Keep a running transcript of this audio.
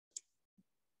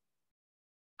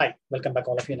Welcome back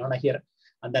all of you, Nana here.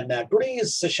 And then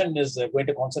today's session is going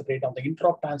to concentrate on the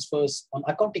intra transfers on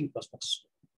accounting prospects.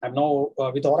 I'm now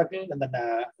with Oracle, and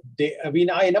then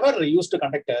I never used to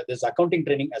conduct this accounting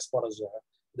training as far as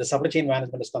the supply chain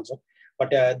management is concerned. But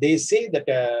they say that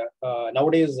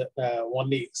nowadays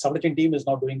only supply chain team is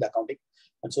not doing the accounting.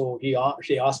 And so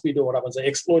she asked me to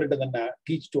explore it and then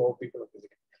teach to our people.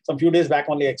 Some few days back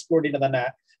only I explored it, and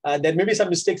then there may be some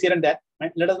mistakes here and there.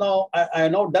 Right? Let us know. I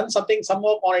have now done some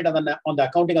work on it, and then on the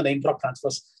accounting and the intra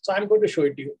transfers. So I'm going to show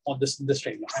it to you on this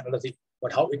training. And let us see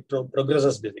how it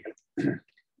progresses basically.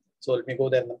 So let me go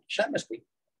there and share my screen.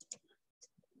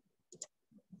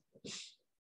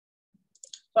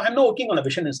 So I'm now working on a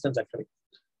vision instance actually.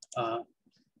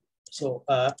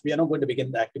 We are now going to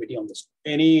begin the activity on this.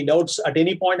 Any doubts at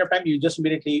any point of time, you just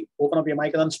immediately open up your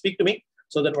mic and then speak to me,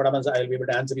 so that what happens, I'll be able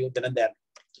to answer you then and there.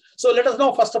 So let us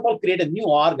now first of all create a new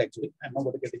org actually. I'm not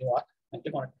going to get a new org and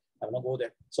click on it. I will now go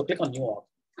there. So click on new org.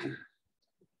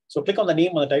 So click on the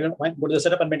name on the title, go to the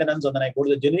setup and maintenance, and then I go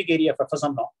to the generic area of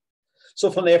FSM now.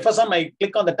 So from the FSM, I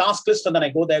click on the task list, and then I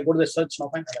go there, go to the search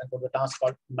now, and then I go to the task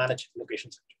called manage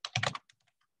locations.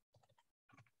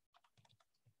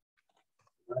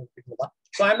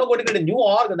 So I'm now going to get a new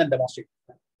org and then demonstrate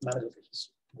manage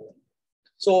locations.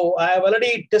 So I have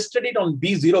already tested it on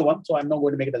B01. So I'm now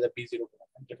going to make it as a B02.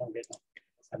 Click on it now.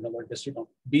 I'm now going to test it on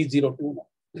B02 now.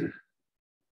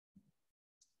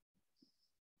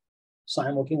 So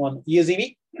I'm working on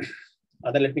ESEV,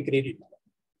 and then let me create it now.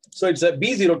 So it's a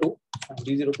B02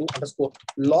 underscore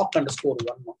lock underscore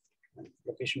 1 now.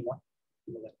 Location 1.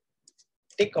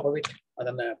 Take up of it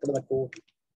and then put in the code.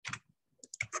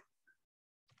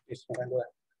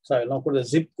 So I will now put the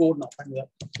zip code now,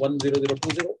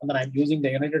 10020, and then I'm using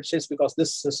the United States because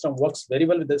this system works very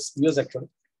well with this US actually.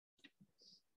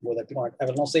 I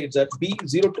will now say it's a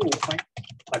B02, fine,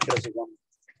 accuracy 1.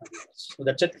 So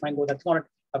that's it, fine, go that's not it.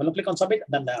 I will now click on submit,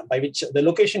 then by which the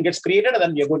location gets created, and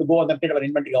then you're going to go and then create our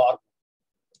inventory org.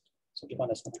 So click on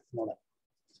this one,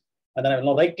 and then I will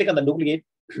now right click on the duplicate.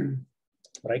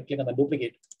 Right click on the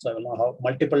duplicate. So I will now have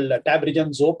multiple tab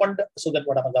regions opened, so that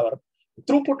what happens, our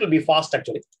throughput will be fast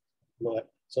actually. Go ahead.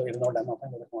 So it will now demo.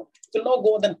 So now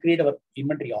go and then create our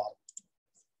inventory org.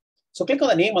 So click on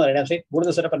the name on the right hand side, go to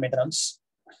the setup and maintenance.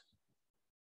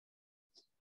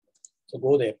 So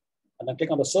go there and then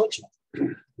click on the search.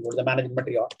 Go to the manage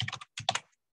inventory org.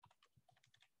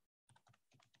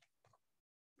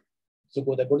 So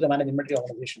go there, go to the manage inventory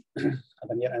organization. And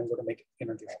then here I'm going to make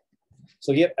inventory org.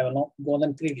 So here I will now go and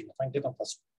then create it. Fine, click on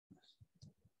first.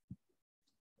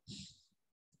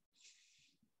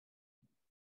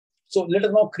 So let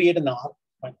us now create an org.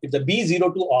 It's a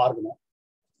B02 org now.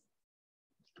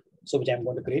 So which I'm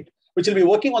going to create, which will be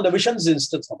working on the visions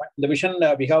instance now. The vision,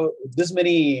 we have this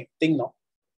many thing now.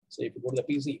 So if you go to the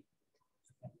PC,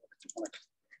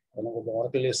 I go to the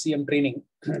Oracle SCM training,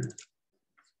 and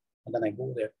then I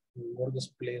go there, go to this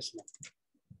place now.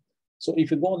 So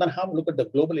if you go and then have a look at the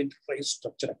global enterprise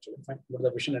structure actually, fine. Go to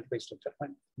the vision enterprise structure,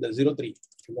 fine. The 03,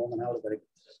 if you go and have a look at it.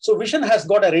 So vision has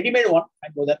got a ready-made one.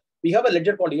 And go there. We have a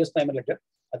ledger called US primary ledger,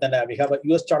 and then we have a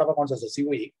US chart of accounts as a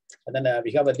COE, and then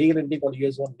we have a legal entity called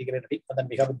US1 legal entity, and then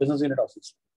we have a business unit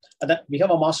office, and then we have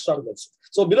a master org also.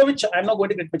 So below which I'm not going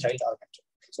to create my child org actually.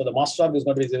 So the master org is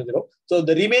going to be 00. So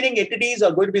the remaining entities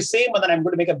are going to be same, and then I'm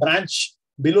going to make a branch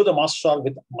below the master org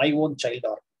with my own child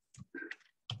org.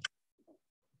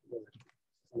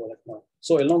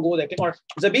 So I'll now go there. Click on it.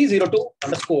 It's a B02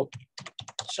 underscore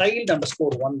child underscore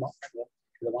 1 now.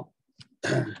 The one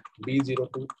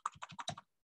B02.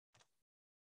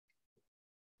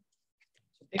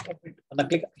 Take up it and then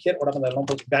click here. What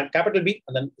happens? Capital B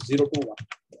and then 021.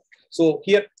 So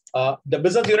here the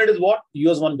business unit is what?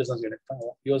 US1 business unit.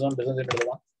 US1 business unit is the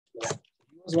one.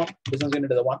 US1 business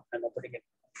unit is the one. I'm not putting it.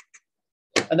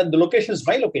 And then the location is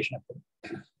my location.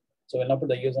 So we'll now put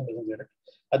the US1 business unit.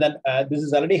 And then this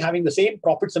is already having the same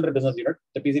profit center business unit.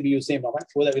 The PCB is same.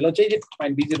 So that we'll change it.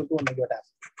 Find B02 and make it a tab.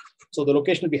 So the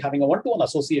location will be having a one-to-one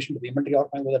association with the inventory org.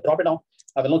 I'm going to drop it down.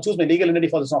 I will now choose my legal entity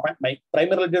for this now. My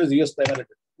primary ledger is US primary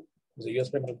ledger. It's a US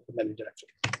primary ledger actually.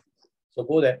 So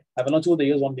go there. I will now choose the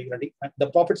US1 legal entity. The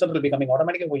profit center will be coming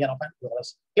automatically.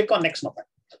 Click on next now.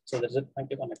 So that's it.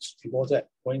 Click on next. It goes there.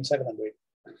 Go inside and then wait.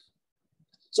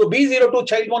 So B02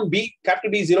 child 1 B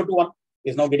capital B021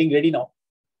 is now getting ready now.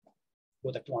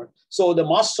 Go there. So the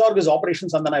master org is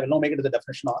operations, and then I will now make it to the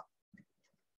definition org.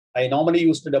 I normally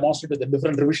used to demonstrate with the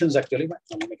different revisions actually. I'm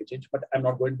going to make a change, but I'm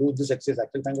not going to do this exercise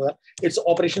actually. It's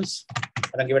operations.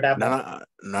 And then give it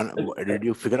a Did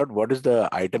you figure out what is the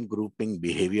item grouping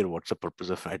behavior? What's the purpose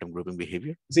of item grouping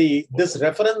behavior? See, this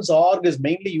reference org is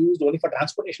mainly used only for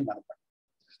transportation management.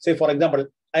 Say, for example,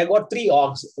 I got 3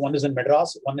 orgs. One is in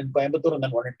Madras, one in Coimbatore, and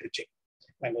then one in Trichy.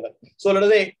 So let us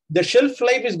say the shelf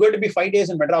life is going to be 5 days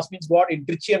in Madras, means what? In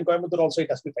Trichy and Coimbatore also it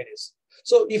has to be 5 days.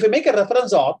 So if you make a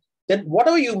reference org, then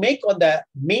whatever you make on the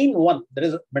main one, that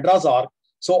is Madras org,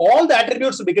 so all the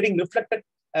attributes will be getting reflected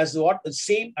as what? The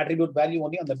same attribute value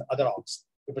only on the other orgs,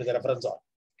 if it is a reference org.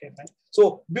 Okay, fine.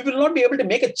 So we will not be able to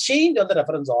make a change on the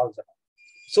reference orgs.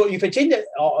 So if I change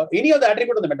any of the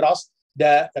attribute on the Madras,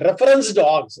 the referenced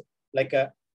orgs like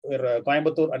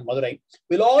Coimbatore and Madurai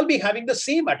will all be having the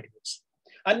same attributes.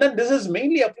 And then this is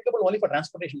mainly applicable only for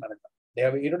transportation management. They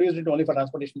have introduced it only for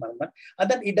transportation management. And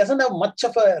then it doesn't have much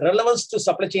of a relevance to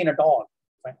supply chain at all.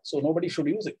 Right? So nobody should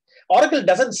use it. Oracle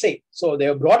doesn't say. So they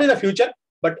have brought in a future,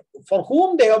 but for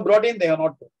whom they have brought in, they are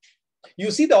not. You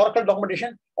see the Oracle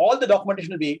documentation, all the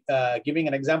documentation will be giving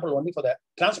an example only for the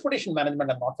transportation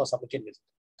management and not for supply chain business.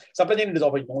 Supply chain is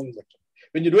of no use.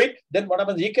 When you do it, then what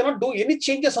happens? You cannot do any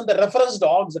changes on the reference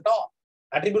orgs at all.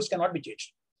 Attributes cannot be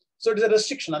changed. So it is a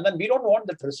restriction, and then we don't want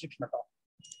that restriction at all.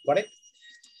 Got it?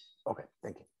 Okay,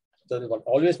 thank you. So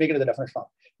always make it as a definition org.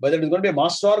 Whether it is going to be a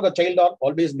master org or child org,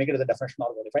 always make it as a definition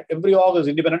org. Every org is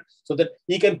independent, so that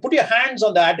you can put your hands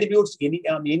on the attributes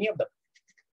on any of them.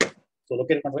 So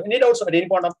locator control. Any doubts at any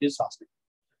point of this, ask me.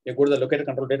 You go to the locator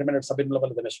control determine at subunit level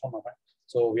is the best one.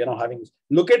 So we are now having this.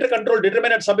 Locator control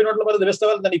determine at subunit level is the best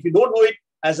level. Then if you don't know it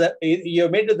as a you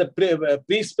have made it the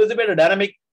pre-specified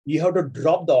dynamic, you have to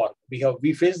drop the org.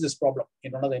 We faced this problem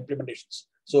in one of the implementations.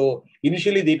 So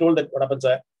initially they told that what happens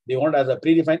they want as a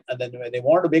predefined, and then when they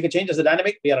want to make a change as a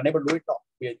dynamic, we are unable to do it now.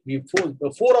 We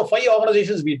 4 or 5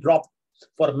 organizations we dropped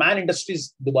for Man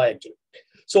Industries Dubai actually.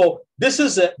 So this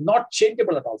is not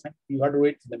changeable at all. Fine. You have to do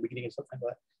it in the beginning itself.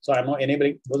 So I'm not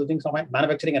enabling those things. Fine.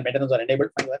 Manufacturing and maintenance are enabled.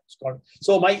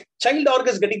 So my child org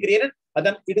is getting created, and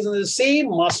then it is in the same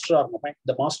master org.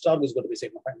 The master org is going to be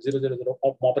same. 000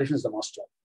 operation is the master org.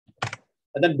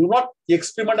 And then do not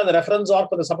experiment on the reference org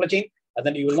for the supply chain, and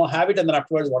then you will not have it. And then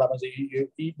afterwards, what happens?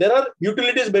 There are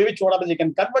utilities by which what happens, you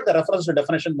can convert the reference to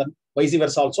definition, then vice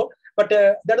versa also. But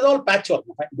that is all patchwork.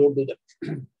 Don't do that.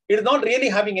 It is not really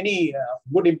having any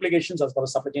good implications as far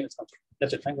as supply chain is concerned.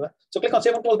 That's it. Fine. So click on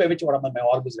save and close by which what happens, my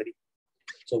org is ready.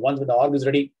 So once the org is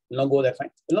ready, you'll not go there.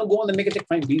 Fine. You'll not go and then make a check.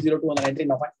 Fine. B02 on the entry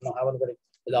now. Fine. Now have a look at it.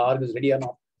 The org is ready or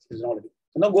not? It is not ready.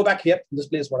 So now go back here. In this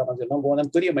place, what happens? You'll now go and then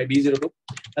query my B02,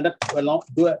 and then we'll now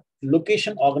do a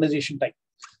location organization type.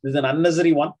 This is an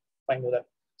unnecessary one. Fine with that.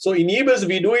 So in eBiz,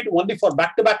 we do it only for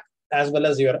back-to-back as well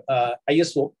as your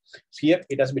ISO. So here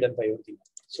it has to be done for everything.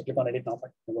 So click on edit now.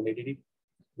 Fine. Go edit it.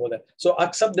 Go there. So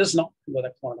accept this now. Go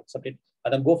there. Accept it.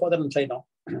 And then go further and try now.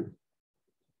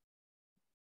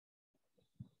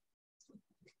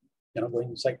 Going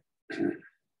inside.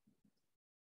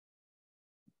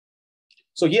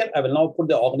 So here I will now put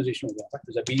the organization over there.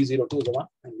 There's a B02 is the one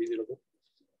and B02.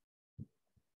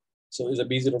 So is a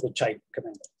B02 child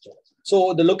command.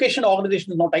 So the location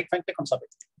organization is now type. Fine, click on submit.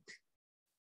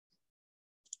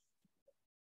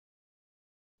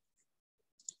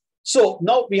 So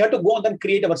now we have to go and then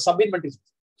create our sub-inventory.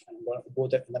 Go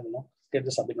there and then create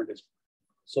the sub-inventory.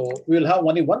 So we will have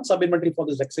only one sub-inventory for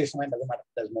this exercise. Doesn't matter.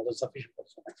 There's more than sufficient.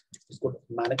 It's good.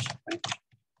 Manage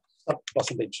sub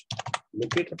percentage.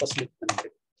 Locator percentage.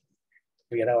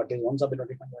 We have at least one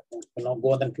sub-inventory. We'll now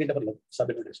go and then create our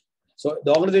sub-inventories. So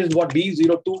the organization is what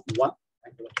B021.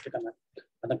 Click on that.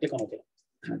 And then click on OK.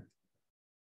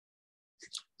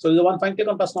 So the one fine, click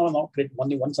on plus now create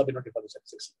only one sub-inventory for this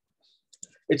exercise.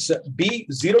 It's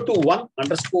B021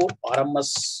 underscore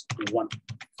RMS1.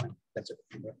 Fine. That's it.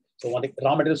 So one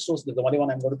raw material source is the only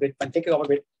one I'm going to create. Fine. Take it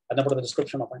over it and then put the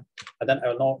description of it. And then I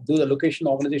will now do the location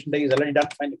organization tag is already done.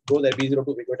 Fine. Go there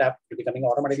B02. We go tab. It will be coming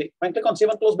automatically. Fine. Click on save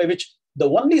and close by which the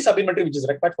only sub-inventory which is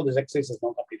required for this exercise is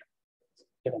now completed.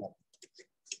 Click on that.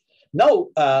 Now,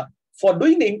 for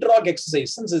doing the inter-org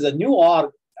exercise, since it's a new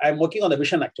org, I'm working on the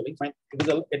vision actually. Fine. It is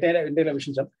an entire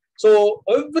vision. So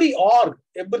every org,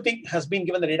 everything has been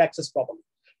given the data access properly.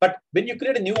 But when you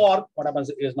create a new org, what happens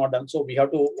it is not done. So we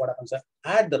have to, what happens,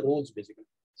 add the roles basically.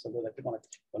 So go there, click on it.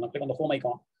 When I click on the home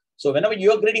icon. So whenever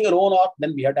you're creating your own org,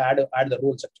 then we have to add the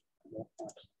roles actually.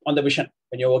 On the vision.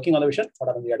 When you're working on the vision, what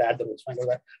happens? We have to add the roles. Fine, go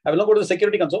there. I will now go to the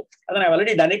security console, and then I've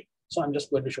already done it. So I'm just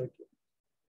going to show it to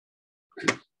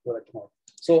you. Go there tomorrow.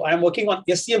 So I'm working on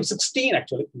SCM16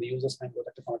 actually. The users can go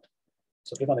there to it.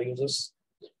 So click on the users.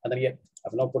 And then here, I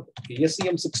will now put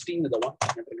SCM16 is the one.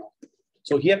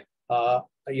 So here,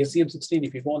 SCM16,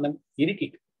 if you go on then edit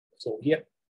it. So here,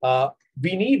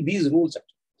 we need these rules.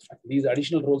 Actually. These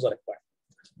additional rules are required.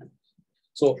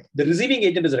 So the receiving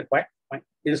agent is required. Fine.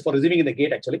 It is for receiving in the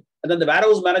gate actually. And then the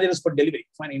warehouse manager is for delivery.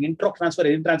 Fine. In intro transfer,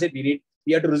 in transit, we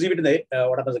have to receive it in the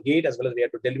what happens the gate as well as we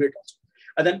have to deliver it also.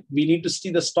 And then we need to see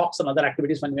the stocks and other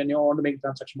activities when you want to make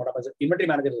transaction. What happens? Inventory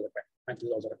manager is required. Fine. This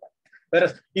is also required.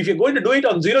 Whereas if you're going to do it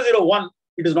on 001,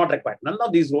 it is not required. None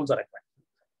of these roles are required.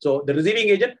 So the receiving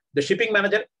agent, the shipping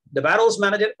manager, the warehouse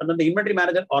manager, and then the inventory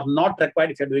manager are not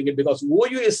required if you're doing it because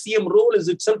OUSCM role is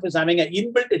itself is having an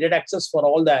inbuilt data access for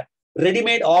all the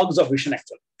ready-made orgs of vision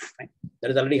actually. Fine.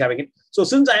 That is already having it. So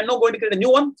since I am not going to create a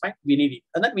new one, fine, we need it.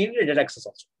 And then we need a data access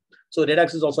also. So data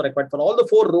access is also required for all the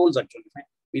 4 roles actually. Fine.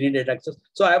 We need data access.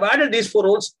 So I've added these 4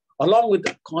 roles along with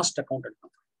the cost accountant.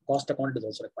 Cost accountant is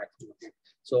also required.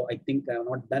 So I think I have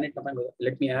not done it.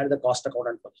 Let me add the cost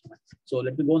accountant first. So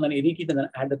let me go and then edit it and then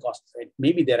add the cost.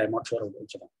 Maybe there, I'm not sure. I'll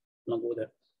not go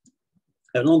there.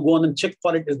 I will not go and then check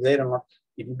for it is there or not.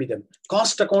 It will be there.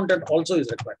 Cost accountant also is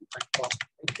required. Cost.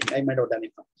 I think I might have done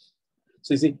it now.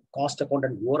 So you see, cost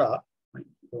accountant Vora,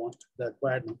 the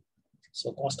required now.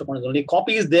 So cost accountant is only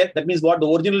copy is there. That means what the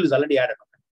original is already added.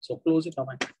 So close it.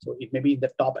 So it may be in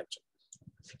the top actually.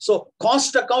 So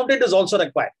cost accountant is also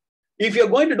required. If you're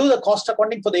going to do the cost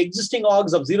accounting for the existing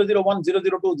orgs of 001,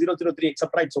 002, 003,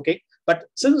 etc., it's okay. But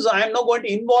since I am now going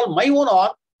to involve my own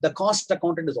org, the cost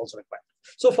accountant is also required.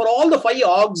 So for all the 5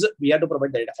 orgs, we have to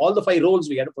provide the data. All the 5 roles,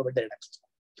 we have to provide the data access.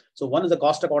 So one is the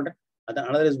cost accountant, and then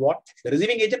another is what? The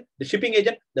receiving agent, the shipping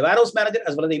agent, the warehouse manager,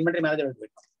 as well as the inventory manager.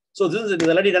 So this is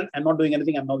already done. I'm not doing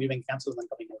anything. I'm now giving cancel and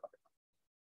coming out of it.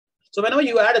 So whenever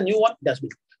you add a new one, that's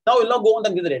good. Now we'll not go on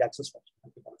and give the data access first.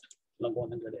 We'll not go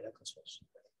on and give the data access first.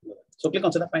 So click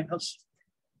on set up finals.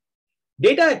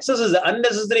 Data access is an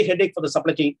unnecessary headache for the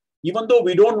supply chain. Even though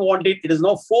we don't want it, it is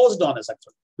now forced on us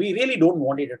actually. We really don't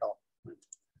want it at all.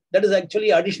 That is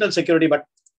actually additional security, but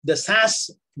the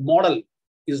SaaS model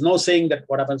is now saying that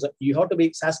what happens, you have to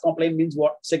be SaaS compliant means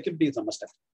what? Security is a must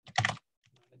have.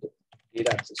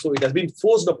 Data access. So it has been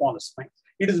forced upon us. Fine.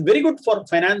 It is very good for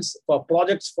finance, for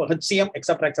projects, for HCM,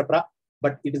 etc.,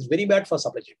 but it is very bad for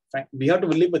supply chain. Fine. We have to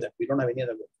live with it. We don't have any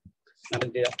other way.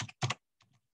 Manage data.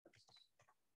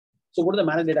 So go to the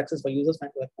manage data access for users.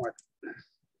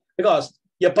 Because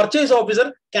a purchase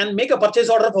officer can make a purchase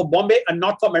order for Bombay and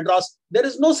not for Madras. There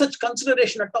is no such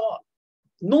consideration at all.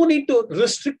 No need to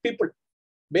restrict people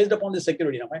based upon the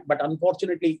security. But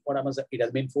unfortunately, what happens, it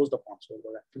has been forced upon.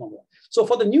 So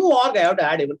for the new org, I have to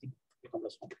add everything.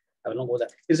 I will not go there.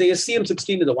 Is a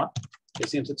SCM16 is the one.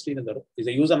 SCM16 is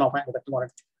a user now.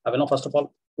 I will now first of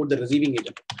all put the receiving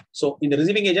agent. So in the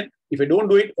receiving agent, if I don't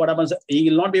do it, what happens? He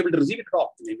will not be able to receive it at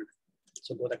all.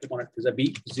 So go back to it. Is a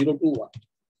B021.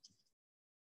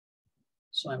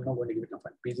 So I'm not going to give it now.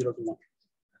 B021.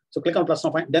 So click on plus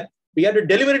now. Then we have to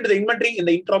deliver it to the inventory in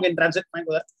the Intransit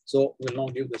transit. So we'll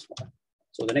now give this one.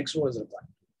 So the next row is required.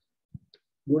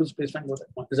 Go to space. Go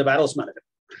there. Is a warehouse manager.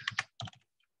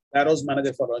 Warehouse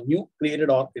manager for a new created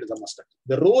org, it is a must.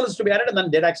 The role is to be added and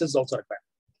then data access is also required.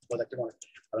 So that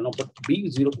I will now put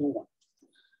B021.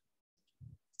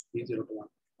 B021.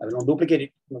 I will now duplicate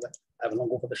it. I will now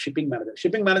go for the shipping manager.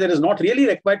 Shipping manager is not really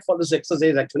required for this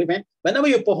exercise actually. Whenever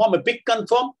you perform a pick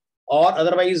confirm or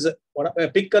otherwise a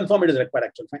pick confirm, it is required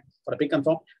actually. Fine. For a pick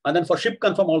confirm and then for ship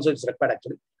confirm also it's required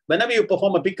actually. Whenever you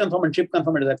perform a pick confirm and ship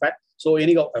confirm, it is required. So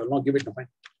anyhow, I will not give it now. Fine.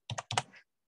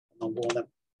 Now go on the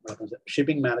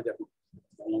shipping manager.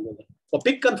 For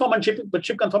pick confirm and shipping, but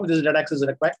ship confirm, this data access is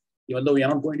required. Even though we are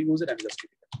not going to use it, I will just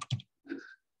keep it.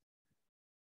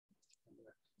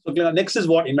 So next is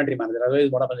what? Inventory manager. Otherwise,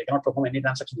 what happens? I cannot perform any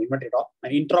transaction in inventory at all. My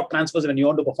intra transfers when you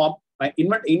want to perform. My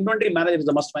inventory manager is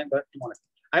a must find. But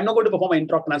I'm not going to perform an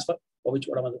intra transfer, for which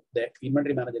what happens? The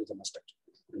inventory manager is a must.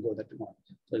 I'll go there tomorrow.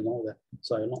 So I know that.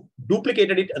 So I will now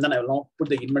duplicated it and then I will now put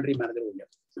the inventory manager over here.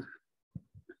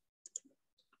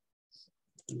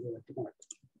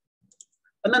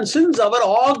 And then since our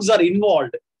orgs are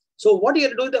involved, so what you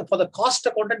have to do for the cost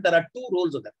accountant, there are 2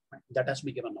 roles of that. That has to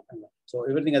be given. So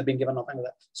everything has been given.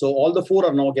 So all the 4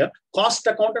 are now here. Cost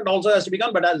accountant also has to be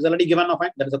given, but is already given.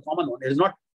 That is a common one. It is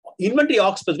not inventory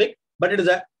org specific, but it is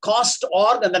a cost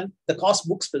org and then the cost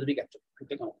book specific actually.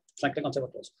 Click on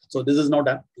so this is now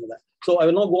done. So I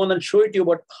will now go on and show it to you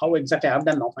about how exactly I have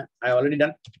done now. I have already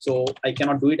done. So I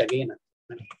cannot do it again.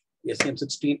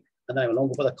 SCM16. And then I will now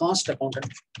go for the cost accountant.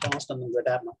 Cost and then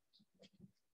tab now.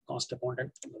 Cost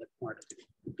accountant.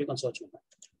 Click on search.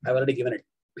 I've already given it.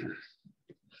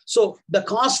 So the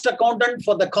cost accountant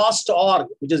for the cost org,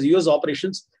 which is US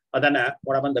operations, and then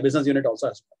what happened? The business unit also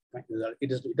has. It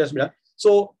has been done.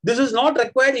 So this is not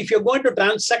required if you're going to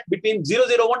transact between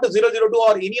 001 to 002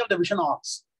 or any of the vision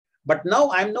orgs. But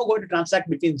now I'm now going to transact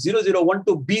between 001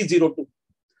 to B02.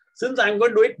 Since I'm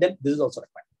going to do it, then this is also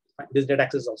required. This data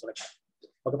access is also required.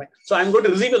 Okay, fine. So I'm going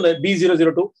to receive in the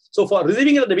B002. So for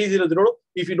receiving in the B002,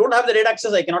 if you don't have the data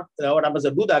access, I cannot what happens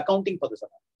do the accounting for this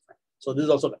account. So this is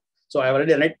also done. So I have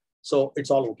already done it. So it's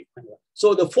all okay.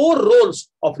 So the 4 roles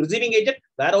of receiving agent,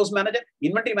 warehouse manager,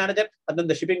 inventory manager, and then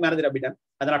the shipping manager have been done.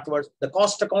 And then afterwards, the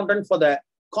cost accountant for the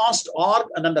cost org,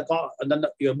 and then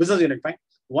your business unit, fine.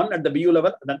 One at the BU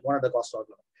level, and then one at the cost org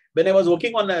level. When I was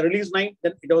working on release 9,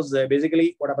 then it was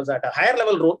basically what happens at a higher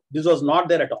level role. This was not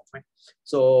there at all. Fine.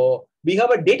 So we have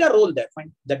a data role there.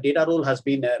 Fine. That data role has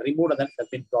been removed and then has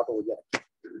been brought over here.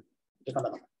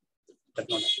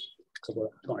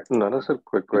 Nana sir,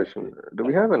 quick question. Do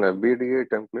we have an FBDA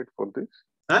template for this?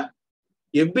 Huh?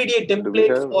 FBDA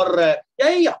template for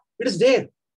yeah, it is there.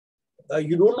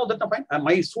 You don't know that, no, fine.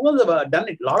 My students have done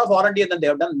it. A lot of R&D, and then they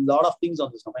have done a lot of things on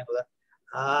this. No, fine.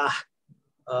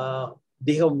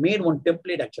 They have made one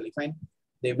template actually. Fine.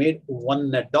 They made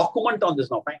one document on this.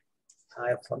 Now, fine. I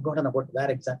have forgotten about where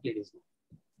exactly it is.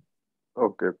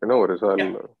 Okay, no worries. I'll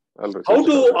how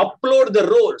to upload the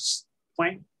roles?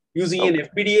 Fine. Using an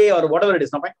FBDA or whatever it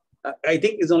is. Now, fine. I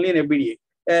think it's only an FBDA.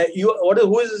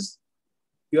 Who is this?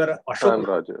 You are Ashok. I'm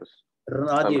Rajesh.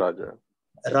 I'm Raja.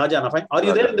 Raja, fine. Are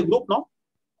you there in the group now?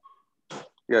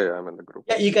 Yeah, I'm in the group.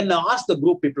 Yeah, you can ask the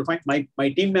group people. Fine. My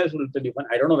team members will tell you. Fine.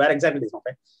 I don't know where exactly it is.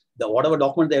 Fine. The whatever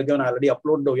document they have given, I already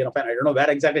uploaded. Fine. I don't know where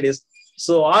exactly it is.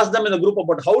 So ask them in the group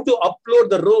about how to upload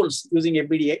the roles using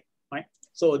FBDA. Fine.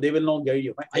 So they will know guide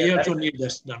you. Fine. I also need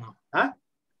this, Dana. Huh?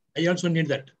 I also need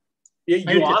that.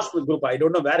 You ask the group. I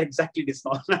don't know where exactly it is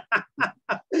now.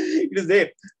 It is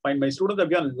there. Fine. My students have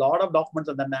given a lot of documents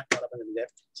and then there.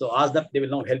 So ask them. They will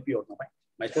now help you out. Fine.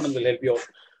 My students will help you out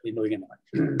in doing it.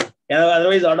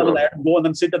 Otherwise, I have to go and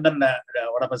then sit and then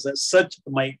search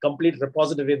my complete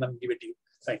repository and then give it to you.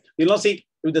 Fine. You'll not see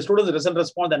if the students doesn't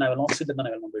respond, then I will not sit and then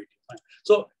I will not do it. Fine.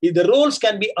 So if the roles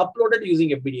can be uploaded using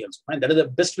FBDA also. Fine. That is the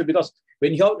best way, because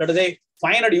when you have, let us say,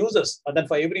 500 users, and then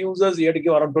for every users you have to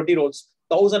give around 20 roles,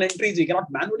 1,000 entries you cannot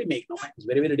manually make. No, it's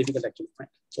very, very difficult actually. Fine.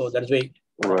 So that's why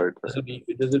this will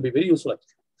be very useful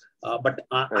actually. But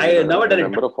I never done it.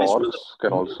 Number of orgs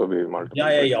can also be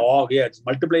multiplied. Yeah. Org, yeah. It's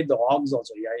multiplied the orgs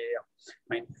also. Yeah.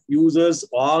 Fine. Users,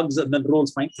 orgs, and then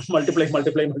roles. Fine. multiply.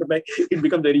 It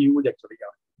becomes very huge actually.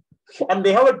 Yeah. And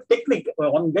they have a technique.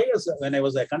 One guy, when I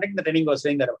was conducting the training, was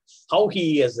saying that how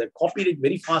he has copied it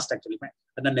very fast actually. Fine.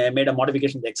 And then I made a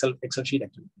modification to the Excel sheet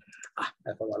actually.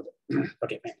 I forgot it.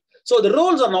 Okay. Fine. So the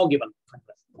roles are now given.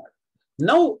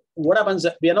 Now what happens?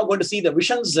 We are now going to see the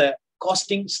vision's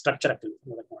costing structure actually.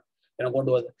 Go to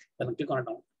click on it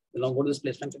now. We'll now go to this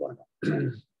placement, click on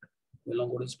it. We'll now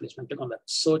go to this placement, click on that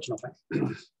search now.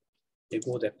 Fine. You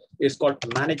go there. It's called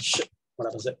manage. What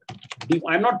happens?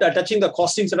 I'm not touching the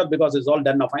costing setup because it's all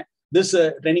done now. Fine. This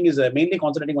training is mainly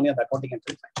concentrating only on the accounting and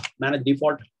fine. Manage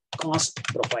default cost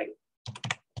profile.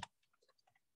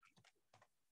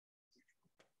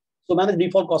 So manage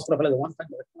default cost profile is the one. Fine.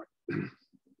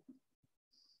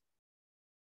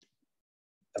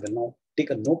 I will now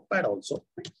take a notepad also.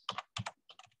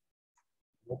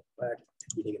 Notepad,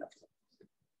 we take it up.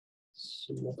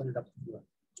 So open it up.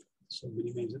 So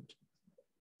minimize it.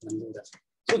 And do that.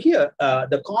 So here,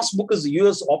 the cost book is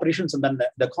US operations, and then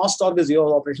the cost org is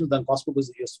US operations, then cost book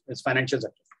is financials.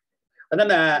 And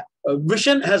then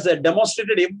Vision has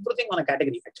demonstrated everything on a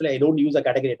category. Actually, I don't use a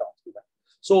category at all.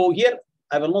 So here,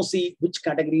 I will now see which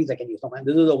categories I can use.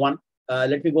 This is the one.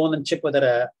 Let me go on and check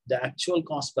whether the actual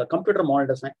cost per computer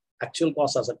monitors actual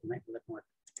cost asset.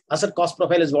 Asset cost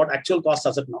profile is what actual cost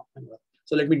asset now.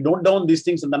 So let me note down these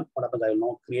things, and then what happens? I will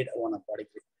now create one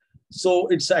accordingly. So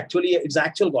it's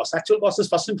actual cost. Actual cost is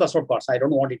first in first out cost. I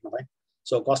don't want it now. Right?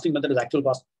 So costing method is actual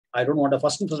cost. I don't want a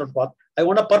first in first out cost. I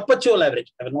want a perpetual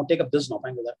average. I will not take up this now.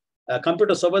 Fine with that.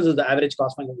 Computer servers is the average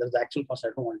cost. Fine. There is the actual cost. I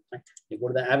don't want it. Fine. You go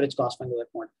to the average cost. Fine with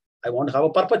that point. I want to have a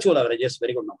perpetual average. Yes,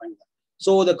 very good now. Fine with that.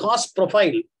 So the cost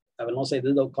profile, I will now say this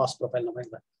is the cost profile. Now, fine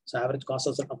with that. So average cost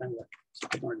is now. Fine with that. So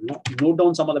note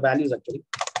down some of the values actually.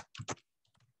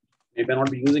 You may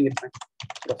not be using it. Fine.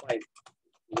 Profile.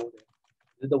 Go there.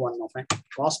 This is the one now. Fine.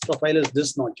 Cost profile is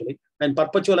this now actually. And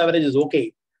perpetual average is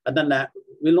okay. And then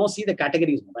we'll now see the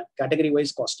categories. Now, category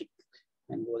wise costing.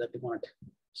 And go that you want.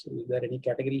 So is there any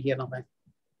category here now?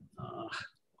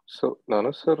 So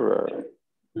Nana sir,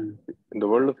 in the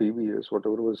world of EBS,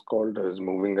 whatever was called as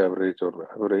moving average or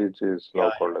average is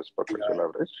now called as perpetual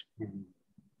average.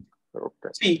 Okay.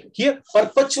 See here,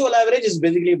 perpetual average is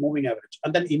basically moving average,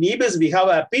 and then in EBS we have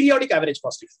a periodic average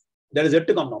costing. That is yet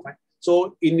to come now. Fine.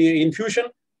 So in Fusion,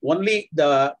 only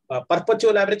the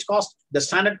perpetual average cost, the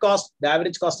standard cost, the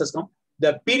average cost has come.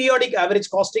 The periodic average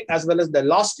costing as well as the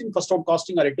last in first out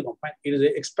costing are yet to come. Fine. It is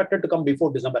expected to come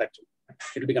before December actually.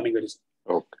 It will be coming very soon.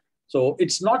 Okay. So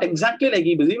it's not exactly like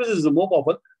EBIS. EBIS is more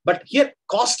powerful, but here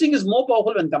costing is more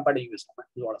powerful when compared to EBIS.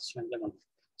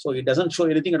 So it doesn't show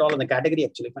anything at all in the category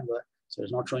actually. So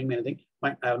it's not showing me anything.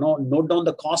 I have now note down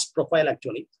the cost profile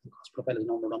actually. The cost profile is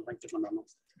now noted down.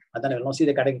 And then I will now see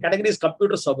the category. Category is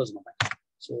computer servers.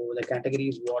 So the category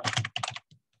is what?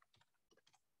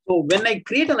 So when I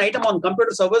create an item on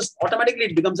computer servers, automatically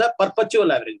it becomes a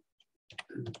perpetual average.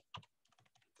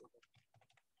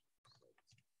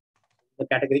 The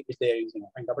category which they are using.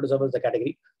 And computer servers is the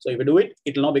category. So if you do it,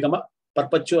 it will now become a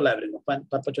perpetual average.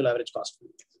 Perpetual average cost.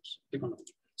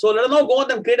 So let us now go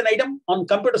and create an item on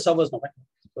computer servers.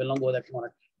 We'll now go that.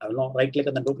 I will now right click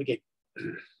and then duplicate.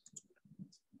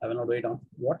 I will now do it on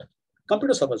what?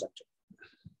 Computer servers actually.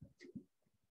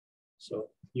 So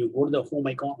you go to the home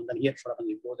icon and then here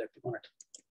you go there, click on it.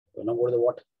 You now go to the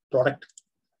what? Product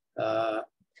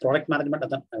management,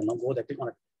 and then I will now go there, click on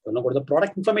it. You now go to the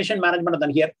product information management, and then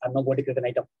here I'm now going to create an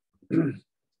item.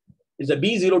 It's a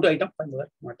B02 item. I will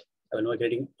now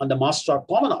creating on the master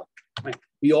common R.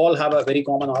 We all have a very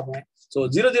common R. So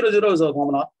 000 is a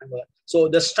common R. So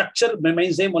the structure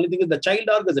remains same. Only thing is the child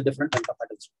arg is a different type of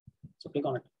pattern. So click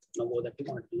on it. Now go there, click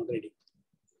on it. Now create.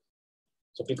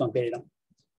 So click on create.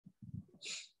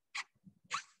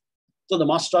 So the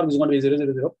master arg is going to be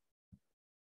 000.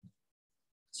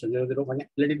 So 0,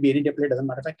 let it be any template, doesn't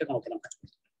matter. Click on OK.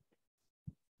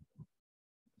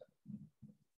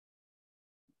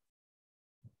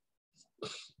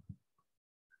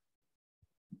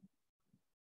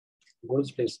 Go to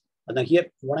this place. And then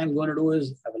here, what I'm going to do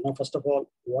is, I will now, first of all,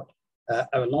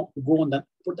 I will now go and then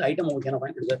put the item over here.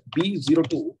 It is a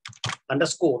B02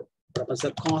 underscore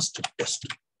cost test.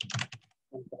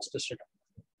 Cost test.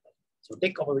 So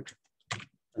take off of it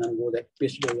and then go there,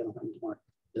 paste it over here.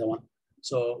 The one.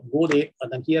 So go there,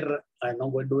 and then here I'm now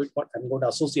going to do it. But I'm going to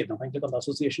associate now. If I click on the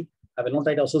association, I will not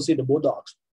try to associate to both the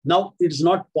args. Now it's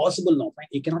not possible now.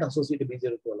 You cannot associate to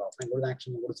B02 allow. Go to the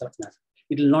action, go to select that.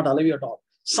 It will not allow you at all.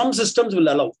 Some systems will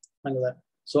allow.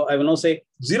 So I will now say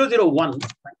 001,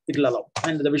 it will allow.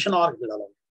 And the vision arg will allow.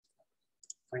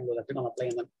 Click on apply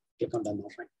and then click on done now.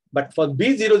 But for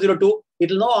B002, it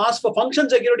will now ask for function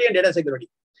security and data security.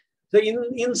 So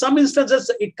in some instances,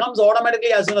 it comes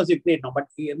automatically as soon as you create now, but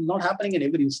it's not happening in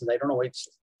every instance. I don't know why it's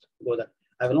go there.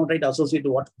 I will not try to associate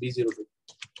to what B02.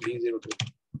 B02.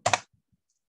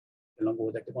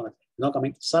 Go there, click on it. Now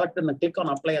coming, select and then click on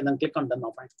apply and then click on done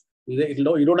now.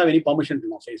 You don't have any permission to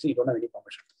now. So you see, you don't have any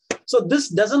permission. So this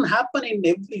doesn't happen in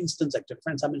every instance actually.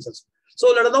 Find some instance.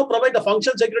 So let us now provide the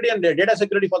function security and data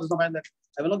security for this.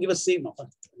 I will not give a save now.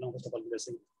 First of all, give a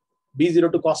save.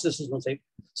 B02 cost is no save.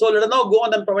 So let us now go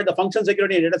and then provide the function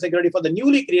security and data security for the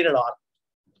newly created R.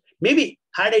 Maybe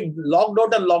had it logged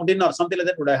out and logged in or something like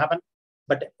that would have happened.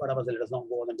 But what happens? Let us now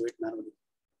go and do it manually.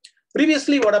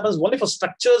 Previously, what happens only for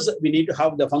structures, we need to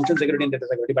have the function security and data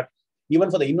security. But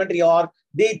even for the inventory R,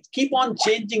 they keep on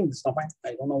changing this.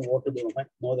 I don't know what to do.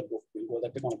 No, we'll go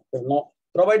there. Click on it. We'll now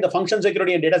provide the function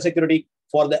security and data security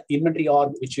for the inventory R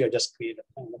which you have just created.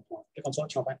 Click on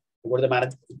search. Go to the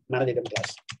manage item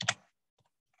class.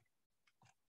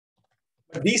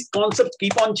 These concepts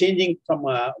keep on changing from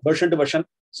version to version.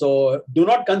 So do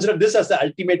not consider this as the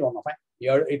ultimate one.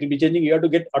 It will be changing. You have to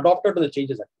get adopted to the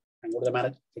changes. And go to the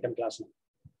manage item class now.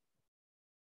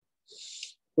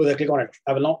 Go there, click on it.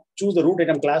 I will now choose the root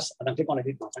item class and then click on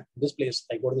edit now. This place,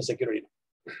 I go to the security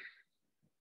now.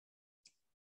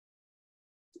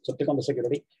 So click on the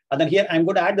security. And then here I'm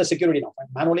going to add the security now.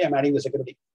 Manually, I'm adding the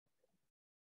security.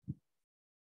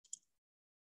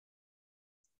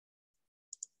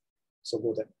 So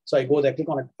go there. So I go there, click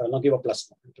on it. I will now give a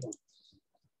plus.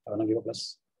 I will now give a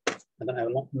plus. And then I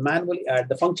will now manually add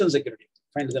the function security.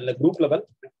 Find the group level.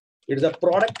 It is a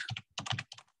product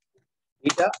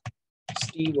data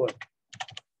keyword.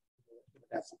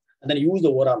 And then use the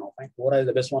ORA now. ORA is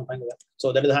the best one.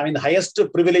 So that is having the highest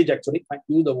privilege actually.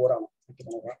 Use the ORA now.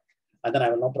 And then I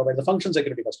will now provide the function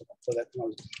security first of all. So that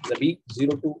the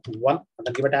B021 and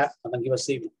then give a tab and then give a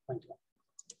save.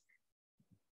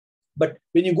 But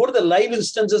when you go to the live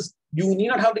instances, you need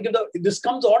not have to give this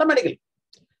comes automatically.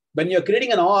 When you're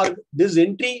creating an org, this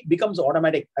entry becomes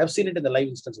automatic. I've seen it in the live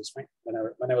instances.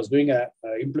 When I was doing a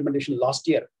implementation last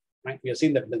year, we have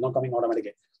seen that it's not coming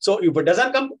automatically. So if it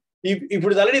doesn't come, if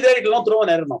it is already there, it will not throw an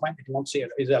error. It will not say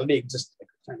it already exists.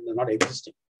 It's not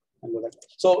existing.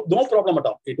 So no problem at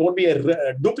all. It won't be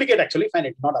a duplicate actually. Fine,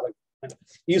 it's not available.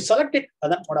 You select it,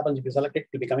 and then what happens if you select it? It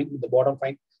will be coming to the bottom.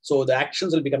 Fine. So the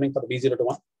actions will be coming for the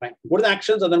B021. Fine. Go to the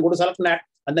actions and then go to select and add,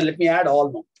 and then let me add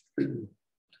all now.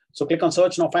 So click on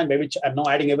search now. Fine, by which I'm now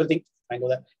adding everything. Fine, go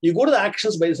there. You go to the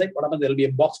actions by the side. What happens? There will be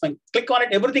a box. Fine. Click on it.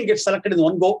 Everything gets selected in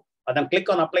one go, and then click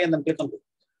on apply and then click on go.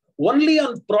 Only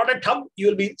on product hub, you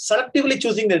will be selectively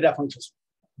choosing the data functions.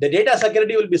 The data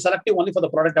security will be selective only for the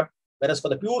product hub, whereas for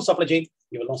the pure supply chain,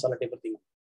 you will not select everything.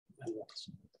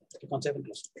 Click on save and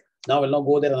close. Now we'll now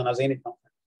go there and assign it now.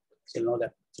 So you'll know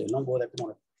that. So you'll now go there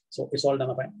tomorrow. So it's all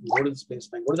done. Fine. Go to this place.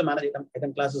 Fine. Go to the manage item.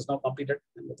 Item class is now completed.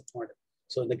 And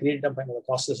so the create item, fine, the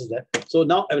cost is there. So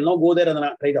now I will now go there and then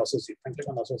I try to associate. Fine. Click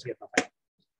on associate now. Fine.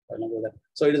 I will now go there.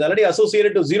 So it is already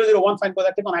associated to 001. Fine. Go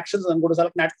there. Click on actions and go to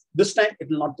select NAT. This time it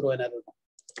will not throw an error.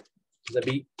 The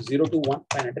B021.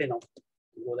 Fine. Enter now.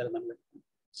 Go there and then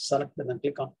select and then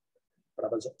click on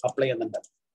apply and then done.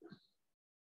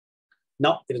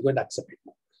 Now it is going to accept it.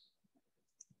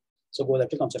 So go there,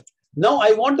 click on save. Now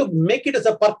I want to make it as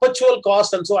a perpetual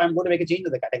cost, and so I'm going to make a change to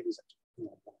the categories.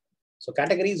 So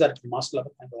categories are master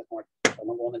level. I'm going to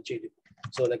go on and change it.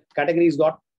 So the categories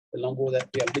got, we'll now go there.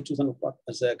 We have to choose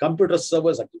as a computer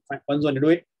servers. Once when you do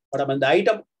it, what happens? The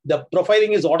item, the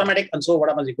profiling is automatic, and so what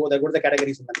happens? You go there, go to the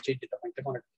categories and then change it. Click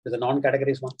on it. There's a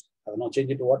non-categories one. I will now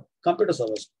change it to what? Computer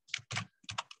servers.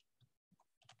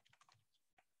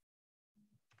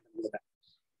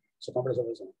 So computer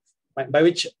servers. By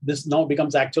which this now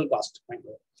becomes actual cost.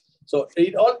 So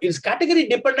it all is category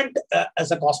dependent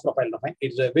as a cost profile.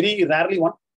 It's a very rarely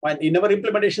one. In our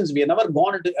implementations, we have never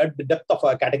gone into the depth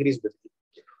of categories.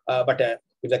 But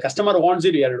if the customer wants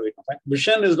it, we have to do it.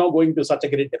 Vision is now going to such a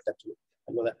great depth actually.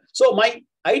 So my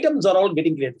items are all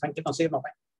getting created. Click on save now.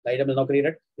 The item is now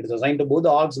created. It is assigned to both the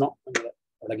orgs now.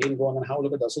 But again, go on and have a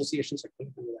look at the associations.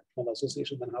 The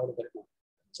associations and have a look at it now.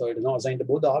 So it is now assigned to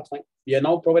both the orgs. We are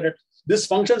now provided this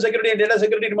function security and data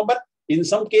security. Remember, in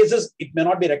some cases, it may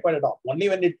not be required at all. Only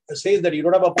when it says that you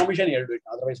don't have a permission, you have to do it.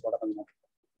 Otherwise, what happens?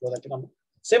 So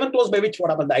save and close, by which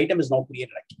what happens? The item is now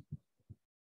created actually.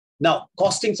 Now,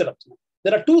 costing setups.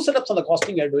 There are two setups on the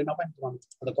costing we are doing now. On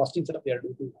the costing setup, we are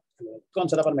doing two. Click on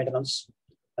setup and maintenance.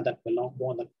 And then we'll now go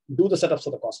on and do the setups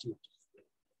for the costing.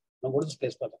 Now go to this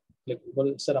place further. Go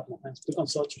to setup now. Click on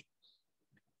search.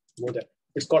 Go there.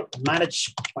 It's called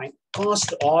manage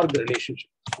cost org relationship.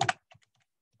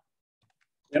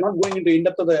 We're not going into in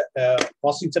depth of the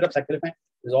costing setups actually.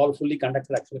 It's all fully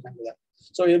conducted actually.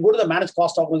 So you go to the manage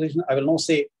cost organization. I will now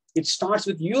say it starts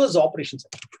with US operations.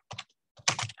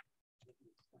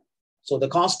 So the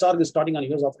cost org is starting on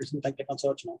US operations. I click on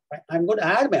search now. I'm going to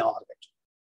add my org.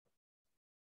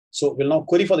 So we'll now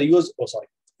query for the US. Oh, sorry.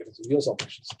 It's US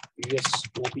operations. US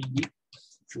OPE.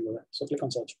 So click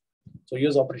on search. So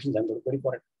US operations, I'm going to query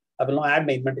for it. I will now add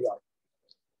my inventory org.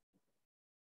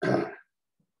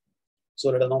 So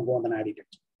let us now go on and add it.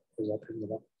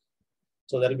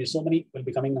 So there will be so many will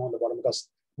be coming now on the bottom because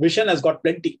Vision has got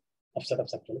plenty of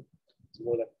setups actually. So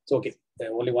go there. So okay,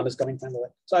 only one is coming from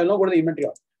there. So I will now go to the inventory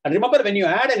org. And remember, when you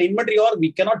add an inventory org,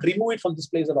 we cannot remove it from this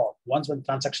place at all. Once when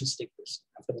transactions take place.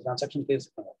 After the transaction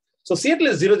place. So Seattle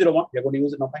is 001. We are going to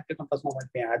use it now. Click on first now.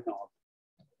 May add now.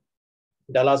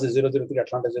 Dallas is 003,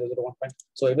 Atlanta is 001. Fine.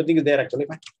 So everything is there actually.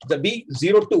 Fine. The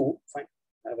B02, fine.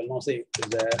 I will now say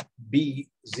the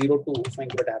B02, fine.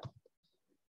 Give it add.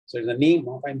 So it's the name.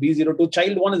 Fine. B02,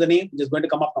 child one is the name, which is going to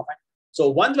come up now. Fine. So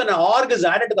once when an org is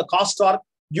added to the cost org,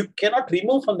 you cannot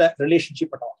remove from the relationship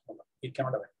at all. It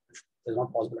cannot have it. It's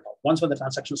not possible at all. Once when the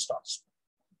transaction starts,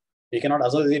 you cannot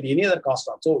associate any other cost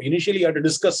org. So initially you have to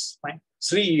discuss. Fine.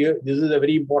 Sri, this is a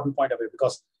very important point of it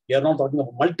because we are not talking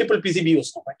about multiple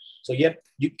PCBUs now, right? So here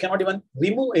you cannot even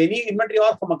remove any inventory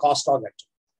org from a cost org actually.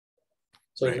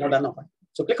 So it's not done now. Right?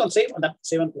 So click on save and then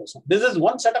save and close. This is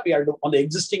one setup we are doing on the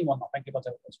existing one now. Click on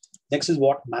save and close. Next is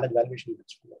what? Manage valuation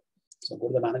units. So go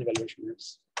to the manage valuation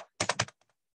units.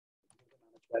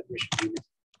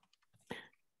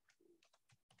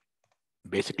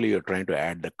 Basically, you're trying to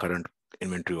add the current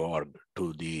inventory org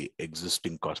to the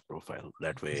existing cost profile.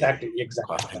 That way, exactly.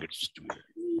 Costing gets distributed.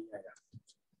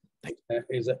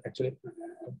 Is actually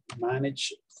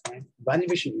manage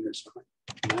valuation units.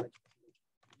 Manage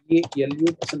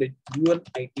ALU percentage,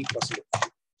 UNIT percentage.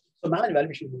 So manage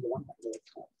valuation unit, the one.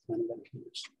 Manage valuation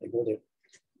units. I go there.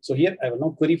 So here I will now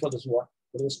query for this what?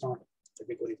 What is start? Let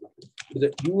me query now.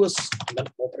 The US and then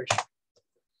operation.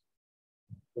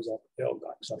 Oh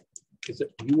God, sorry. Is the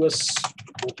US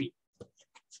OP.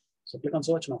 So click on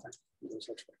search now.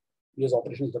 Search for US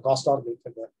operations, the cost org.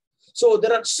 So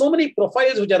there are so many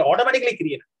profiles which are automatically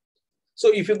created.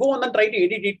 So if you go on and try to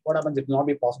edit it, what happens? It will not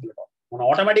be possible at all. On an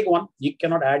automatic one, you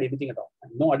cannot add anything at all.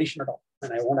 No addition at all.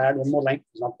 And I want to add one more line.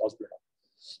 It's not possible at all.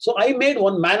 So I made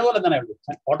one manual and then I will do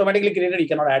it. Automatically created, you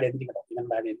cannot add anything at all. You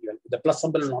cannot add anything. The plus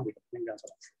symbol will not be done.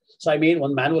 So I made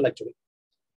one manual actually.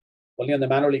 Only on the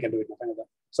manual you can do it.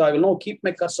 So I will now keep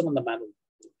my cursor on the manual.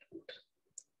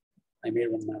 I made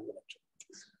one manual actually.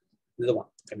 This is the one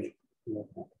I made.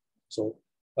 So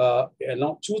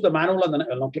choose the manual and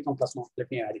then click on plus now. Let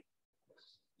me add it.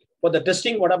 For the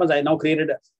testing, what happens? I now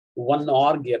created one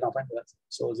org here now.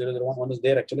 So 001 is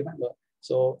there actually.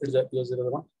 So it's a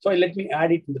 001. So let me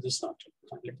add it into this now.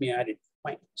 Let me add it.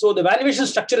 Fine. So the valuation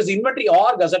structure is inventory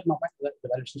org asset now. The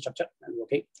valuation structure.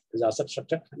 Okay. Is asset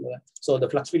structure. So the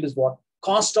flux field is what?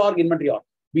 Cost org, inventory org.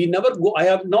 We never go.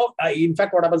 In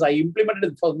fact, what happens? I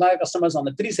implemented it for my customers on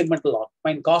the 3 segmental org.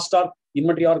 Fine. Cost org,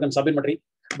 inventory org, and sub inventory.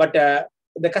 But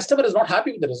the customer is not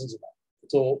happy with the results.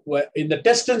 So in the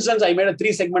test instance, I made a 3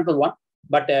 segmental one.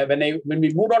 But when we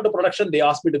moved on to production, they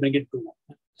asked me to bring it to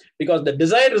 1 because the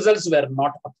desired results were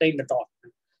not obtained at all.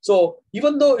 So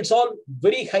even though it's all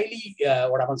very highly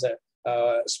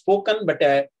spoken, but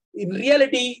in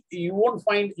reality, you won't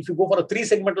find, if you go for a 3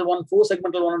 segmental one, 4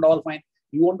 segmental one, and all fine,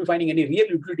 you won't be finding any real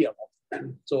utility of it.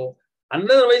 So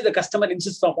otherwise, the customer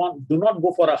insists upon, do not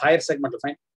go for a higher segmental.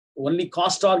 Fine. Only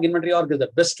cost org, inventory org is the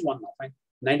best one now. Fine.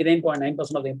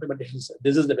 99.9% of the implementations,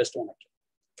 this is the best one actually.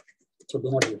 So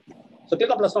do not do it. So click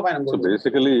on plus now. Fine. So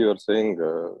basically, you're saying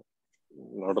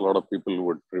not a lot of people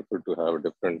would prefer to have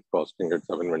different costing at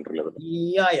sub-inventory level.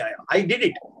 Yeah. I did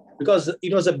it because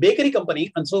it was a bakery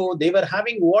company, and so they were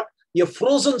having what? A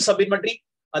frozen sub-inventory,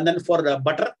 and then for the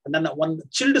butter, and then one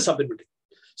chilled sub-inventory.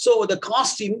 So the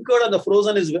cost incurred on the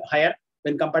frozen is higher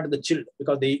when compared to the chilled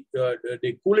because they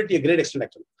cool it to a great extent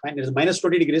actually. Fine. It is minus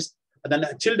 20 degrees, and then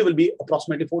chilled will be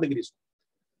approximately 4 degrees.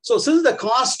 So since the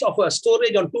cost of a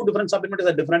storage on 2 different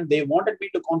sub-inventories are different, they wanted me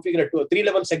to configure it to a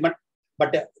 3-level segment,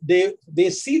 but they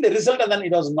see the result and then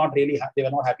it was not really, they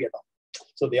were not happy at all.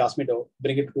 So they asked me to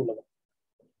bring it to 2-level.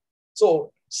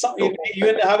 So you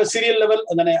have a serial level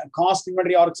and then a cost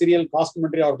inventory or serial, cost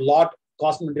inventory or lot,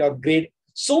 cost inventory or grade.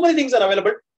 So many things are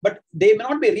available, but they may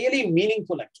not be really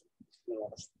meaningful actually.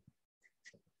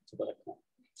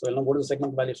 So I'll now go to the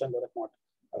segment valuation.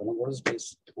 I will not go to this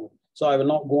place. So I will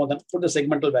not go on and put the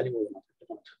segmental value over now.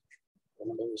 I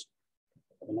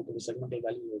will not put the segmental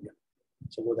value over here.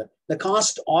 So go there. The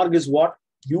cost org is what?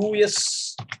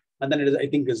 US, and then it is, I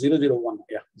think, 001.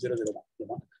 Yeah,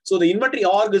 001. So the inventory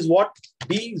org is what?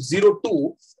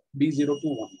 B021.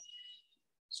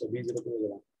 So B02 is the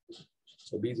one.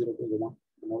 So B02 is the one.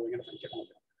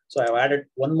 So I have added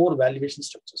one more valuation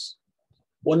structures.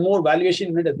 One more valuation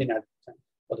unit has been added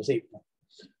for the same.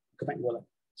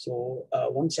 So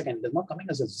 1 second, it's not coming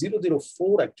as a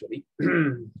 004 actually.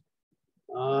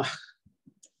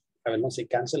 I will not say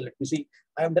cancel. Let me see.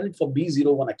 I have done it for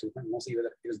B01 actually. I will not see whether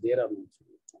it is there or not.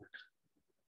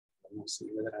 I will not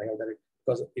see whether I have done it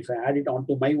because if I add it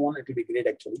onto my one, it will be great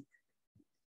actually.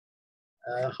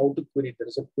 How to query? There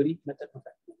is a query method.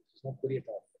 There's no query at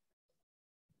all.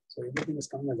 So everything is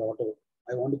coming as auto.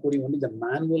 I want to query only the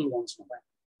manual ones.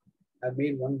 I've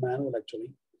made one manual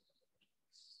actually.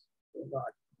 Oh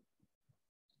God.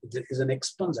 It is an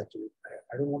expense actually.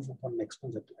 I don't want for an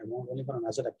expense actually. I want only for an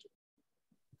asset actually.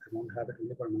 I don't have it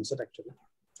only for an asset actually.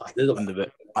 This is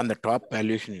on the top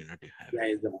valuation unit you have. Yeah,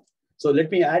 is the one. So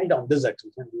let me add it on this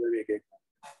actually. Let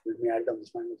me add it on this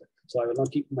one. So I will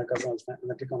not keep my cursor on this one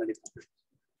and I click on edit.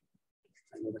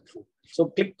 So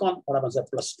click on what happens at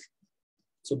plus.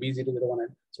 So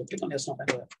B001. So click on yes now. I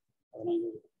will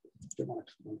not click on it.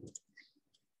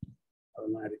 I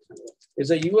will not add it. It's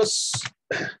a US.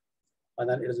 And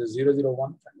then it is a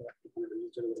 001,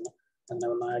 and I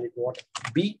will now add it what?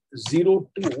 B02,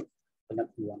 and then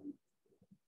 1.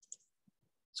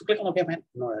 So click on OK, man.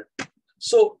 No.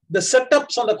 So the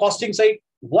setups on the costing side,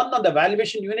 one on the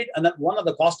valuation unit, and then one on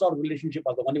the cost or relationship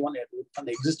are the only one you have to do, and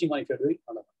the existing one if you're doing.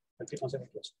 Click on save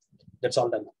and close. That's all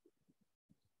done.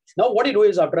 Now what you do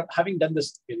is after having done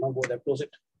this, you know, go there, close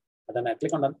it, and then I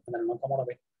click on done, and then I'll come out of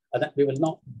it, and then we will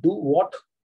now do what?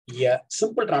 Yeah,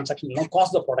 simple transaction will now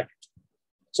cost the product.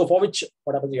 So for which,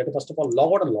 what happens, you have to first of all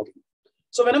log out and log in.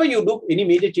 So whenever you do any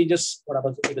major changes, what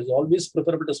happens, it is always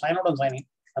preferable to sign out and sign in,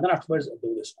 and then afterwards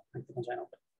do this. Click on sign out.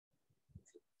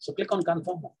 So click on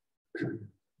confirm.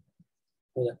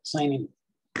 Sign in.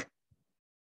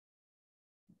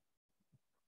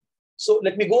 So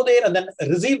let me go there and then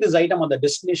receive this item on the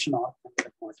destination or I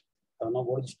will now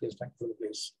go to this place, back to the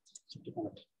place. So click on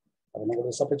it. I will now go to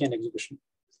the supply chain execution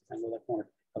and go that point.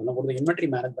 I will now go to the inventory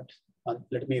management and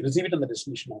let me receive it on the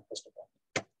destination of first of all.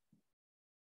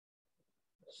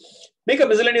 Make a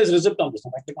miscellaneous receipt on this.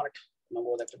 I click on it. Now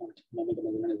go there, click on it. Now make a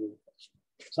miscellaneous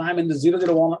receipt. So I'm in the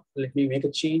 001. Let me make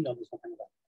a change on this.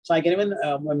 So I can even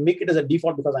make it as a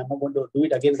default because I'm not going to do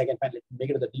it again and again. Let me make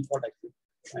it as a default actually.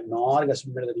 And org has to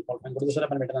be made as a default. I'm going to the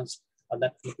setup and maintenance and then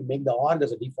make the org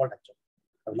as a default actually.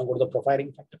 I will now go to the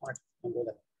profiling factor part and go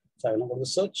there. So I will now go to the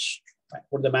search,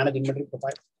 go to the manage inventory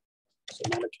profile. So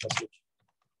manage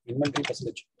inventory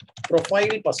percentage,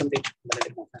 profile percentage, manage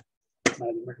inventory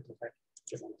profile.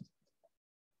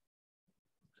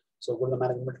 So go to the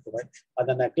manage inventory profile, and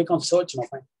then I click on search. Now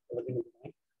fine, everything will be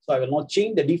fine. So I will now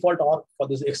change the default org for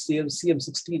this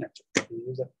CM16 actually.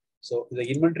 User. So the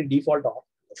inventory default org,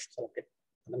 select it,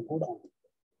 and then go down.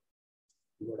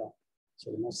 Go down.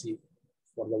 So we'll now see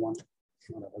for the one.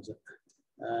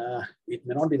 It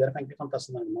may not be there. If I click on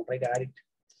customer, I will now try to add it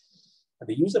at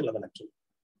the user level actually.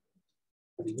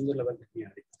 At the user level, let me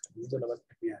add it. User level, let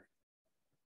me add it.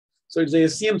 So it's a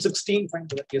SCM16. Fine.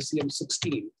 So that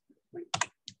SCM16. Fine.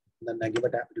 Then I give a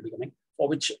tab to be coming. For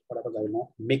which whatever I will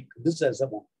now make this as a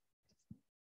one.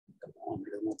 Come on,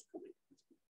 it is not coming.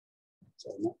 So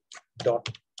no dot.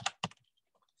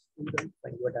 Then I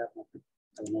give a tab.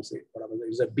 I will now say whatever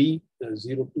is a B021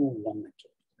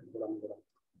 actually. Go down.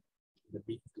 The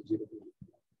B021.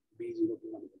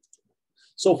 B021.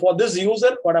 So for this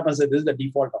user, what happens is this is the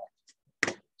default org.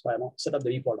 So I now set up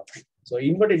the default org. So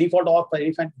inventory default org for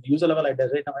the user level, I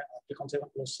does right now. I click on save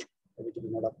and close.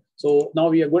 So now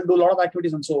we are going to do a lot of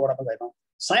activities, and so what happens right now?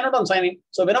 Sign out and sign in.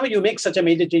 So whenever you make such a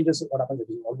major changes, what happens? It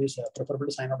is always preferable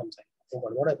to sign out and sign in. Oh,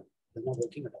 but what happened? It's not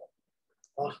working at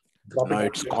all. No,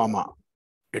 it's comma.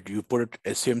 You put it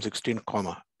SCM16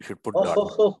 comma. You should put dot.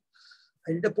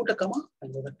 I need to put a comma. I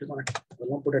will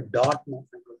not put a dot. No.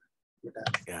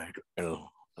 Yeah,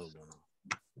 it'll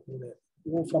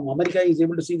from America is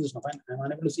able to see this. I'm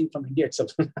unable to see it from India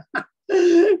itself.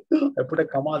 I put a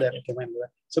comma there. Okay,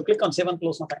 so click on save and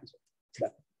close. Okay,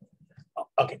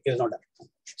 it's not done.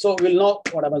 So we'll know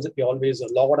what happens if we always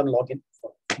log out and log in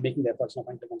for making the efforts.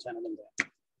 Click on sign out and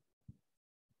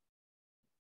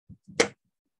there.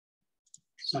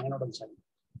 Sign out and sign in.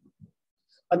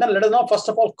 And then let us now first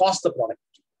of all cost the product.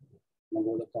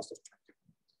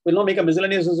 We'll now make a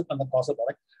miscellaneous receipt and then cost the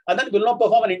product. And then we'll now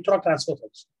perform an intra transfer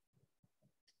first.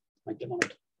 I click on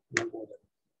it.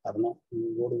 I will now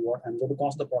go to what and go to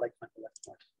cost the product. I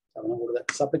will now go to the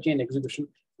supply chain execution,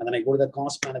 and then I go to the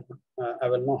cost management. I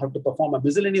will now have to perform a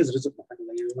miscellaneous receipt.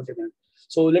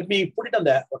 So let me put it on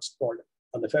the what's called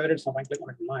on the favorites. Now I click on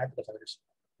it. Now add to the favorites.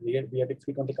 We have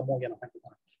 320 come again.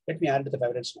 Let me add to the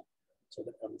favorites now.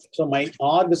 So my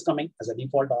org is coming as a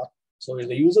default org. So is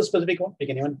the user specific one. We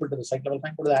can even put to the site level.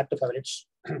 Fine. Go to the add to favorites.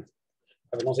 I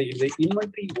will now say if the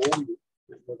inventory only.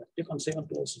 Click on save and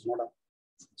close is not up.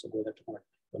 So go there to product.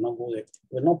 We'll now go there.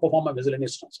 We'll now perform a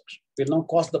miscellaneous transaction. We'll now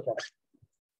cost the product.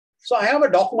 So I have a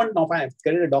document now. I have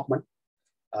created a document.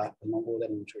 We'll now go there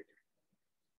and show it.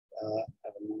 I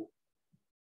will now.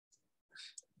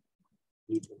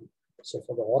 So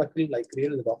for the Oracle, I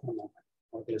created the document now.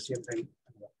 Oracle SCM file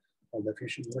or the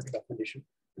Fusion Unity documentation.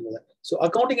 So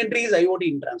accounting entry is IoT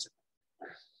in transit.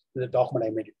 The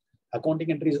document I made it.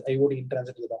 Accounting entry is IoT in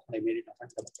transit. The document I made it.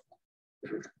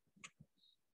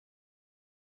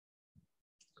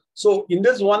 So in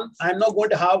this one, I'm now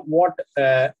going to have what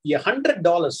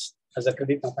 $100 as a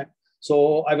credit.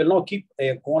 So I will now keep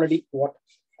a quantity. What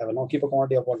I will now keep a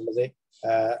quantity of what let's say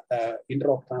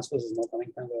inter-op transfers is now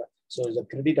coming. So it's a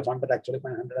credit of 100 actually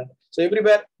 100. So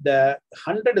everywhere the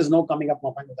 100 is now coming up.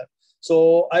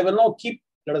 So I will now keep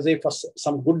let us say for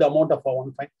some good amount of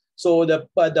 1 fine. So the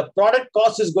product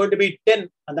cost is going to be 10,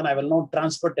 and then I will now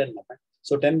transfer 10.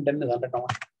 So 10 is 100 now.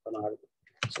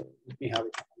 So let me have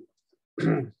it.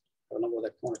 I will not go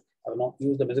that point. I will not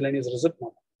use the miscellaneous receipt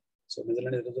now. So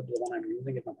miscellaneous receipt is the one I'm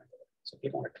using it now. So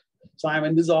click on it. So I'm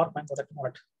in this org. And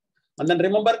then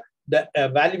remember the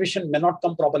valuation may not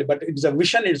come properly, but it's a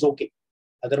vision. It's okay.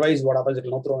 Otherwise, what happens? It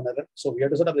will not throw another. So we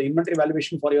have to set up the inventory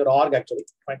valuation for your org actually.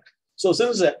 Right. So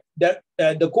since the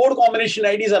code combination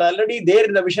IDs are already there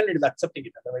in the vision, it is accepting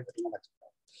it. Otherwise, it will not accept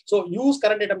it. So use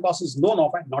current item cost is no,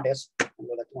 not yes. I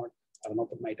will not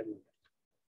put my item.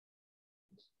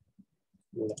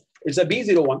 It's a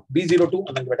B01, B02,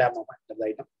 and then give a tab now. That's the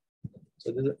item.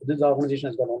 So this organization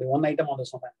has got only one item on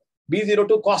this one.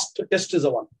 B02 cost test is a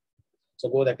one. So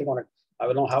go there, click on it. I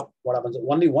will now have what happens.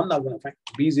 Only one I'm going to find.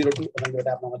 B02, and then give a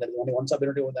tab now. There is only one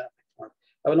subunit over there.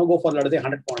 I will now go for let us say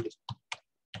 100 quantities.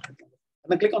 And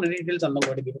then click on the details. I'm not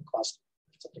going to give a cost.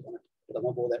 So click on it.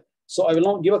 Go there. So I will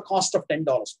now give a cost of $10.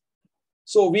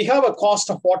 So we have a cost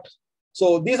of what?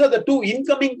 So these are the two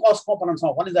incoming cost components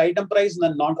now. One is the item price and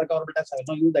then non-recoverable tax. I will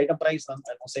now use the item price and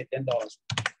I will say $10.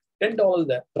 $10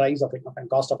 the price of it and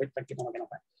cost of it.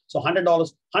 So $100,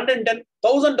 $110,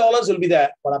 $1,000 will be the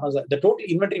what happens the total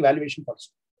inventory valuation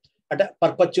first at a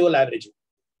perpetual average.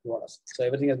 So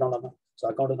everything is now done. So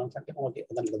account is now okay,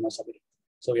 and then it is now submitted.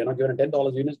 So we are not given a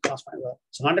 $10 unit cost.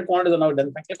 So 100 quantities are now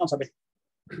done. Click on submit.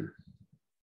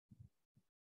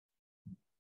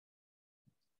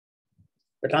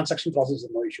 The transaction process is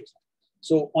no issues.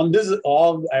 So on this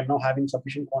org, I'm now having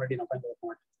sufficient quantity now.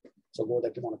 So go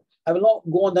that command. I will now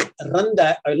go on that, run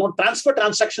that. I will now transfer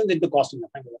transactions into costing.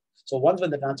 So once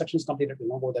when the transaction is completed, we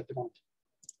will now go that command.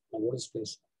 Now go to this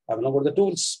place. I will now go to the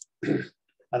tools, and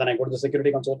then I go to the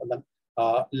security console, and then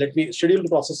let me schedule the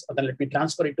process, and then let me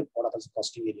transfer it to what happens the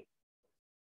costing area.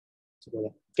 So go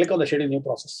there. Click on the schedule new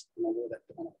process. And I'll go that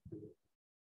command.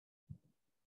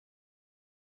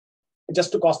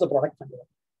 Just to cost the product.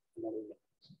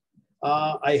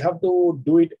 I have to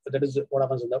do it. That is what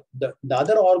happens in the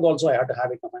other org also. I have to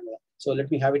have it. So let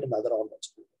me have it in the other org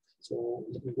also. So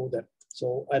let me go there.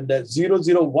 So and the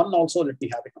 001 also let me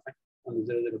have it. And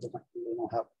 002 we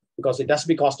don't have because it has to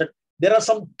be costed. There are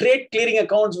some trade clearing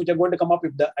accounts which are going to come up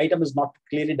if the item is not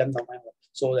clearly done.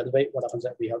 So that's why what happens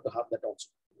that we have to have that also.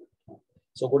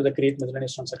 So go to the create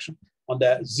miscellaneous transaction on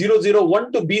the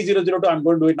 001 to B002. I'm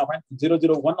going to do it now.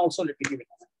 001 also let me give it.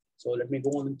 So let me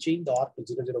go on and change the org to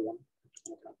 001.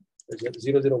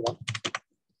 001.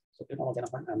 So click on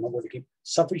I'm not going to keep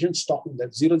sufficient stock in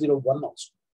that 001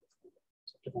 also.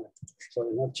 So click on it. So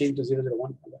you know, change to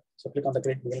 001. So click on the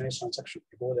create miscellaneous transaction.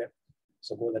 Go there.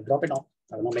 So go there, drop it down.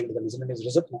 I will now make it the miscellaneous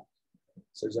result now.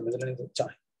 So it's a miscellaneous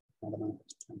chart. Drop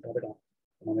it down.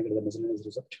 I will make it the miscellaneous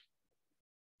result.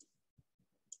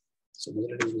 So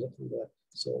miscellaneous result from there.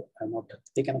 So I'm not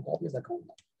taking a copy of the account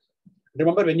now.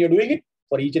 Remember, when you're doing it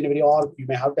for each and every org, you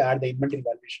may have to add the inventory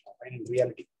valuation in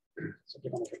reality. So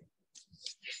click on it.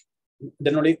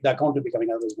 Then only the account will be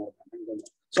coming out.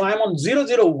 So I'm on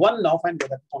 001 now. Find that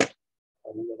account. I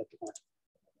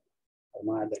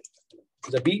will add that.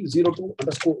 The B02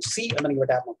 underscore C and then give a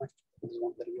tab. This is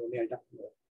one that we only item.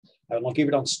 I will not keep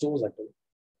it on stores actually.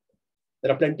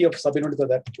 There are plenty of sub-units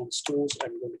that on stores.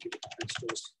 I'm going to keep it on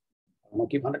stores. I will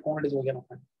not keep 100 quantities again.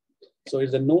 So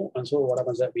it's a no, and so what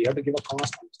happens that we have to give a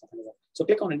cost. So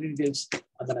click on any details,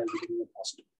 and then I'll be giving a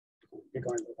cost. Click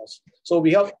on the cost. So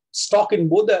we have stock in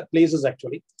both the places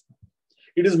actually.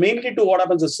 It is mainly to what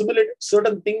happens to simulate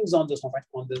certain things on this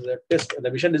test, the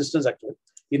vision instance actually.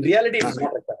 In reality, it is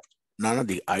not like that. Nana,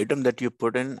 the item that you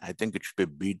put in, I think it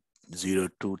should be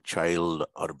B02 child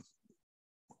or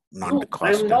not. No,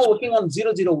 I am now working on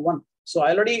 001. So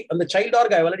I already on the child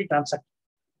org, I already transacted.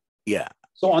 Yeah.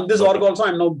 So on this org also,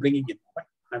 I'm now bringing in.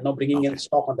 I'm now bringing in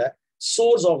stock on the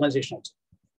source organization also.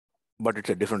 But it's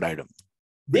a different item.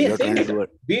 They same item.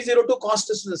 B02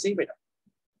 cost is the same item.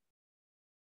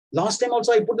 Last time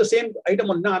also I put the same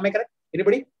item on. No, am I correct?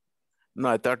 Anybody? No,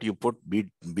 I thought you put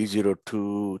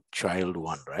B02 child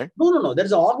 1, right? No. There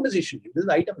is an organization. This is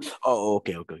the item. Oh,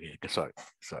 okay. Sorry.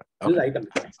 This is the item.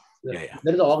 Yeah.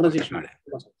 There is an organization.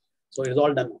 So it is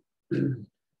all done.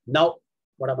 Now,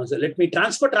 what happens? Let me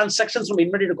transfer transactions from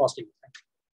inventory to costing.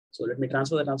 So let me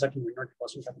transfer the transaction from inventory to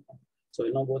costing. So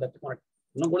we'll now go that. We'll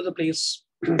now go to the place.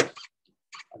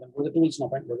 And then go to the tools now.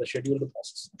 Go to the schedule the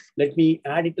process. Let me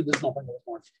add it to this now. I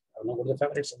will now go to the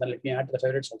favorites and then let me add to the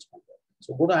favorites also.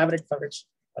 So go to average favorites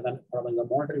and then the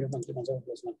monitor.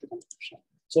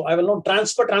 So I will now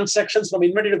transfer transactions from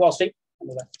inventory to costing.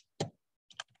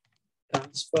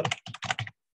 Transfer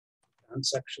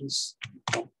transactions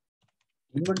from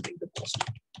inventory to costing.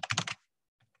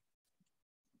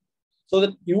 So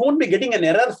that you won't be getting an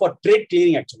error for trade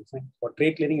clearing actually. For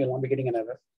trade clearing, you will not be getting an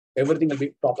error. Everything will be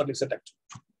properly set actually.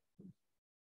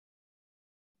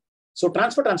 So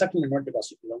transfer transaction inventory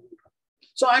costing.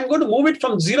 So I'm going to move it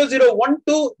from 001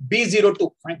 to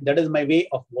B02. Fine. That is my way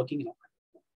of working now.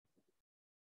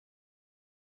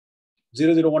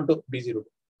 001 to B02.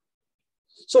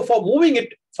 So for moving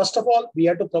it, first of all, we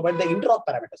have to provide the interop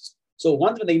parameters. So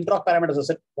once the interop parameters are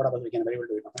set, what happens? We can very well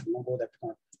do it. We will go that. We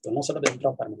will not set up the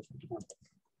interop parameters.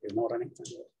 We are not running.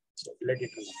 So let it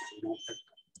run.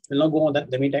 We'll now go on that. In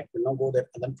the meantime, we'll now go there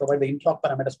and then provide the interop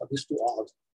parameters for these two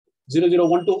orgs.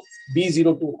 001 to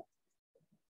B02.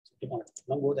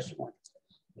 Now go there.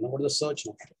 Now go to the search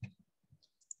now.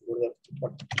 Go to the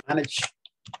manage.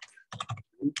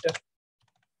 Enter.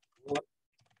 So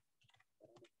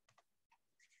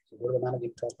go to the manage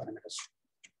interop parameters.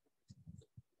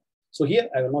 So here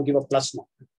I will now give a plus now.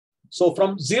 So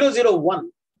from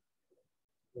 001,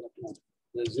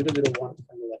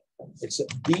 it's a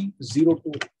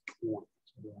B021.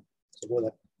 So go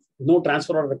there. No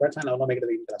transfer order required, and I will not make it the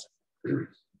interest.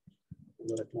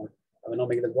 I will not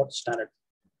make it as what standard.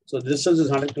 So the distance is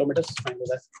 100 kilometers. Fine with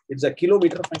that. It's a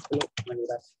kilometer. Fine with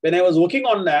that. When I was working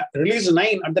on release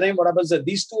 9 at the time, what happens is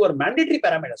these two are mandatory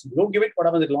parameters. You don't give it, what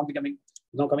happens? It will not be coming.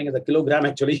 It's not coming as a kilogram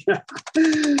actually.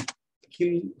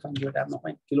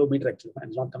 Kilometer actually.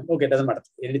 It's not coming. Okay, it doesn't matter.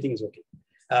 Anything is okay.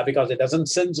 because it doesn't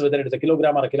sense whether it is a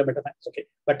kilogram or a kilometer. Okay.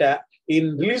 But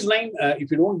in release 9,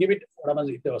 if you don't give it, what happens?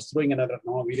 It was throwing another.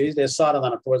 No, we raised SR and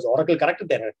then afterwards Oracle corrected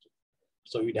the error.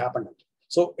 So it happened.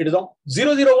 So it is on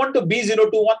 001 to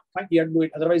B021. Fine, you have to do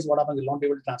it. Otherwise, what happens? You'll not be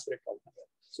able to transfer it.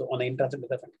 So on the intransit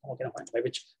method, okay, fine, by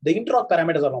which the interop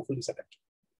parameters are not fully set.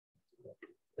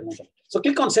 So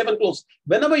click on save and close.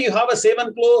 Whenever you have a save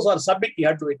and close or submit, you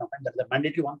have to do it now. That's the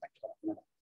mandatory one.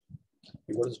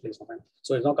 You go to this place now.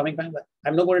 So it's now coming back.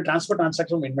 I'm now going to transfer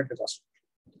transaction from inventory cost.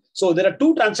 So there are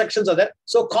two transactions are there.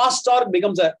 So cost org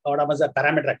becomes a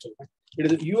parameter actually.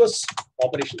 It is US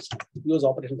operations. US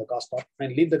operations, the cost org,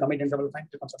 and leave the commit interval.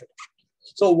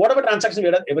 So whatever transaction we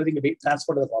have, everything will be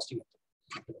transferred to the costing.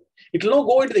 It will now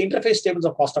go into the interface tables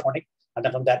of cost accounting, and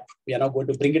then from that we are now going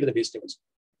to bring it to the base tables.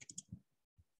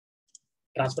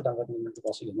 Transfer transaction to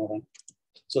costing is now done.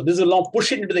 So this will now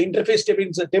push it into the interface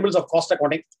tables of cost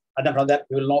accounting, and then from that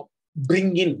we will now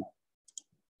bring in.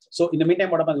 So in the meantime,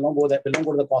 what happens? We'll now go there. We'll now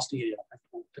go to the costing area.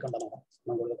 Click on the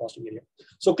now go to the costing area.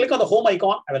 So click on the home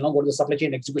icon. I will now go to the supply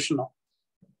chain execution now.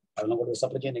 I will now go to the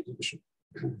supply chain execution.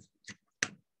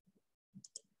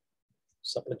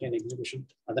 Supply chain execution,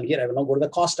 and then here I will now go to the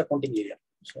cost accounting area.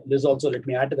 So this also let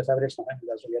me add to the favorites now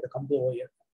because we have to come to over here.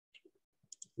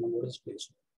 I'm going to go to this place.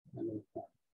 And then,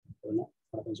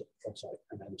 sorry,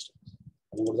 I made a mistake.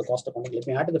 I'm going to go to the cost accounting. Let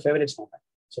me add to the favorites now.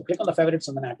 So click on the favorites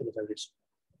and then add to the favorites.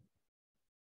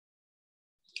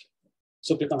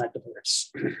 So click on add to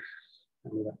favorites.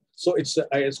 So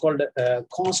it's called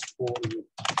cost overview.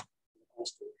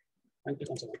 And click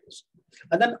on some of this.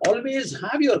 And then always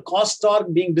have your cost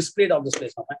org being displayed on this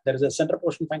place. There is a center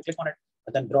portion. Fine, click on it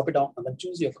and then drop it down and then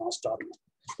choose your cost org.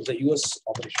 It's a US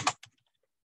operation.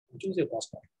 Choose your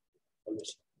cost org.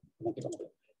 Always.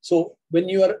 So when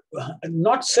you are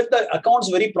not set the accounts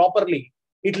very properly,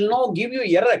 it will now give you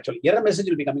error actually. Error message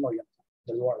will be coming over here.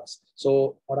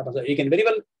 So what happens? You can very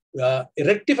well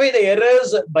rectify the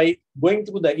errors by going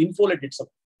through the infolet itself.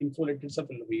 Infolet itself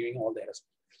will be giving all the errors.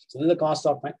 So this is the cost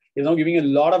of mine. It's now giving a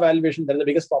lot of valuation. That is the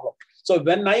biggest problem. So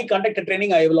when I conduct a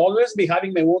training, I will always be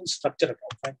having my own structure at all.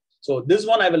 Right? So this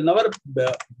one, I will never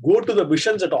go to the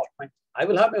visions at all. Right? I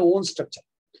will have my own structure.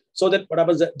 So that what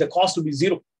happens, the cost will be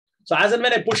zero. So as and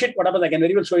when I push it, what happens, I can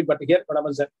very well show it. But here, what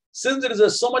happens, since there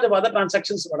is so much of other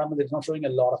transactions, what happens, it's not showing a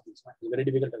lot of things. Right? It's very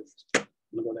difficult to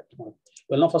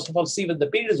well, now first of all, see whether the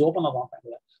period is open or not.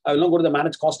 I will now go to the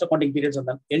manage cost accounting periods and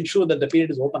then ensure that the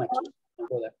period is open actually.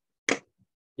 Go there.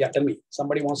 Yeah, tell me.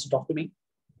 Somebody wants to talk to me.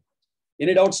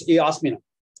 Any doubts? Ask me now.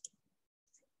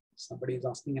 Somebody is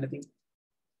asking anything?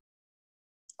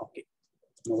 Okay.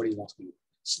 Nobody is asking.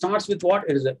 Starts with what?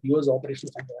 It is a US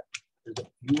operational center. It is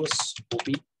a US OP.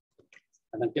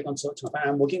 And then click on search. Now,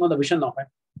 I'm working on the vision now.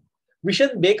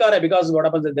 Vision bekar because what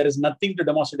happens is there is nothing to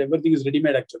demonstrate. Everything is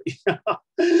ready-made actually.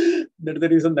 That's the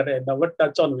reason that I never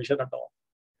touch on vision at all.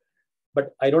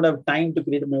 But I don't have time to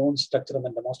create my own structure and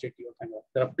then demonstrate to you.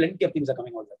 There are plenty of things that are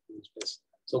coming out there in this place.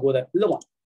 So go there. The one.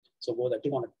 So go there.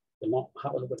 Click on it. We'll now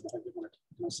have a look at it. Click on it.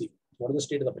 Now see what is the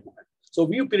state of the payment. So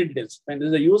view period details. And this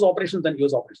is the US operations and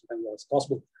US operations. And cost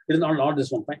book. It is not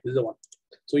this one. Fine. This is the one.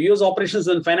 So US operations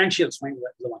and financials. Fine. This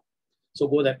is the one. So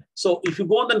go there. So if you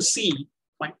go and then see,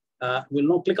 fine. We'll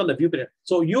now click on the view period.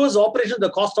 So US operations, the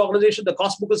cost organization, the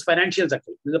cost book is financials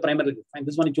actually. This is the primary. Fine.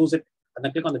 This one you choose it and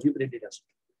then click on the view period details.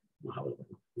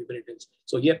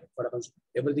 So here, what happens?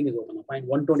 Everything is open. Fine.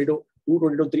 122,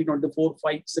 222, 322, 4,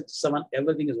 5, 6, 7.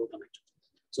 Everything is open actually.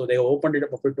 So they opened it up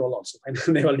for 12 also.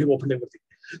 Fine. They already opened everything.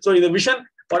 So in the vision,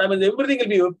 what happens? Everything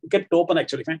will be kept open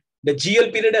actually. Fine. The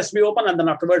GL period has to be open, and then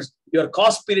afterwards your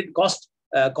cost period,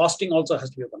 costing also has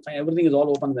to be open. Fine. Everything is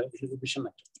all open in the vision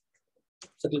actually.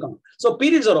 So click on it. So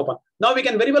periods are open. Now we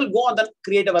can very well go and then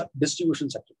create our distribution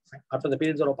section. Fine. After the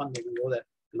periods are open, we can go there.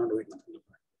 Not do it now.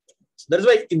 That is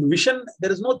why in vision,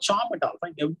 there is no charm at all.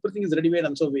 Fine. Everything is ready-made,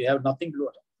 and so we have nothing to do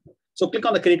at all. So click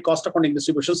on the create cost accounting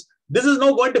distributions. This is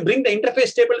now going to bring the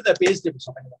interface table to the page table.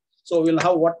 So we'll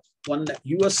have what one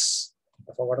US,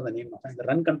 I forgot the name of the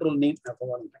run control name. I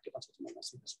forgot.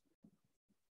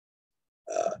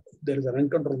 There is a run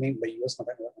control name by US.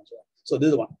 So this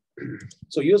is one.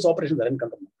 So US operations, the run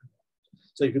control.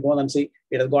 So if you go on and see,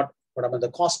 it has got what happens, the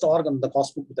cost org and the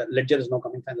cost book, the ledger is now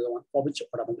coming. Find the one for which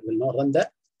what happens, will now run the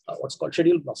what's called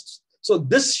scheduled process. So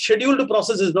this scheduled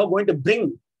process is now going to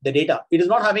bring the data. It is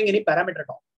not having any parameter at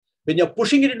all. When you're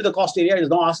pushing it into the cost area, it is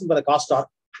not asking for the cost org.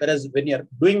 Whereas when you're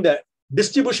doing the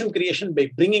distribution creation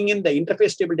by bringing in the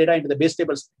interface table data into the base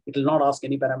tables, it will not ask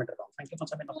any parameter at all. Thank you for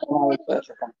submitting.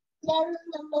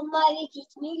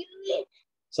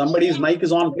 Somebody's mic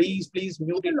is on. Please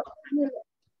mute it.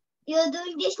 You're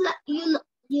doing this.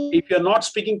 If you're not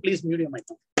speaking, please mute your mic.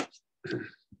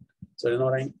 So you know,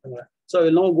 right? So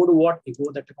you know, go to what? You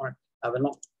go that point. I will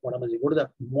know what happens. You go to the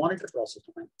monitor process.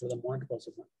 Go to the monitor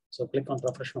process. So click on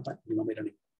refresh. You know,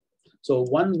 running. So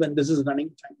once when this is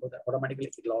running, automatically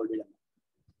it will all be done.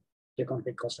 Click on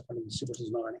take cost accounting distributions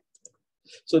is now running.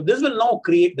 So this will now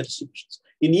create the distributions.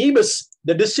 In EBIS,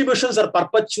 the distributions are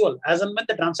perpetual. As and when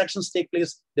the transactions take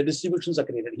place, the distributions are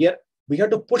created. Here, we have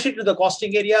to push it to the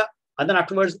costing area, and then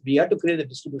afterwards, we have to create the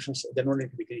distributions. They don't need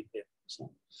to be created.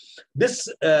 So this,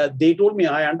 they told me,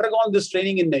 I undergone this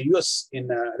training in the US, in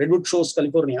Redwood Shores,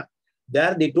 California.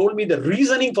 There, they told me the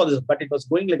reasoning for this, but it was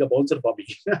going like a bouncer Bobby.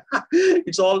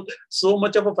 It's all so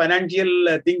much of a financial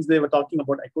things they were talking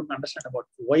about. I couldn't understand about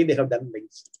why they have done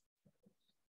things.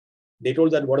 They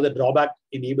told that what are the drawback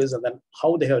in EBIS and then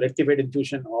how they have rectified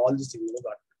infusion, all these things.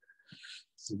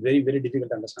 It's very, very difficult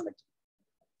to understand.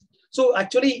 So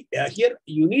actually, here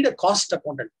you need a cost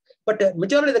accountant, but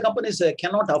majority of the companies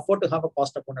cannot afford to have a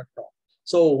cost accountant at all.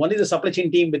 So one is the supply chain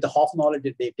team with the half knowledge,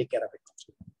 they take care of it.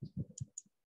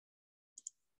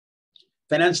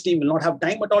 Finance team will not have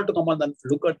time at all to come on and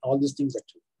look at all these things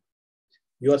actually.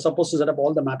 You are supposed to set up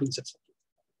all the mapping sets.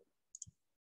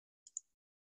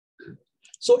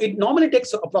 So it normally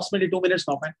takes approximately 2 minutes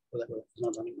now. It's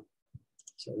not running now.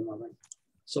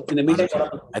 So in the meantime,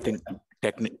 I think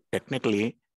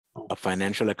technically, a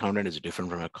financial accountant is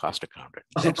different from a cost accountant.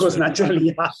 Of course,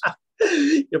 naturally, yeah.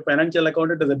 Your financial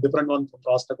accountant is a different one from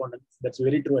cost accountant. That's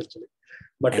very true, actually.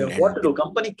 But what to do?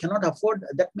 Company cannot afford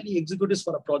that many executives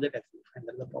for a project, actually, and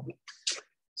that's the problem.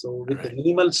 So with the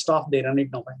minimal staff, they run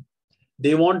it now.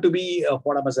 They want to be a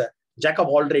jack of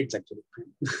all trades, actually.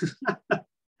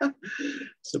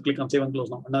 So click on save and close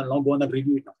now. Now go on and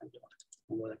review it now.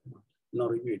 Now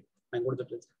review it. And go to the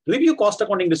place. Review cost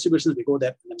accounting distributions. We go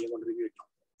there and then we're going to review it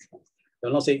now.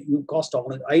 They'll now say you cost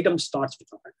item starts with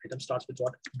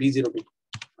what? B02.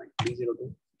 Right?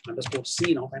 B02 underscore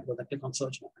C now. And go there, click on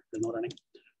search now. They're now running.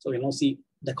 So you'll now see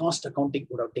the cost accounting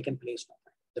would have taken place now.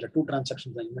 There are 2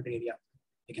 transactions in the inventory area.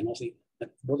 You can now see that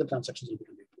both the transactions will be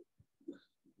completed.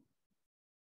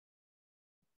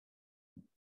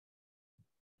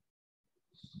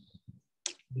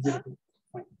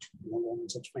 Fine.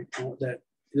 Now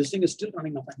this thing is still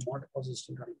running now. Mod process is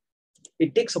still running.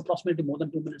 It takes approximately more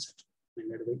than 2 minutes. And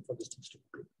we have to wait for this thing to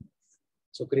complete.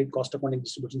 So create cost accounting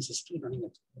distributions is still running.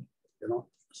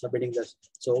 Submitting this.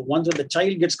 So once when the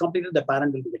child gets completed, the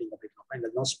parent will be getting completed. And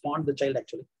now spawn the child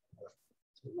actually.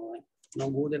 So now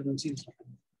go there and see this.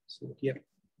 So here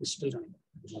it's still running.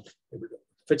 Not able to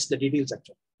fetch the details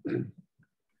actually.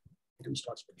 Item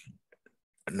starts.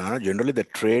 No, generally the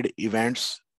trade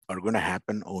events are going to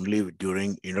happen only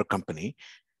during intercompany.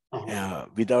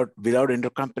 Without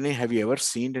intercompany, have you ever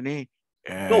seen any?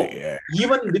 No,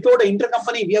 even without an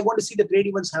intercompany, we are going to see the trade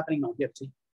events happening now. Here, see,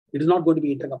 it is not going to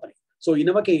be intercompany. So in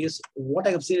our case, what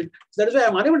I have seen, that is why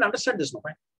I'm unable to understand this now.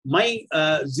 Right? My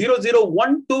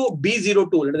 0012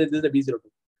 B02, this is the B02.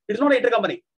 It is not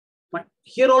intercompany. Right?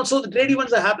 Here also the trade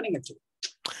events are happening actually.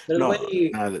 No,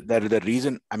 the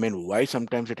reason, I mean, why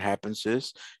sometimes it happens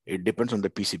is it depends on the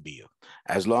PCBU.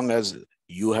 As long as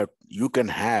you can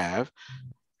have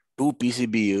 2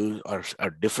 PCBUs or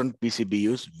different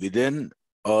PCBUs within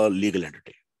a legal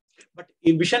entity. But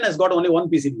Vision has got only 1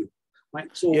 PCBU, right?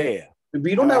 So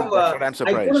we don't have. That's what I'm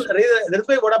surprised. That's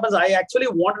why what happens. I actually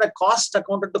wanted a cost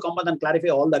accountant to come and clarify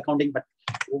all the accounting, but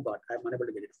oh God, I'm unable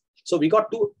to get it. So we got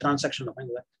 2 transactions.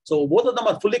 So both of them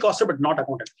are fully costed but not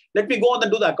accounted. Let me go on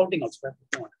and do the accounting also.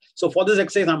 So for this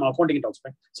exercise, I'm accounting it also.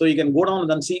 So you can go down and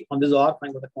then see on this org.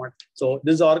 So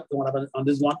this org, what happens on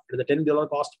this one? It is a $10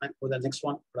 cost. For the next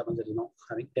one, what happens is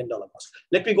having $10 cost.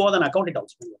 Let me go on and account it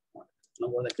also. Now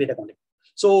go to create accounting.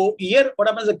 So here, what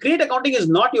happens? The create accounting is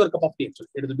not your cup of tea. Actually.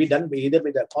 It will be done either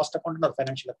with a cost accountant or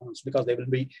financial accountants because they will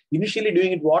be initially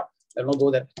doing it what? I will not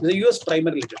go there. The US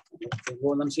primary ledger.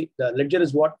 Go and see the ledger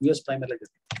is what? US primary ledger.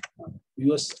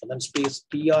 US and then space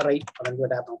PRI and then go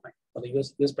to now. For the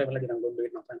US primary ledger, I'm going to do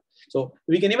it now. So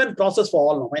we can even process for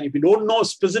all now. If you don't know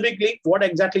specifically what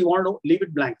exactly you want to do, leave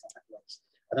it blank.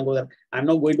 I don't go there. I'm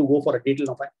not going to go for a detail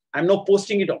now. I'm not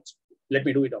posting it also. Let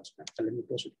me do it also. Let me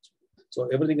post it. So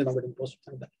everything is now getting posted.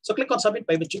 So click on submit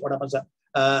by which what happens?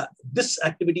 This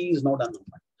activity is now done.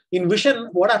 In Vision,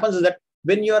 what happens is that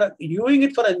when you are doing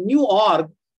it for a new org,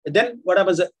 then what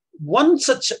happens? One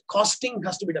such costing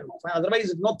has to be done. Otherwise,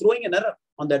 it's not throwing an error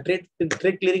on the trade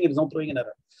clearing. It is not throwing an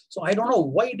error. So I don't know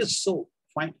why it is so.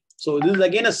 Fine. So this is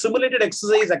again a simulated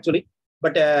exercise actually,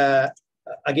 but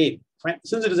again, fine.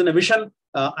 Since it is in a Vision,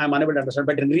 I'm unable to understand.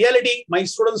 But in reality, my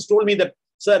students told me that,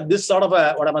 sir, this sort of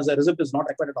what happens, the receipt is not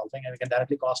required at all. And we can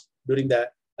directly cost during the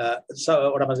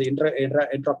so what happens? Intra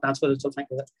transfer itself.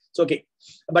 So okay,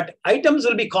 but items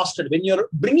will be costed when you're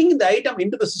bringing the item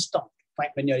into the system.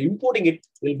 Fine. When you're importing it,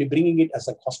 we'll be bringing it as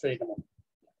a costed item.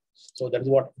 So that is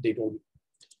what they told me.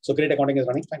 So credit accounting is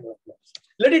running. Fine.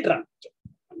 Let it run.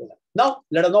 Now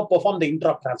let us now perform the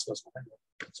intra transfers.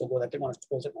 So go that click on it,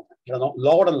 close it. Let us now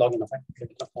log out and log in. Let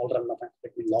me log out and log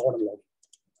in.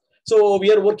 So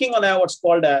we are working on what's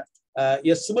called a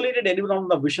simulated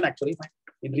environment of vision actually.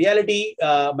 In reality,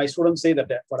 my students say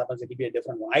that what happens, it will be a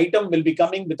different one. Item will be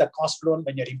coming with a cost loan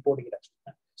when you're importing it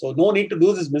actually. So no need to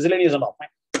do this miscellaneous and all.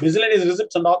 Miscellaneous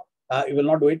receipts and all, you will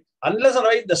not do it. Unless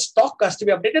otherwise the stock has to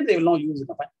be updated, they will not use it.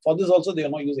 For this also, they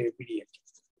will not use APD.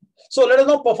 So let us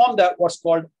now perform the what's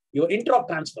called your intra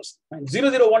transfers.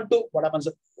 0012, what happens?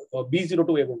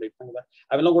 B02,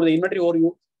 I will now go to the inventory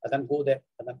overview and then go there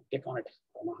and then click on it.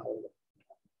 I will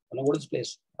now go to this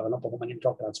place. I will now perform an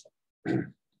intra transfer.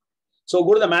 So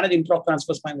go to the manage intra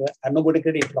transfers. I'm not going to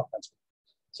create intra transfer.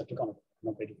 So click on it. I'm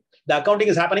not creating it. The accounting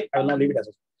is happening. I will not leave it as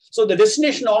well. So the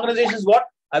destination organization is what?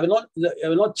 I will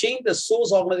not change the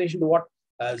source organization to what?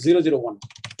 001.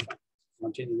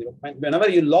 Not change 0. Whenever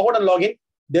you log out and log in,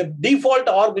 the default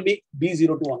org will be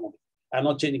B021. I'm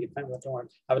not changing it. I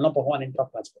will not perform an intra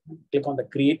transfer. Click on the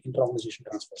create intra organization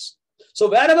transfers. So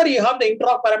wherever you have the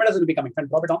intra parameters will be coming.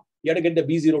 Drop it on. You have to get the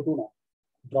B02 now.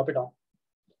 Drop it on.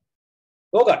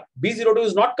 Oh God, B02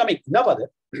 is not coming. Never.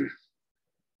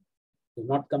 It's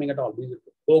not coming at all. B02.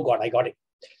 Oh God, I got it.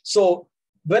 So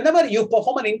whenever you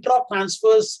perform an intra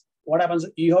transfers, what happens?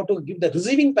 You have to give the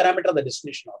receiving parameter of the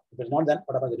destination. If it's not, then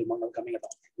what happens? It is not coming at all.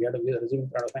 We have to give the receiving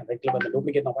parameter. Right click on the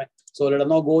duplicate now. So let us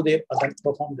now go there and then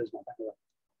perform this now.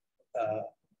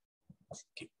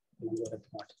 Okay.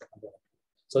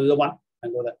 So this is the one. I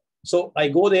go there. So I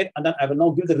go there and then I will now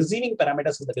give the receiving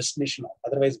parameters of the destination.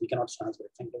 Otherwise, we cannot transfer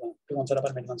it. Click on setup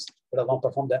and maintenance. We will now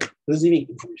perform the receiving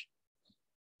information.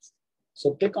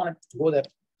 So click on it, go there,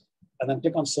 and then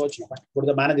click on search now. Go to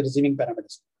the manage receiving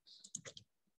parameters.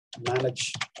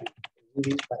 Manage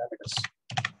receiving parameters.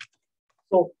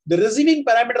 So the receiving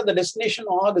parameter of the destination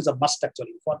org is a must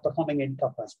actually for performing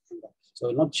intra transfer. So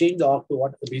we'll not change the org to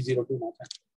what? B02 now.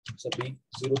 So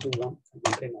B021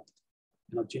 now.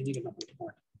 Not changing it now.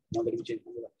 Not getting changed.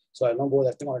 So I'll now go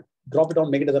that thing or drop it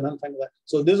on, make it as a none.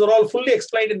 So these are all fully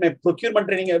explained in my procurement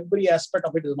training. Every aspect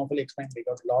of it is not fully explained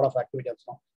because a lot of activity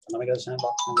now. I'm make it a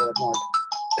sandbox.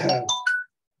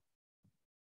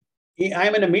 I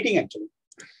am in a meeting actually.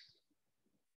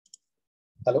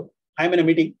 Hello, I am in a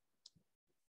meeting.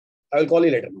 I will call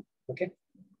you later now. Okay.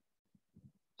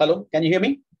 Hello, can you hear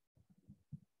me?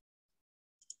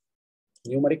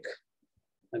 Numeric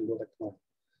and go back now.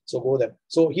 So go there.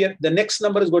 So here the next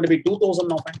number is going to be 2000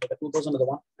 now. The 2000 is the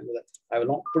one. I will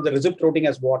now put the receipt routing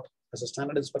as what? As a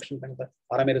standard inspection.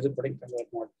 RMA receipt routing.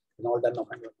 It's all done now.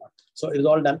 So it is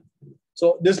all done.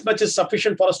 So this much is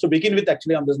sufficient for us to begin with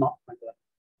actually on this now.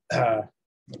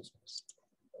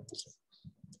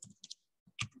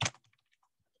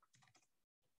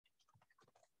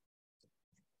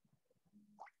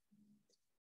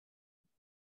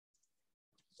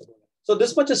 So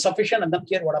this much is sufficient, and then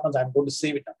here what happens? I'm going to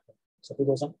save it now. So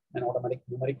 2000 and automatic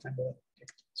numeric.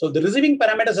 So the receiving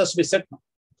parameters has to be set now.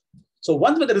 So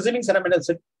once with the receiving parameters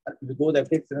set, we go there.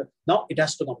 Now it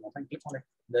has to come now. Click on it.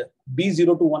 The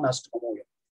B021 has to come over here.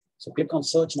 So click on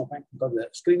search now because the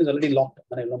screen is already locked.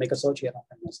 And I will make a search here now.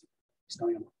 It's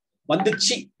coming on.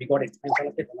 Vandichi, we got it. And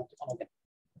select it. And click on OK.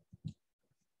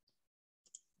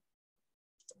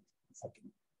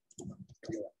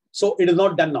 So it is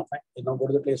not done now. It now go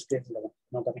to the place.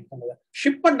 Now coming from the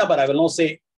shipment number. I will now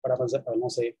say what happens. I will now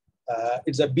say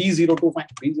it's a B02.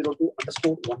 B02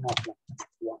 underscore 101.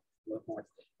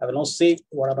 I will now say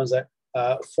what happens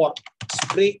for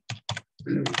spray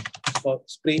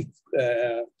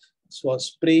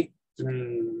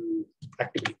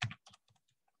activity.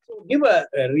 So give a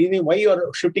reason why you are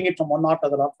shifting it from one knot to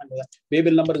the other.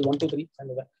 Waybill number is 123.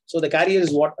 So the carrier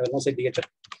is what I will now say DHL.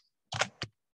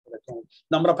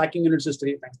 Number of packing units is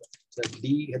 3. So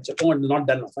DHL is not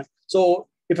done. So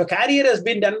if a carrier has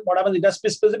been done, what happens? It has to be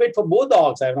specified for both the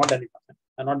orgs. I have not done it.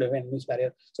 I'm not doing any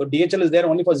barrier. So DHL is there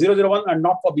only for 001 and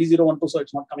not for B012. So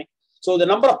it's not coming. So the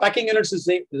number of packing units is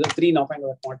say 3 now. And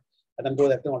then go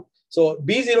there. So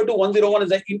B02101 is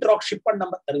the intra shipment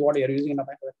number. That is what you are using in the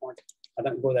point. And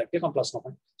then go there. Click on plus now.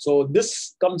 So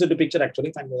this comes into picture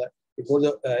actually. And go there. It goes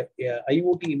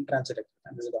IoT Intransit.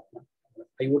 And this is the document.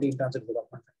 IoT Intransit is the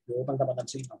document. You open them and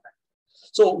see now.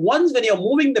 So once when you're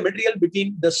moving the material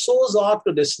between the source org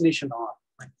to destination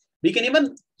org, we can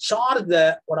even charge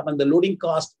the what happens the loading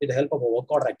cost with the help of a work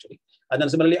order actually. And then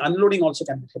similarly, unloading also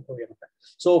can be shipped over here.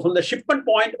 So from the shipment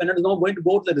point, when it is now going to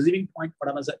go to the receiving point, what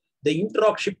happens? The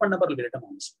inter-auc shipment number will be written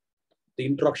on this. The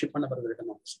inter-auc shipment number will be written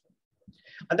on this.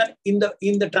 And then in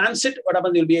the transit, what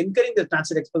happens? You'll be incurring the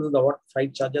transit expenses of what?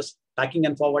 Freight charges, packing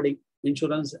and forwarding,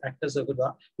 insurance, actors.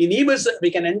 In e-biz,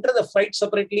 we can enter the freight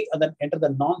separately and then enter the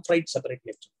non-freight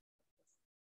separately.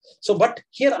 So, but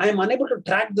here I am unable to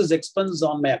track this expense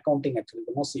on my accounting actually.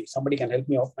 You know, see, somebody can help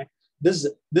me out. Right? This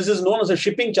is known as a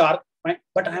shipping charge, right?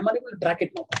 But I am unable to track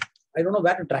it now. I don't know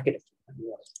where to track it.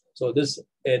 So this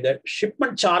the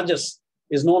shipment charges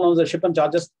is known as the shipment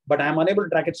charges, but I am unable to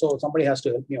track it. So somebody has to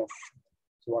help me out.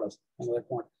 So what else?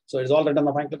 So it's all written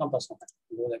on the click on plus. Go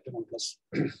there, click on plus.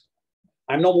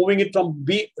 I'm now moving it from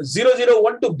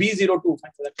B001 to B02.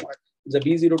 The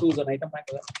B02 is an item.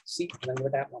 C, and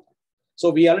then tap now. So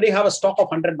we already have a stock of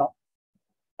 100 now.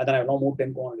 And then I have now moved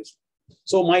 10 quantities.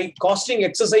 So my costing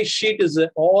exercise sheet is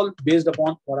all based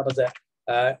upon what was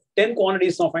there. 10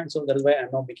 quantities now fine. So that is why I'm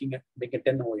now making it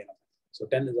 10 over here. So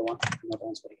 10 is the one. Not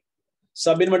one sorry.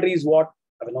 Sub inventory is what?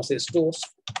 I will now say stores.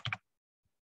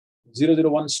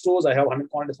 001 stores. I have 100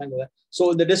 quantities.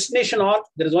 So the destination or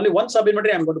there is only one sub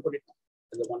inventory. I'm going to put it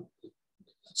as the one.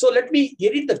 So let me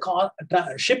edit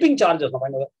the shipping charges.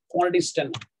 Quantity is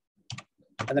 10.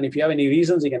 And then if you have any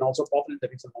reasons, you can also populate the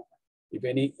reason. If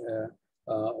any,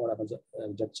 what happens,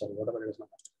 judge or whatever it is.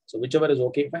 So whichever is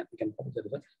okay, fine, you can populate the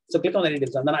result. So click on the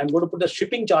edit, and then I'm going to put the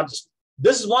shipping charges.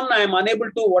 This one I am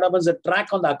unable to, what happens, the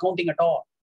track on the accounting at all.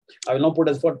 I will now put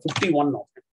as for 51 now.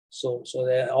 So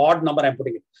the odd number I'm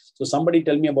putting it. So somebody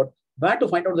tell me about where to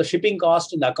find out the shipping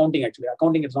cost in the accounting actually.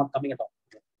 Accounting is not coming at all.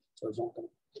 So it's not coming.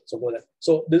 So go there.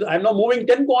 So this, I'm now moving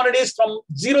 10 quantities from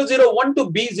 001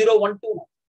 to B012 now.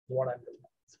 What I'm doing.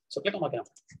 So click on my camera.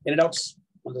 In and outs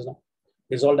on this now.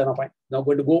 It's all done now fine. Now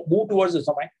going to go move towards this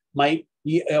now fine. My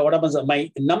what happens? My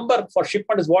number for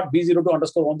shipment is what? B02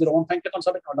 underscore 101. Fine. Click on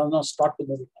submit. Now start to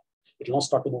move it. It will now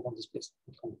start to move on this place.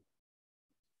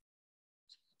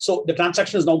 So the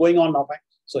transaction is now going on now fine.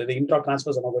 So the intra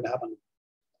transfers are now going to happen.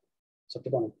 So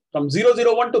click on it. From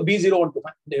 001 to B012.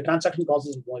 Fine. The transaction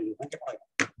process is going on.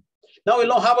 Now we'll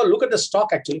now have a look at the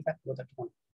stock actually. Fine.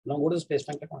 Now go to this place.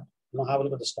 Fine. Click on it. Now have a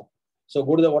look at the stock. So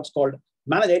go to the what's called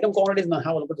manage item quantities and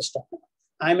have a look at the stock.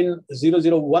 I'm in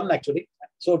 001 actually.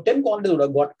 So 10 quantities would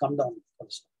have come down for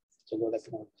the stock. So go there.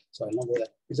 So I'll now go there.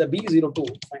 It's a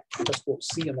B02 fine, underscore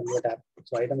C and then go tab.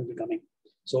 So item will be coming.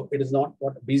 So it is not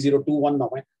what B021 now.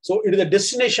 Fine. So it is a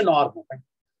destination R now. Fine.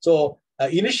 So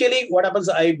initially what happens?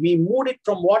 We moved it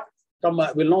from what? From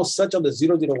we'll now search on the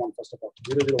 001 first of all.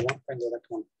 001. Fine. Go that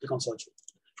one. Click on search.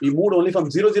 We moved only from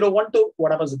 001 to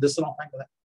what happens? This now. Fine. Go there.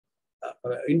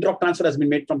 Intra transfer has been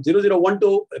made from 001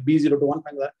 to B021.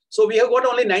 So we have got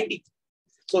only 90.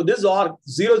 So this are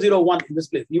 001 in this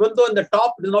place. Even though in the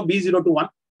top it is not B021,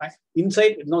 right?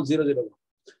 Inside it is not 001.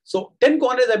 So 10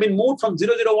 quantities have been moved from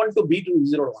 001 to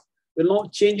B201. We'll now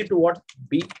change it to what?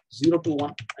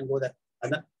 B021 and go there.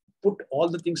 And then put all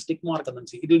the things tick mark and then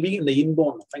see. It will be in the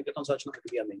inbound. Fine, click on search now. It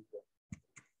will be on the inbound.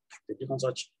 Click on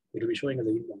search. It will be showing as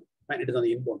the inbound. Fine, it is on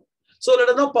the inbound. So let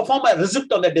us now perform a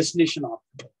receipt on the destination of.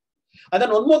 And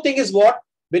then one more thing is what?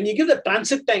 When you give the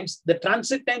transit times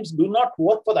do not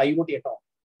work for the IoT at all.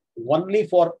 Only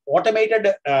for automated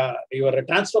your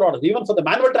transfer orders. Even for the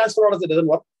manual transfer orders, it doesn't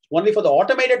work. Only for the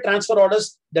automated transfer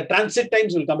orders, the transit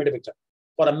times will come into picture.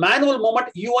 For a manual moment,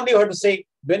 you only have to say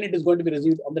when it is going to be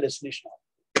received on the destination.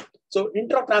 So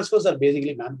intra transfers are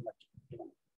basically manual.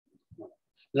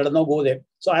 Let us now go there.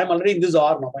 So I am already in this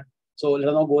R now. So let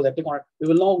us now go there. Click on it. We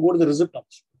will now go to the receipt now.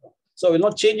 So we'll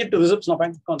not change it to receipts now.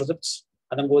 Click on receipts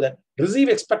and then go there. Receive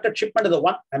expected shipment is the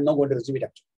one. I'm now going to receive it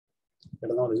actually.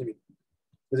 Let us now receive it.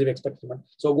 Receive expected shipment.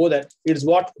 So go there. It's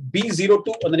what? B02.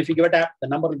 And then if you give a tap, the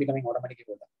number will be coming automatically.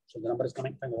 Go there. So the number is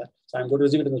coming. So I'm going to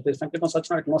receive it in this place. Click on search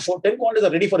now. It will now show 10 quantities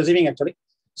are ready for receiving actually.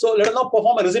 So let us now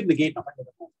perform a receipt in the gate now.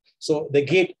 So the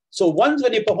gate. So once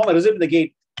when you perform a receipt in the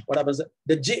gate, what happens?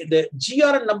 The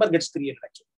GRN number gets created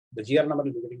actually. The GRN number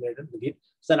will be getting created in the gate.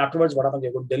 So then afterwards, what happens?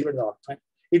 You're going to deliver the order. Fine.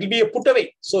 It will be a put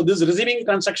away. So this receiving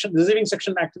section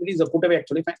activity is a put away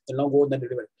actually. Fine. We'll now go and then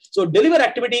deliver. So deliver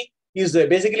activity is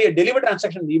basically a deliver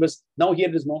transaction. Now here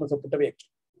it is known as a put away.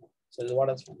 So this is what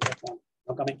else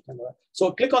now coming.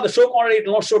 So click on the show quantity. It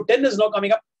will now show 10 is now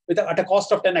coming up with at a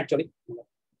cost of 10 actually.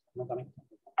 Now coming.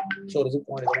 Show receipt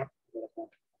quantity.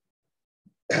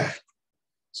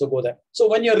 So go there. So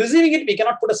when you're receiving it, we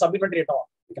cannot put a sub inventory at all.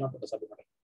 We cannot put a sub inventory.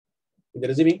 In the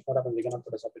receiving, what happens? We cannot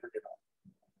put a sub inventory at all.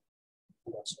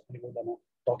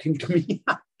 Talking to me.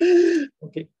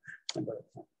 Okay.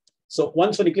 So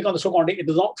once when you click on the show quantity, it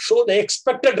does not show the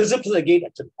expected receipt to the gate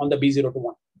actually on the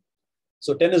B021.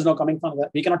 So 10 is now coming from there.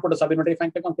 We cannot put a sub-inventory.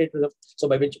 Fine, click on create reserve. So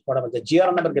by which whatever the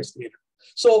GRN number gets created.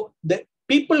 So the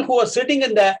people who are sitting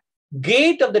in the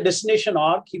gate of the destination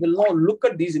arc, he will now look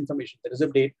at these information, the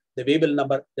reserve date, the waybill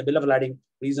number, the bill of lading,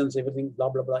 reasons, everything, blah,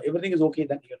 blah, blah. Everything is okay,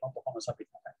 then he will not perform a submit.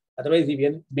 Otherwise, he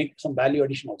will make some value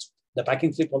addition also. The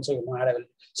packing slip also will not add a value.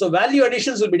 So value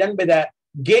additions will be done by the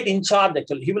gate in charge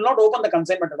actually. He will not open the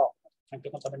consignment at all.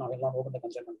 Click on submit now, he will not open the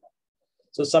consignment now.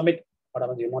 So submit,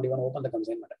 whatever, he will not even open the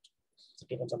consignment actually. So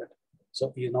click on submit.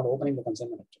 So he is not opening the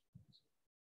consignment actually.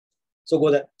 So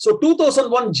go there. So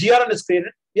 2001 GRN is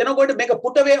created. We are now going to make a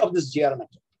put away of this GRN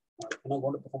actually. We are not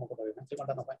going to perform a put away. Click on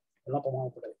that now. Will not perform a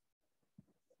put away.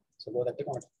 So go there, click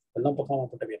on it. Will not perform a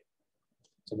put away.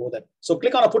 So go there. So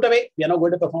click on a put away. We are now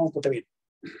going to perform a put away.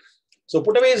 So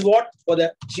put away is what? For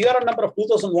the GRN number of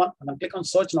 2001, and then click on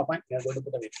search now. We are going to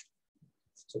put away.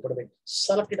 So put away.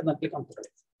 Select it and then click on put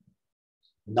away.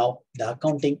 Now the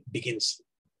accounting begins.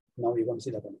 Now you want to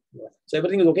see the accounting. So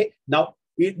everything is okay. Now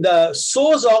the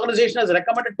source organization has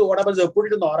recommended to whatever they put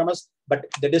it in the RMS, but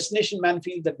the destination man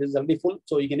feels that this is already full.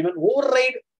 So you can even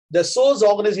override the source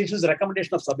organization's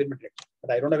recommendation of sub-inventory.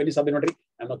 But I don't have any sub-inventory.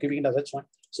 I'm not keeping it as such one.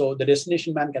 So the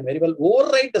destination man can very well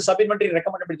override the sub-inventory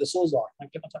recommended by the source org.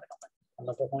 I'm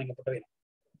not performing a put away.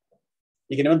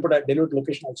 You can even put a delivered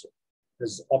location also.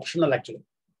 It's optional actually.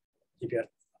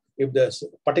 If the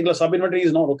particular sub-inventory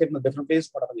is now located in a different place,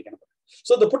 whatever you can put.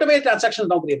 So the put away transaction is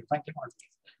now created. Fine, click on it.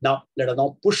 Now let us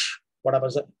now push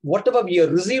whatever we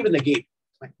have received in the gate.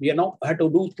 Fine. We are now had to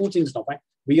do two things now. Fine.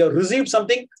 We have received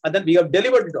something and then we have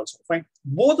delivered it also. Fine.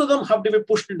 Both of them have to be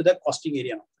pushed into the costing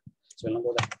area now. So we'll now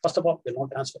go there. First of all, we'll now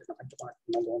transfer it. We'll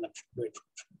now go on and do it.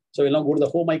 So we'll now go to the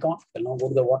home icon. We'll now go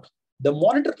to the what? The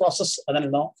monitor process, and then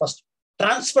we'll now first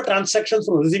transfer transactions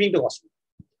from receiving to costing.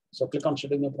 So click on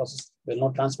schedule new process. We'll now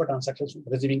transfer transactions from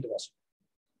receiving to costing.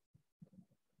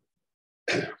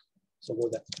 So go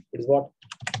there. It is what?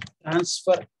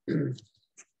 Transfer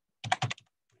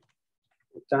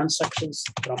transactions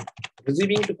from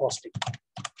receiving to costing.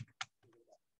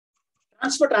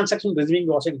 Transfer transactions from receiving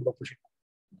to costing. Push it.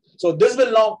 So this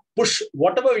will now push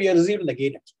whatever we have received in the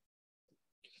gate.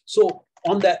 So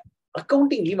on the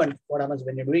accounting event, what happens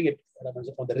when you're doing it? What happens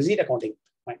on the receipt accounting?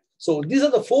 Fine. So these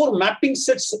are the 4 mapping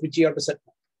sets which you have to set.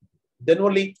 Then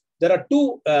only there are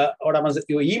 2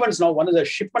 events now. One is a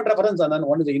shipment reference and then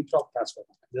one is the intra transfer.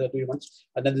 These are 2 events.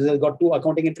 And then this has got 2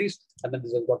 accounting entries and then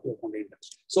this has got 2 accounting entries.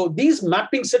 So these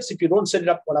mapping sets, if you don't set it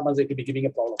up, what happens? It will be giving a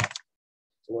problem.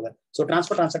 So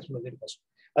transfer transaction will be cost.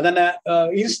 And then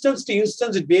instance to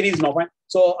instance, it varies now. Fine.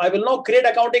 So I will now create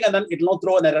accounting and then it will now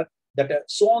throw an error that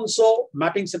so and so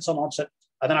mapping sets are not set.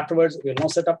 And then afterwards, we will now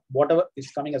set up whatever is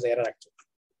coming as error actually.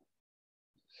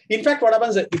 In fact, what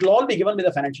happens? It will all be given with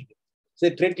the financial data.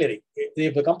 Say trade clearing.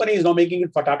 If a company is now making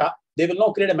it for Tata, they will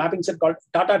now create a mapping set called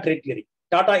Tata Trade Clearing,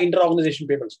 Tata Inter-Organization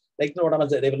Payables. Like what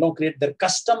happens? They will now create their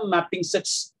custom mapping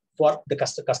sets for the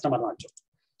customer.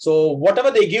 So whatever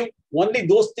they give, only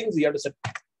those things you have to set.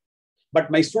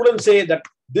 But my students say that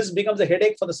this becomes a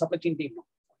headache for the supply chain team.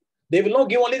 They will now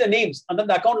give only the names and then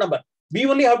the account number. We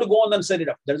only have to go on and set it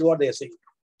up. That is what they are saying.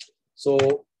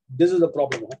 So this is the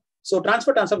problem. So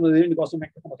transfer the cost of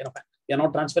you are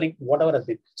not transferring whatever has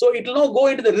been. So it will now go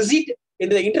into the receipt,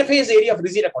 into the interface area of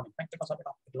receipt accounting. It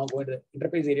will now go into the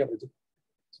interface area of receipt.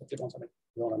 So click on submit.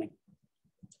 Running.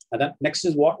 And then next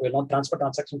is what? We will now transfer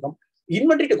transaction from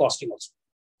inventory to costing also.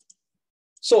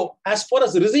 So as far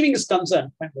as receiving is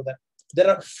concerned, there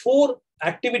are 4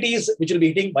 activities which will be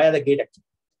hitting via the gate.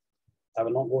 I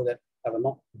will not go there. I will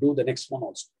not do the next one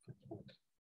also.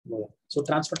 So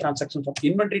transfer transaction from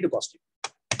inventory to costing.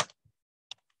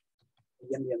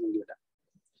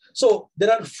 So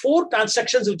there are 4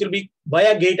 transactions which will be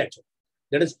via gate actually.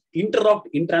 That is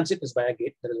Intransit is via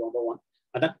gate. That is number 1.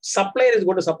 And then supplier is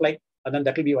going to supply, and then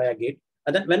that will be via gate.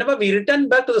 And then whenever we return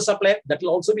back to the supplier, that will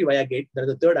also be via gate. That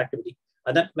is the 3rd activity.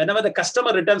 And then whenever the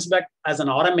customer returns back as an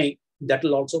RMA, that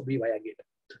will also be via gate.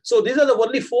 So these are the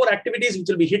only 4 activities which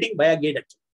will be hitting via gate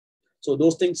actually. So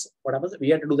those things, what happens? We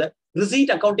have to do that. Receipt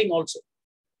accounting also.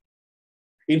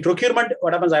 In procurement,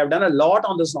 what happens? I have done a lot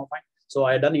on this now. Fine. So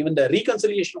I have done even the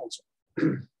reconciliation also.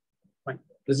 Fine.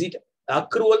 Receipt,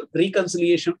 accrual,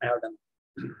 reconciliation, I have done.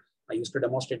 I used to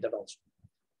demonstrate that also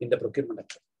in the procurement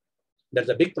actually. That's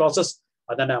a big process.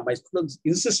 And then my students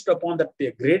insist upon that to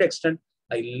a great extent.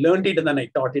 I learned it and then I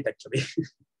taught it actually.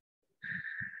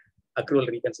 Accrual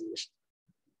reconciliation.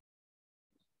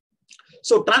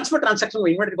 So transfer transaction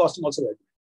with inventory costing also.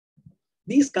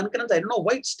 These concurrents, I don't know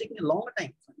why it's taking a longer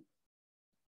time.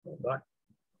 Oh God.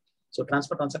 So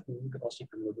transfer transaction with inventory costing.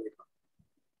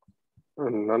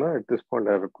 Nana, at this point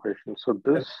I have a question. So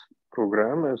this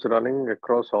program is running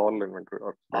across all inventory.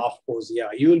 Right? Of course, yeah.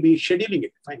 You will be scheduling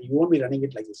it. Fine. You won't be running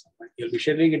it like this. Fine. You'll be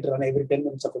scheduling it to run every 10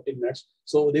 minutes or 15 minutes.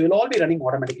 So they will all be running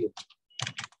automatically.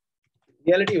 In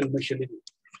reality, you will be scheduling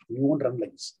it. You won't run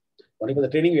like this. Only for the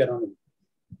training, we are running.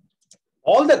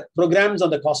 All the programs on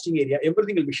the costing area,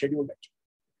 everything will be scheduled actually.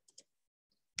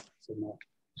 So no.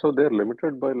 So they're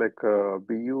limited by like a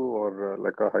BU or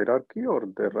like a hierarchy, or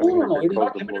they're running No, like it is across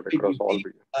not the board, limited. across all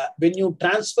BU? When you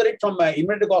transfer it from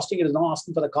inventory costing, it is now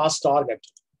asking for the cost target.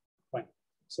 Fine.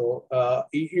 So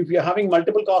if you're having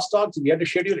multiple cost targets, we have to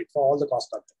schedule it for all the cost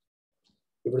targets.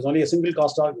 If it's only a single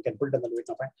cost target, we can put it in the limit.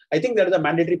 Fine. I think that is a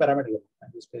mandatory parameter.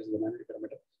 This place is a mandatory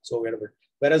parameter. So we have to put it.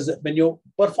 Whereas when you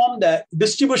perform the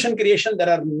distribution creation, there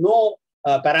are no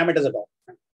parameters at all.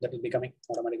 That will be coming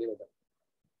automatically.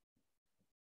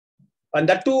 And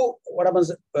that too, what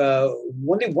happens,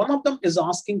 only one of them is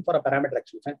asking for a parameter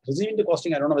actually. Receiving the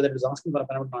costing, I don't know whether it is asking for a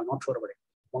parameter, I'm not sure about it.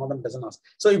 One of them doesn't ask.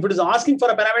 So if it is asking for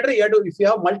a parameter, you have to, if you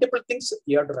have multiple things,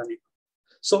 you have to run it.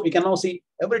 So we can now see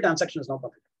every transaction is now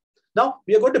completed. Now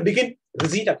we are going to begin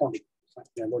receipt accounting.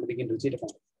 We are going to begin receipt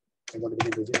accounting. We are going to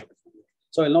begin receipt accounting.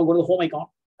 So I will now go to the home account.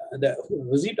 The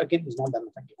receipt account is not done.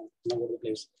 I will now go to the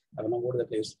place. I will now go to the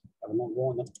place. I will now go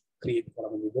on the create.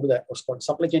 We go to the what's called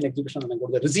supply chain execution and then go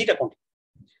to the receipt accounting.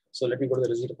 So let me go to the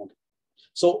receipt accounting.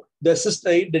 So the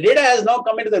system, the data has now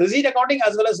come into the receipt accounting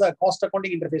as well as the cost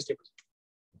accounting interface tables.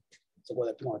 So go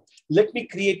there tomorrow. Let me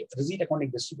create receipt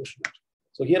accounting distribution.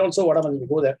 So here also, what happens? We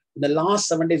go there. In the last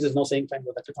 7 days is now saying fine.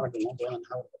 Go that will now go and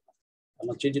how. I'm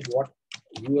gonna change it to what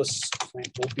US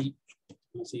fine OP.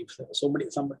 Let's see if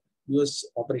some US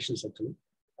operations actually.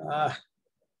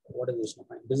 What is this?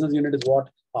 Business unit is what?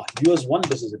 US 1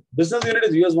 business unit. Business unit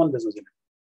is US 1 business unit.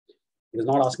 It is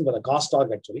not asking for the cost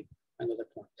target actually.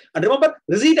 And remember,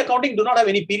 receipt accounting do not have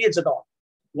any periods at all.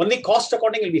 Only cost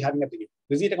accounting will be having a period.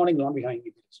 Receipt accounting will not be having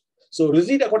any periods. So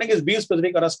receipt accounting is BU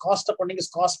specific, whereas cost accounting is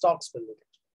cost stock specific.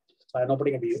 So I am not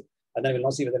putting a BU, and then we'll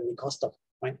not see whether any cost of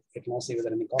fine. It will not see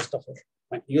whether any cost of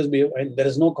fine. US BU, and there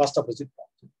is no cost of receipt.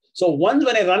 So once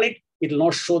when I run it, it will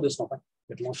not show this now.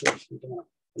 It will not show this. We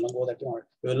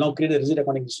will now create a receipt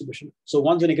accounting distribution. So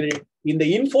once when you create it, in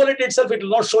the infolet itself, it will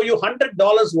not show you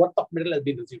 $100 worth of material has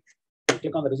been received. You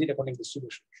click on the receipt accounting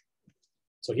distribution.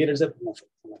 So here is a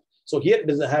so here it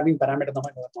is having parameter.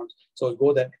 So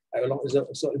go there. I will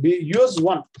so US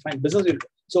 1 fine business unit.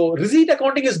 So receipt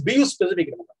accounting is BU specific.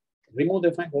 Remove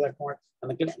the fine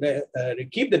and then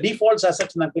keep the defaults as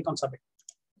such and then click on submit.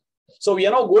 So we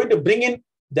are now going to bring in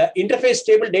the interface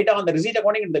table data on the receipt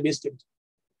accounting in the base table.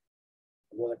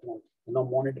 Now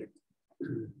monitor it.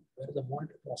 Where is the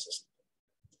monitor process?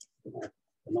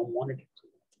 Now monitor it.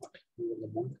 The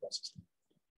monitor process.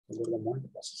 Go to the monitor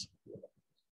process.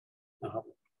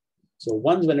 So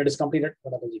once when it is completed,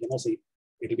 what happens? You can now see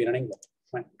it will be running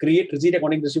there. Create receipt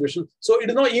accounting distribution. So it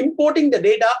is now importing the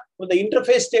data from the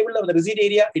interface table of the receipt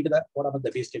area into the what happens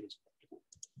the base table.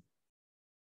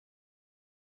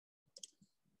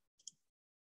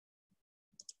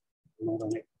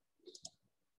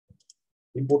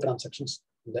 Import transactions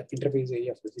in the interface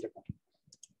area of receipt accounting.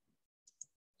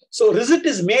 So receipt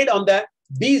is made on the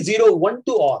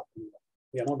B012R.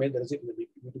 We have not made the receipt in the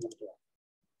B012R.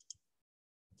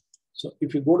 So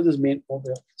if you go to this main,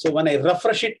 so when I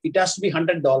refresh it, it has to be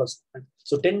 $100.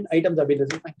 So 10 items have been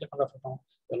received.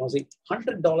 You'll now see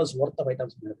 $100 worth of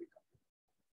items.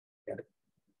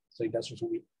 So it has to show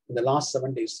me in the last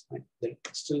 7 days.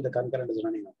 Still the concurrent is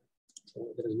running out. So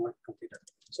it is not completed.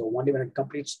 So only when it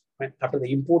completes, after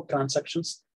the import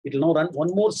transactions, it will now run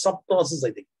one more sub process,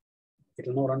 I think. It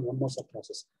will now run one more sub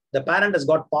process. The parent has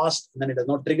got passed, and then it has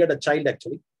not triggered a child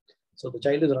actually. So the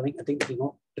child is running. I think it will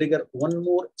now trigger one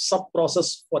more sub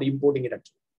process for importing it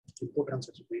actually. Import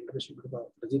transaction.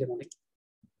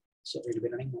 So it will be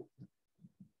running now.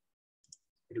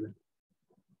 It will.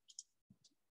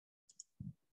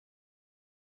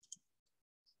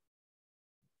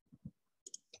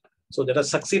 So that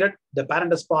has succeeded. The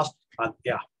parent has passed, and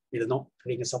yeah, it is now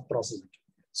creating a sub process.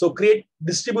 So create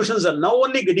distributions are now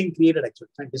only getting created actually.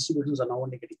 And distributions are now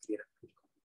only getting created.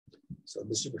 So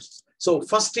distributions. So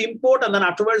first import, and then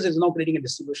afterwards is now creating a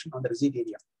distribution on the receipt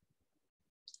area.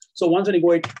 So once when you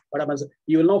go it, what happens?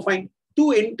 You will now find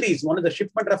two entries. One is the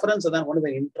shipment reference, and then one is the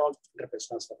interface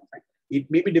transfer.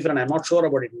 It may be different. I'm not sure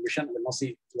about it in Vision. We'll now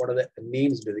see what are the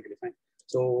names basically. Fine.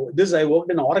 So this I worked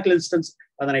in an Oracle instance,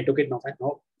 and then I took it now. Fine.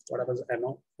 Now what happens? I'm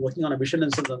now working on a Vision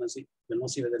instance, and we'll now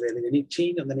see whether there is any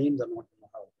change in the names or not.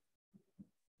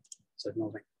 So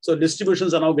no, fine. So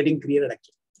distributions are now getting created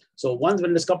actually. So once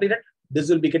when it is completed, this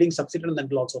will be getting succeeded, and then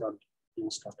it will also run.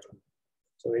 Start run.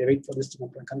 So we wait for this to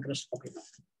complete. Concurrence to complete now.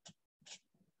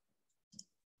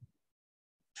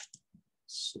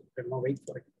 I will now wait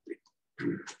for it to complete.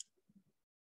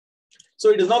 So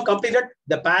it is now completed.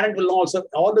 The parent will now also,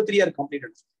 all the three are completed.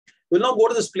 We will now go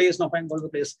to this place. Now fine, go to the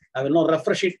place. I will now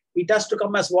refresh it. It has to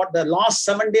come as what? The last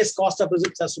 7 days cost of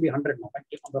receipts has to be 100. Now fine,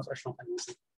 click on refresh. Now fine,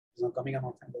 it's now coming on.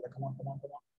 Come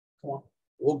on.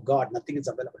 Oh God, nothing is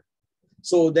available.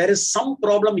 So there is some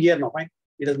problem here now. Fine,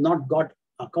 it has not got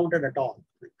accounted at all.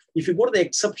 If you go to the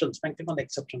exceptions, fine, click on the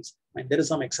exceptions. Fine, there is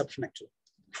some exception actually.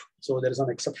 So there is an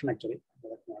exception actually.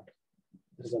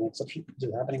 There is an exception which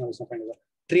is happening on this.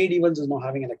 Trade events is now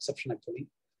having an exception actually.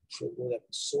 So go there.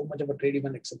 So much of a trade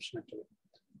event exception actually.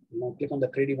 Now click on the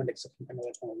trade event exception.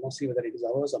 Now see whether it is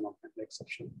ours or not. The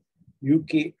exception.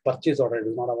 UK purchase order, it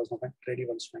is not ours. Trade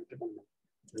events. Click on that.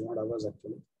 It is not ours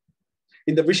actually.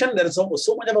 In the vision, there is so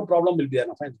much of a problem will be there.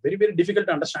 It's very, very difficult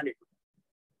to understand it.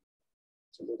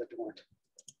 So go that to it.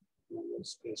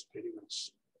 Space trade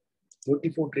events.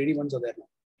 34 trade events are there now.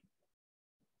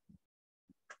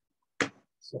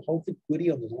 So how to query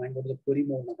on this? Go to the query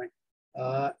mode now.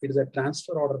 It is a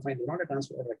transfer order. Fine, it's not a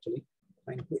transfer order actually.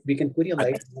 Fine. We can query on the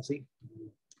item. See,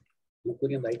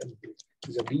 query on the item.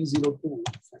 It's a B02.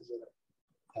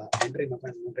 Entry now.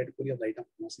 Fine, try to query on the item.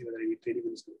 See whether any trade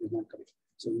events is not coming.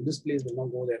 So in this place, we'll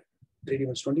now go there. Trade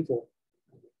events 24.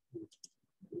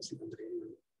 See on the trade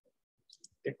event.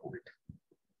 Click on it.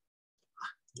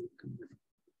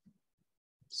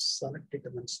 Select it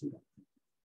and then see that.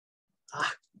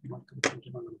 Not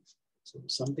coming. So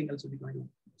something else will be going on.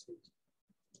 So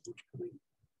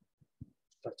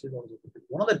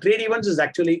one of the trade events is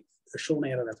actually shown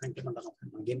error.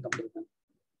 Again, come to it.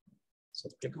 So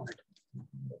click on it.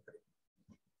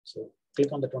 So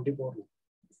click on the 24.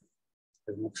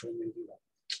 It's not showing anything.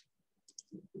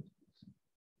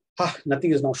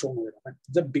 Nothing is now shown over there.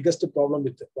 The biggest problem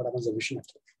with what happens the vision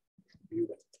actually.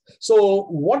 So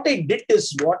what I did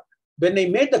is when I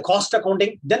made the cost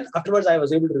accounting, then afterwards I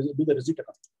was able to do the receipt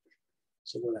accounting.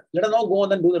 So let us now go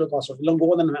on and do the cost. We'll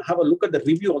go on and have a look at the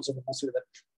review also. That is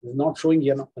not showing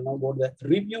here now. We'll now go to the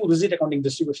review receipt accounting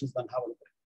distributions, then have a look at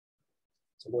it.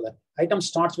 So go there. Item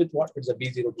starts with what? It's a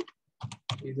B02.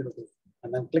 B02.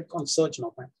 And then click on search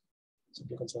now. So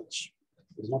click on search.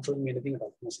 It's not showing me anything at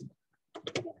all. So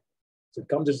it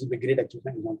comes, this will be great actually.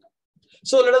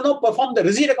 So let us now perform the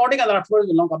receipt accounting and then afterwards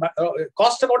we'll now come back,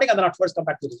 cost accounting and then afterwards come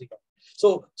back to the receipt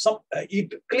accounting. So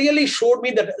it clearly showed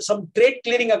me that some trade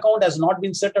clearing account has not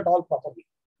been set at all properly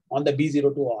on the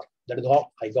B02R. That is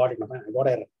how I got it. I got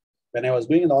error. When I was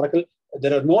doing in the Oracle,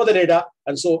 there are no other data.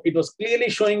 And so it was clearly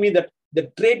showing me that the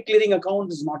trade clearing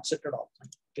account is not set at all.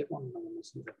 Click on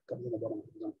that comes in the bottom.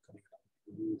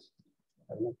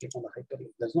 I will not click on the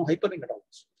hyperlink. There's no hyperlink at all.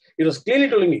 It was clearly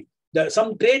telling me that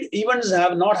some trade events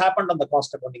have not happened on the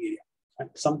cost accounting area.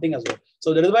 Something as well.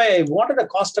 So that is why I wanted a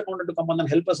cost accountant to come on and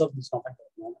help us of this. I'm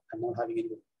not having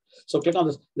anyone. So click on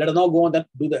this. Let us now go on and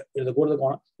do go to the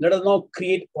corner. Let us now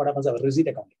create what happens as a receipt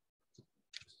accounting.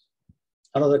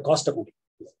 Another cost accounting.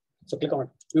 So click on it.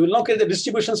 We will now create the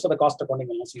distributions for the cost accounting.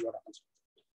 We'll now see what happens.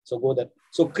 So go there.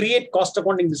 So create cost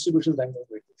accounting distributions. I'm going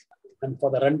to wait. And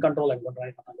for the run control, I'm going to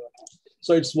write.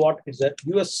 So it's what? It's a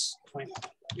US. Fine.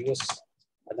 US.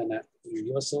 And then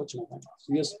US search.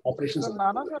 US operations. So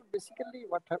Nana, basically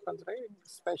what happens, right?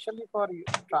 Especially for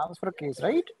transfer case,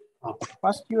 right?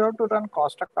 First you have to run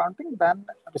cost accounting, then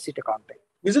receipt accounting.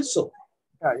 Is it so?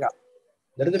 Yeah.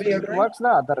 That is the way you have to works the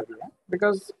other way,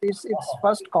 because it's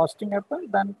first costing happen,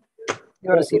 then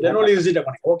your receipt. Then only receipt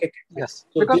accounting. Okay. Yes.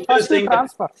 So because first you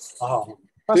transfer.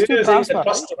 First you transfer.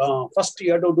 First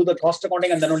you have to do the cost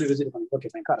accounting and then only receipt accounting. Okay,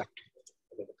 fine. Correct.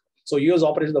 So US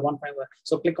operations the one file.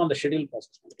 So click on the schedule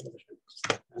process.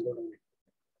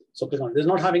 So click on. This is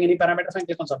not having any parameters. Fine.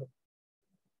 Click on submit.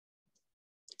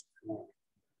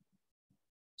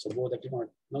 So go there. Click on it.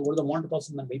 Now go to the monitor process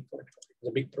and then wait for it. It's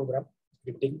a big program.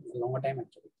 It will take a longer time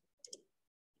actually.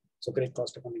 So create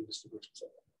cost accounting distribution.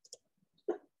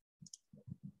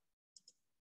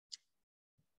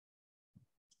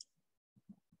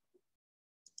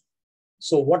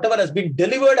 So whatever has been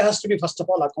delivered has to be first of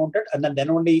all accounted, and then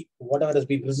only whatever has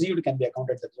been received can be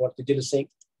accounted. That's what Vijay is saying.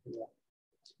 Yeah.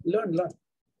 Learn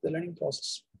the learning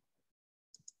process.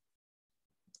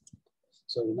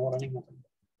 So we're now running nothing.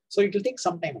 So it will take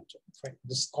some time actually. Right?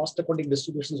 This cost accounting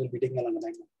distributions will be taking a long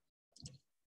time.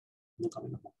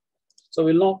 So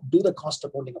we'll now do the cost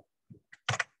accounting.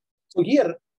 So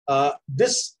here,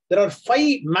 there are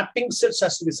 5 mapping sets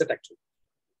has to be set actually.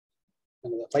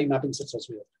 And the 5 mapping sets has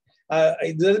to be set.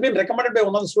 This has been recommended by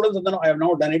one of the students, and then I have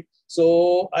now done it.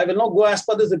 So I will not go as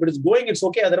per this. If it is going, it's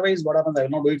okay. Otherwise, what happens? I will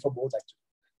not do it for both actually.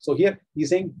 So here he's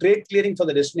saying trade clearing for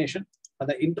the destination and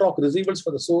the introc receivables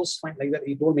for the source. Fine, like that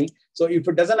he told me. So if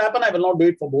it doesn't happen, I will not do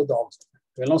it for both the orgs.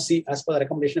 We'll now see as per the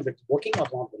recommendation if it's working or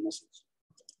not. We'll now see.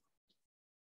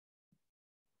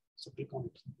 So click on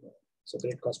it. So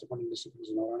credit cost accounting distribution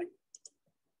is now running.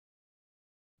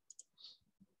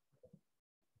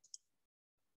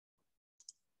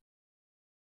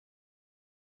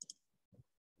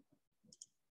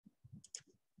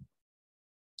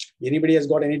 Anybody has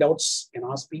got any doubts can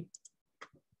ask me.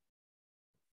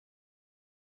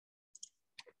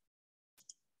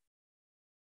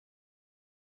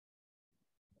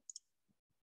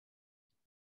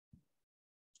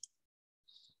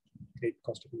 Great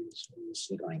cost of living.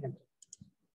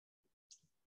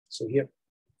 So here,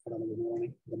 I don't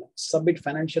know, the submit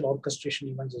financial orchestration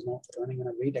events is now running on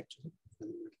a wait actually.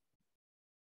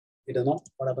 It is not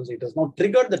what happens. It does not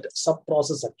trigger that sub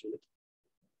process actually.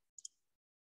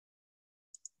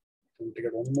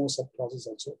 Trigger one more sub process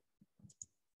also.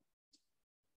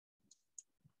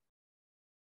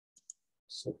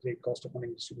 So create cost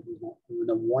accounting distribution is now in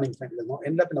a warning. It does not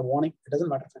end up in a warning. It doesn't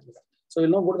matter. So we'll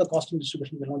now go to the cost and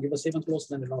distribution. We'll now give a save and close,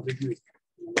 then we'll now review it.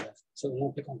 So we'll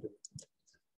now click on it.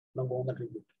 Now go on that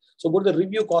review. So go to the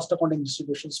review cost accounting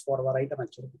distributions for our item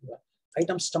actually. The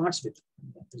item starts with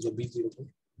the B02.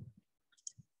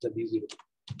 The B02.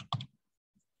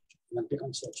 And then click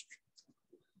on search.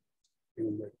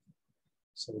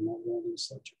 So we'll now go on and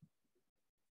search.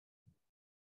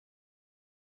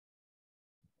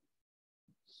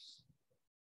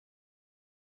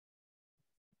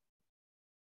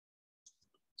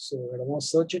 So I don't want to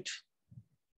search it.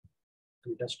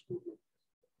 And just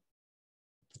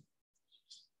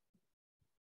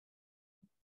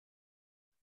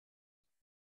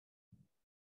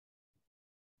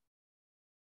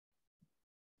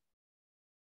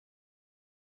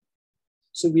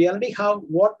so we already have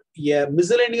what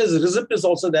miscellaneous receipt is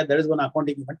also there. There is one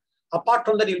accounting event. Apart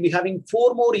from that, you'll be having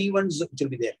 4 more events which will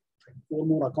be there. 4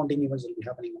 more accounting events will be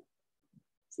happening.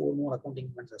 4 more accounting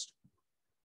events as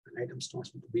an item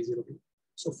starts with B02.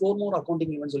 So 4 more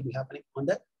accounting events will be happening on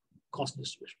the cost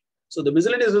distribution. So the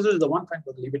miscellaneous result is the one, fine,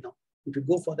 but leave it now. If you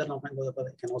go further now, fine, you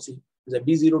can also see the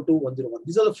B02, 101.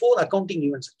 These are the 4 accounting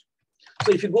events.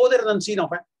 So if you go there and see now,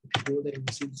 fine, if you go there and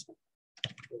see this one.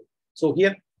 So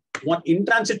here, one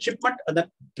in-transit shipment, and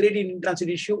then trade in transit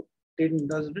issue, trade in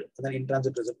transit, and then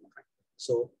in-transit result.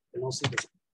 So you now see this.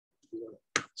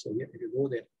 So here, if you go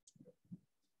there,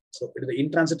 so it is the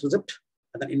in-transit receipt,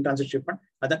 and then in-transit shipment,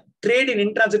 and then trade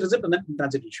in transit receipt, and then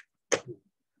in-transit issue.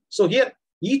 So here,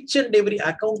 each and every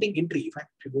accounting entry,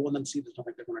 if you go on and see this, so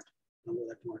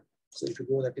if you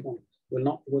go that, you will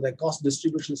not go the cost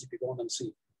distributions. If you go on and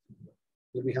see,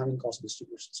 you'll be having cost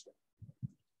distributions.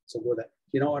 So go there.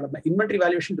 You know, my inventory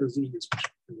valuation receiving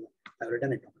inspection. I've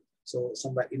written it down. So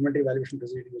somewhere inventory valuation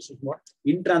receiving is what?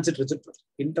 In-transit receipt.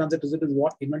 In-transit receipt is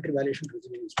what? Inventory valuation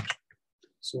receiving inspection.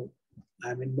 So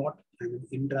I'm in what? I'm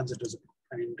in transit receipt.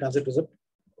 And in transit receipt,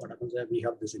 what happens there? We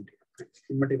have this entry.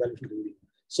 Inventory valuation receiving.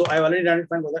 So I've already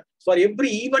identified that. For every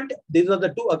event, these are the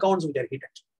 2 accounts which are hit.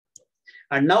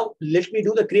 And now let me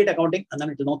do the create accounting, and then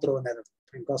it will not throw an error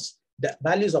because the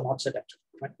values are not set actually.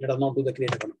 Let us not do the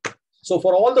create accounting. So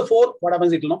for all the 4, what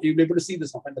happens? It will not, you'll be able to see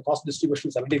this now. The cost distribution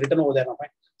is already written over there now.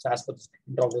 So as per this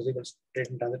receivables, trade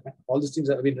in transit, all these things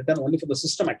have been written only for the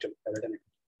system actually.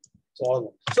 So all of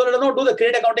them. So let us not do the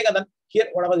create accounting, and then here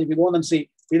what happens if you go on and see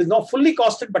it is not fully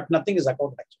costed, but nothing is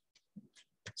accounted actually.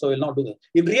 So we'll not do that.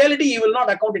 In reality, you will not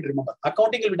account it. Remember,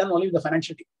 accounting will be done only with the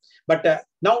financial team. But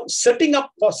now setting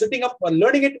up or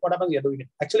learning it, what happens? You're doing it.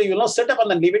 Actually, you will not set up and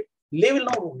then leave it. They will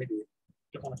not only do it.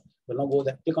 Click on it. Will not go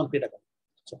there. Click on create accounting.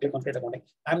 So click on create accounting.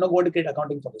 I'm not going to create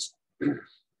accounting for this.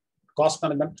 Cost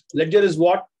management. Ledger is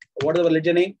what? What is our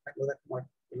ledger name? We'll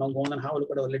now go on and have a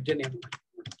look at our ledger name.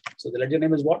 So the ledger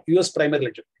name is what? US primary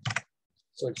ledger.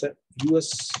 So it's a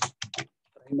US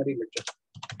primary ledger.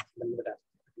 Then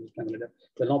the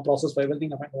will now process for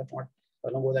everything. I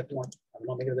will not go that one. I will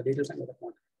not make it the details. I will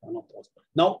not process.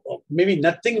 Now, maybe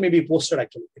nothing may be posted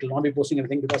actually. It will not be posting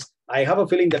anything because I have a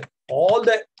feeling that all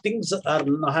the things are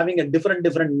having a different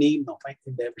name now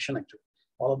in their vision actually.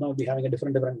 All of them will be having a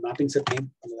different mapping set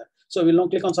name. So we'll now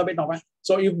click on submit now.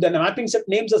 So if the mapping set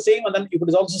names are the same and then if it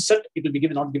is also set, it will be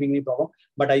not giving any problem.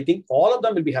 But I think all of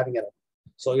them will be having error.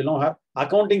 So you'll now have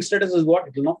accounting status is what?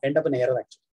 It will not end up in error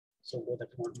actually. So go that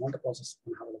want to process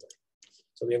and have a look at it.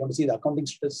 So we are going to see the accounting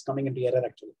status coming into error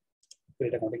actually.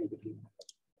 Create accounting.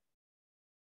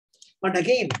 But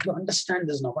again, to understand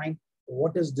this now, fine.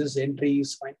 What is this entry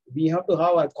is fine. We have to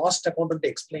have a cost accountant to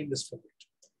explain this for it.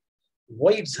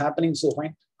 Why it's happening so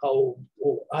fine. How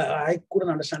I couldn't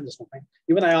understand this now, fine.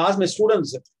 Even I asked my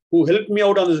students who helped me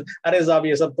out on this.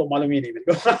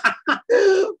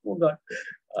 Oh God.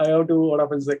 I have to what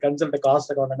happens, consult the cost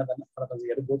accountant, and then what happens, you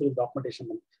have to go through the documentation,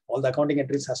 and all the accounting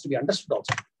entries has to be understood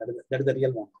also. That is the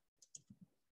real one.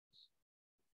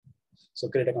 So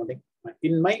credit accounting.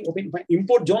 In my opinion, my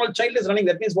import journal child is running.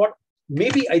 That means what?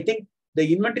 Maybe I think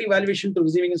the inventory valuation to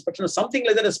receiving inspection or something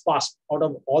like that is passed out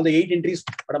of all the 8 entries.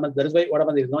 What happens? That is why what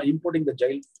happens is now importing the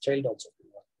child also.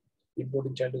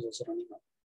 Importing child is also running now.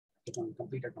 It is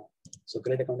completed now. So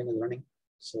credit accounting is running.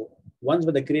 So once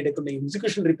when the credit accounting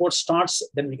execution report starts,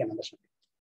 then we can understand.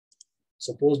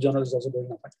 So post journal is also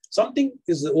going up. Something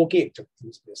is okay.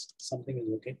 Something is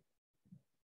okay.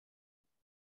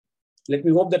 Let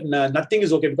me hope that nothing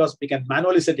is okay, because we can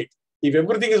manually set it. If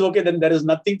everything is okay, then there is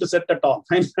nothing to set at all.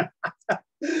 That's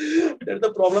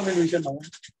the problem in Vision now.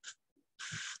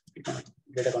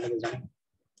 Credit accounting is running.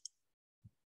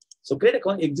 So credit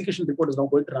accounting execution report is now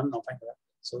going to run now.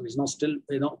 So it's now still,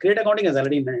 credit accounting is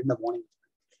already in the morning.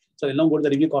 So I'll now go to the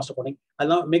review cost accounting. I'll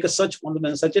now make a search on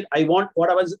the search it. I want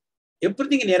what was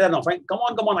everything in error now. Fine. Come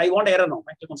on. I want error now.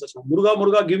 Fine. Click on search now.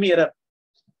 Muruga, give me error.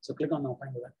 So click on now.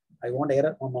 Fine. I want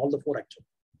error on all the 4 actually.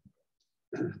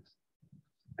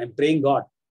 I'm praying God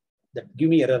that give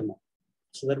me error now.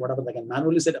 So that whatever I can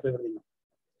manually set up everything now.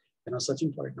 I'm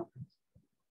searching for it now.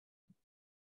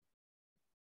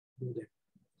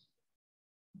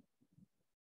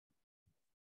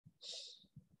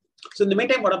 So in the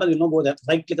meantime, what happens, we'll now go there,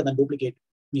 right click and then duplicate.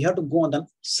 We have to go and then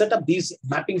set up these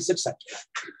mapping sets actually.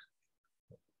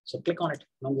 So click on it.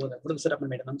 Now go there. Go to the setup and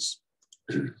maintenance.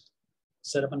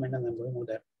 Setup and maintenance, I'm going over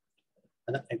there.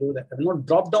 And then I go there. I will not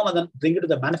drop down and then bring it to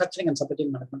the manufacturing and supply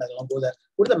chain management. I will not go there.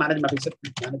 Go to the manage mapping set,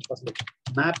 manage percentage,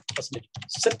 map percentage,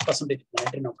 set percentage. I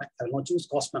will not choose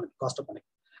cost accounting.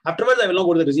 Afterwards, I will not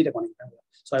go to the receipt accounting.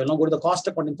 So I will not go to the cost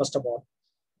accounting first of all.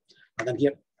 And then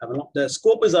here, I will not, the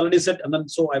scope is already set. And then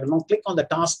so I will not click on the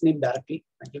task name directly.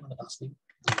 I click on the task name.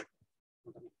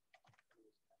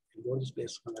 Go to this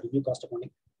place on the review cost accounting.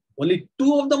 Only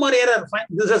 2 of them are error. Fine.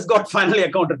 This has got finally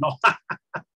accounted now.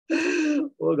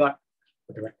 Oh God.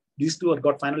 These 2 are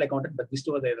got finally accounted, but these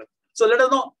 2 are the error. So let us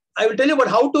know. I will tell you about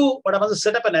how to what happens to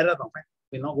set up an error now.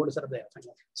 We will now go to set up the error.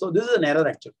 So this is an error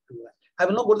actually. I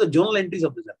will not go to the journal entries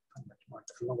of this error. I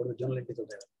will not go to the journal entries of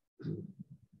the error.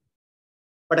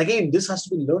 But again, this has to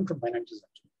be learned from financials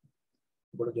actually.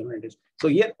 Go to journal entries. So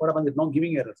here, what happens is now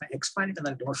giving error. Expand it and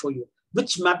then it will show you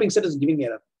which mapping set is giving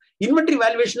error. Inventory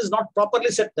valuation is not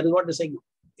properly set. That is what they're saying.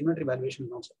 Inventory valuation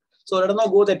is not set. So let us now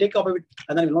go there, take copy of it,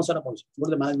 and then we'll now set up also. Go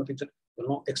to the management picture. We'll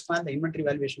now expand the inventory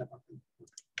valuation account.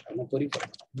 I will not query for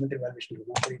inventory valuation. Will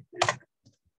not query.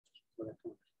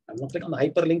 I will not click on the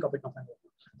hyperlink of it.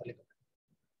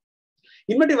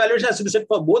 Inventory valuation has to be set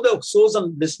for both the source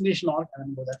and destination.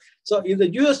 So if the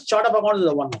US chart of accounts is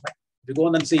the one, if you go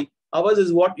and see, ours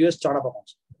is what US chart of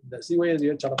accounts. The COA is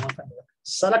US chart of accounts.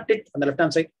 Select it on the left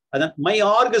hand side, and then my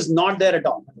org is not there at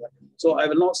all. So I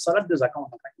will now select this account.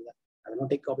 I will not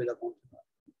take copy of the account.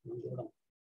 I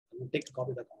will take a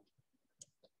copy of the account.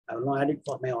 I will not add it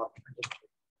for my org.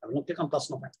 I will not click on plus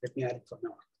now. Let me add it for my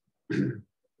org.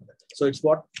 So it's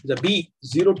what? The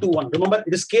B021. Remember,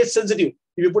 it is case sensitive.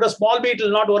 If you put a small b, it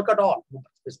will not work at all.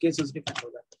 It's case sensitive.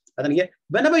 And then here,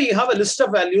 whenever you have a list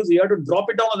of values, you have to drop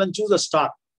it down and then choose a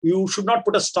star. You should not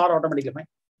put a star automatically. Right?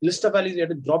 List of values, you have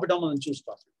to drop it down and then choose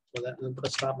star. So then put a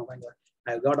star.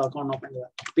 I got account now.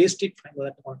 Paste it.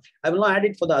 I will not add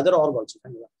it for the other org also.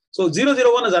 So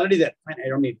 001 is already there. Fine, I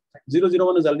don't need it.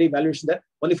 001 is already valuation there.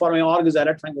 Only for my org is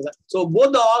added. Fine, so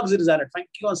both the orgs is added. Fine,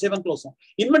 click on save and close now.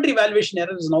 Inventory valuation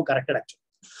error is now corrected actually.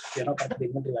 We are now corrected the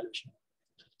inventory valuation.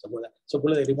 So go there. So go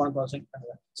to the report processing.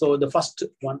 So the first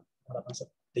one,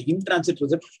 the in-transit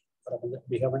receipt,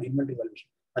 we have an inventory valuation.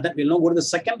 And then we'll now go to the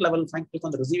second level. Fine, click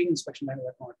on the receiving inspection.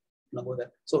 Now go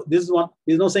there. So this one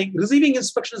is now saying receiving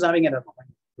inspection is having error.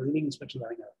 Receiving inspection is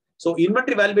having error. So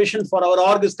inventory valuation for our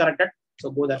org is corrected. So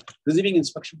go there. Receiving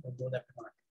inspection. Go there.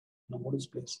 Now go to this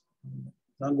place.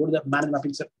 Now go to the manage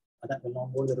mapping set. And then we'll now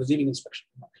go to the receiving inspection.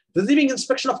 Receiving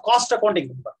inspection of cost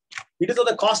accounting. It is of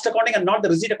the cost accounting and not the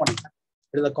receipt accounting.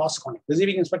 It is the cost accounting.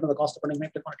 Receiving inspection of the cost accounting.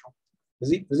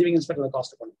 Receiving inspection of the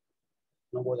cost accounting.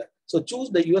 Now go there. So choose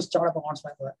the US chart of accounts.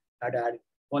 Add it.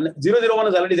 001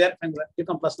 is already there. Click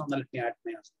on plus now. Let me add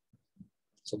my answer.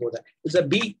 So go there. It's a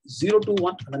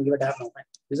B021 and then give it a tab now.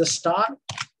 It's a star.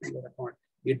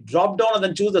 You drop down and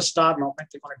then choose the star now.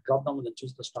 Click on it, drop down and then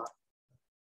choose the star.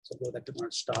 So go there, click on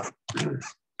it, star.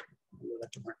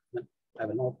 I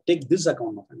will now take this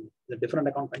account now. The different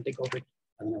account can take over it.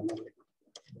 And then I will now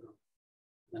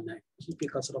and then I keep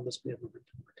your cursor on this place and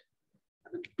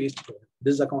then paste it over.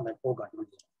 This account I forgot. I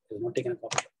will not take a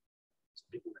copy. So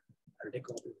click on it. I will take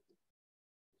a copy of it.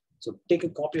 So take a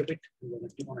copy of it and then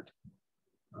click on it.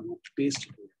 I will paste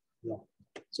it over.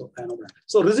 So I know that.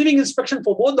 So receiving inspection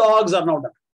for both the orgs are now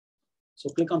done. So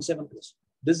click on save and close.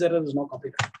 This error is now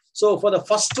completed. So for the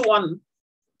first one,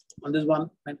 on this one,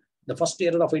 and the first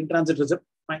error of in-transit receipt,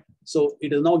 fine. So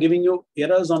it is now giving you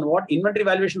errors on what? Inventory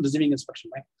valuation, receiving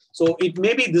inspection, right? So it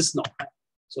may be this now. Right?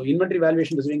 So inventory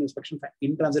valuation, receiving inspection, fine.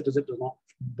 In-transit receipt is now,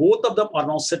 both of them are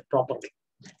now set properly.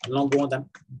 Now go on them,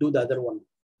 do the other one.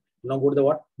 Now go to the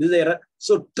what? This is the error.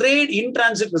 So trade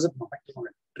in-transit receipt now,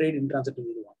 right? Trade in-transit is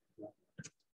the one.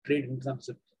 Trade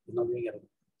in-transit is now giving error.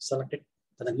 Select it.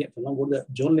 And then here, we'll now go to the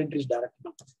journal entries direct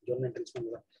now. Journal entries.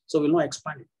 So we'll now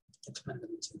expand it.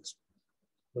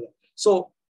 Okay.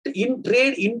 So in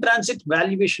trade in transit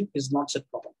valuation is not set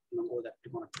properly. We'll go there.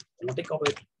 We'll now take over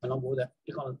it. We'll now go there.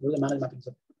 Click on go to the manage mapping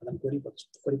set and then query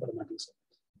for the mapping set.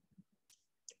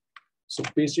 So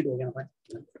paste it over here.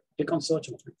 Click on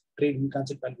search. Trade in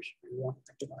transit valuation. We want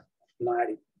active. Now add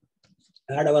it.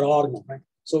 Add our org now. Right?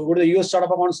 So go to the US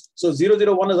startup accounts. So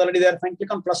 001 is already there. Fine.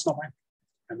 Click on plus now. Fine.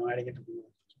 I'm now adding it to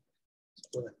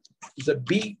it's a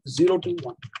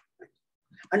B021.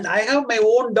 And I have my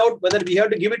own doubt whether we have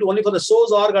to give it only for the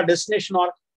source org or destination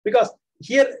org, because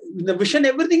here in the vision,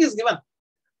 everything is given.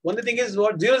 Only thing is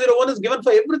what 001 is given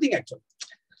for everything actually.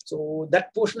 So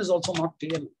that portion is also not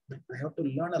clear. I have to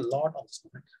learn a lot of this.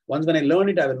 Once when I learn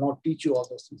it, I will not teach you all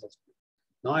those things.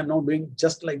 Now I'm not doing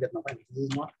just like that. Now this is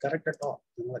not correct at all.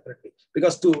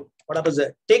 Because to what happens,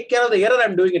 take care of the error,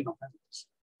 I'm doing it now.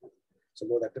 So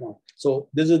go that now. So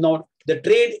this is now the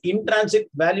trade in transit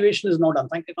valuation is now done.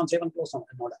 Fine, click on save and close now.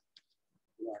 Not done.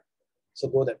 So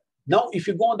go there. Now, if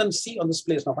you go and then see on this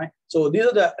place now, fine. So these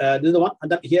are the this is the one,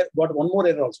 and then here got one more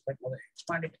error also. Right?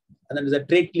 Expand it, and then there's a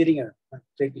trade clearing error.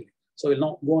 Trade clearing. So we'll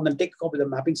now go and then take a copy of the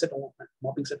mapping set.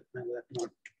 Mapping set. We'll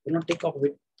not take a copy of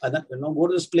it, and then we'll now go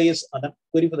to this place and then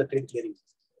query for the trade clearing.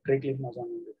 Trade clearing was on.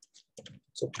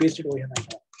 So paste it over here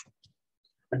now.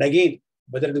 And again,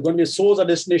 whether it is going to be a source or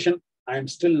destination, I am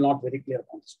still not very clear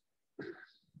on this.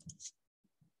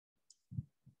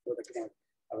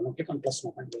 I will now click on plus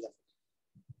now and go that.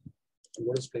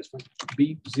 Go to this place,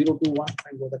 B021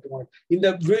 and go that tomorrow. In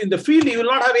the field, you will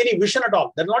not have any vision at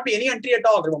all. There will not be any entry at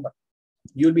all, remember.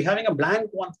 You will be having a blank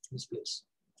one in this place.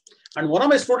 And one of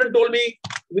my students told me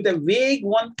with a vague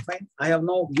one, fine, I have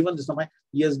now given this one.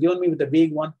 He has given me with a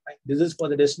vague one. Fine, this is for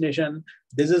the destination.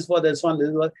 This is for this one. This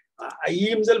is what he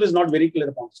himself is not very clear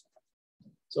upon this.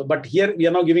 So, but here we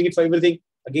are now giving it for everything.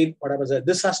 Again, what happens is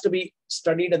this has to be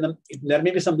studied, and then there may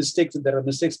be some mistakes. If there are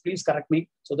mistakes, please correct me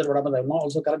so that what happens, I will now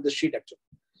also correct this sheet actually.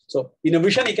 So in a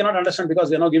vision, you cannot understand because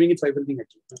we are now giving it for everything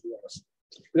actually.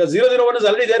 Because 001 is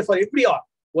already there for every org.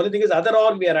 Only thing is other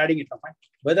org we are adding it. Fine.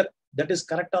 Whether that is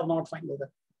correct or not, fine. Whether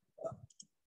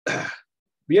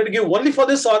we have to give only for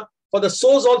this or for the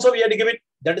source also we have to give it.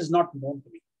 That is not known to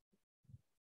me.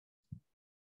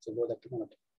 So go that to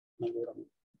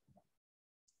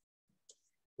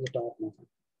top now.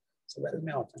 So where is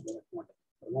my option? I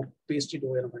will not paste it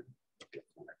over here. Click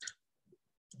on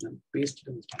it. And paste it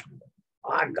in this.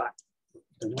 Ah, God. It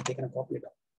has not taken a copy of it.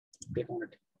 Click on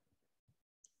it.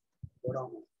 Go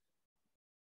down.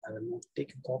 I will not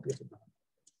take a copy of it now. I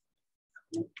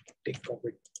will not take a copy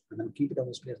and then keep it on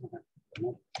this place now. I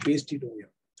will not paste it over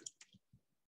here.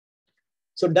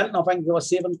 So done now. Fine. Give a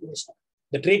save and close now.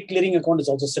 The trade clearing account is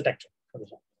also set actually for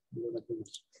this one.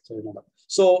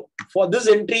 So for this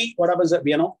entry, what happens is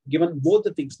we are now given both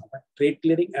the things now, right? Trade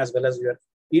clearing as well as your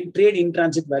trade in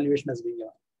transit valuation as being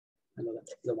given. I know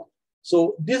that's the one.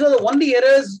 So these are the only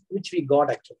errors which we got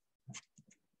actually.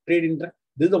 Trade in this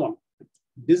is the one.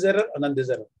 This error and then this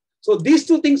error. So these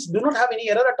two things do not have any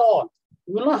error at all.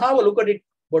 We will not have a look at it,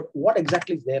 but what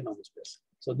exactly is there now in this place?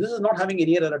 So this is not having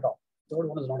any error at all. Third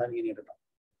one is not having any error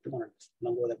at all.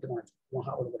 Now go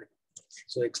there.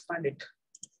 So expand it.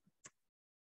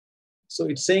 So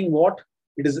it's saying what?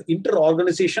 It is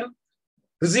inter-organization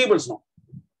receivables now.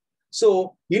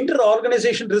 So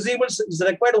inter-organization receivables is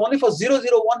required only for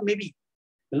 001 maybe.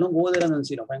 We'll not go there and then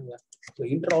see. So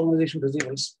inter-organization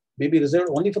receivables may be reserved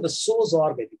only for the source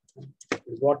org. I think.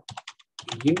 Is what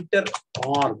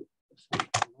inter-org. It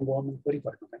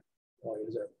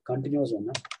is a continuous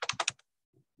one.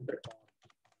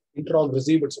 Inter-org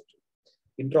receivables.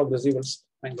 Inter-org receivables.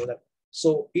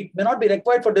 So it may not be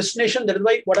required for destination. That is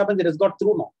why what happens, it has got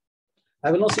through now.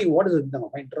 I will now see what is it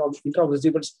now. Inter-org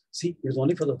receivables. See, it is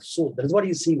only for the source. That is what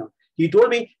he is seeing now. He told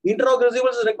me inter-org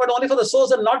receivables is required only for the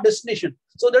source and not destination.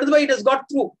 So that is why it has got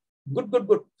through. Good.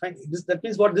 Fine. That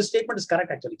means what this statement is correct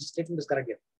actually. This statement is correct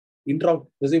here. Inter-org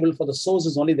receivable for the source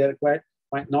is only there required,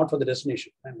 fine, not for the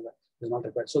destination. Fine. It is not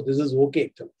required. So this is okay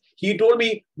actually. He told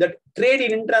me that trade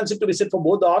in transit to be set for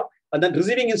both org, and then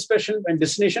receiving inspection and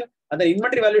destination, and then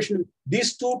inventory valuation,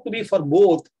 these two to be for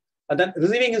both, And then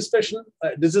receiving inspection,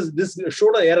 this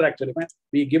showed an error actually. Fine.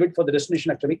 We give it for the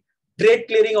destination actually. Trade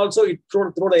clearing also, it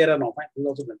throw the error now. Fine. This is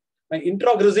also done. Fine.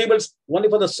 Introg receivables only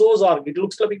for the source org. It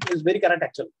looks like it is very correct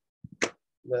actually.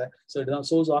 So it is on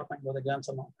source org. Fine. For the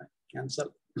cancel now. Fine. Cancel.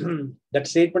 That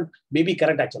statement may be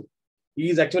correct actually. He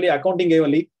is actually accounting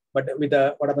only, but with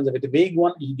the what happens with the vague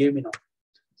one he gave me now.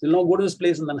 So you'll now go to this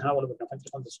place and then have a look at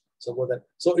on this. So go there.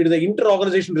 So it is the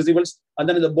inter-organization receivables, and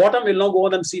then at the bottom we'll now go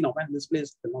and see now. And this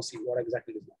place we'll now see what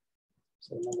exactly it is now.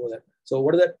 So we'll now go there. So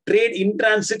what is the trade in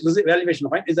transit valuation?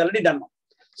 Fine, it's already done now.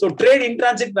 So trade in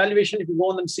transit valuation, if you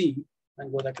go on and see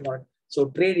and go there tomorrow. So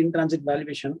trade in transit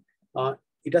valuation,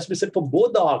 it has to be set for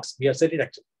both the orgs. We have set it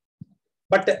actually.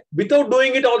 But without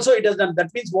doing it also, it has done.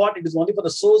 That means what? It is only for the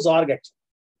source org actually.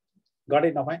 Got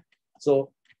it now, fine.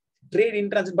 So trade in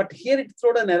transit, but here it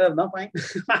threw an error now, fine.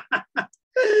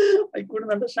 I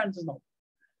couldn't understand this now.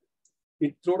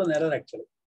 It threw an error actually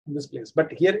in this place.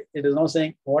 But here it is now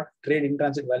saying what? Trade in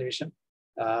transit valuation.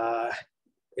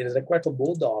 It is required for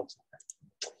both the orgs.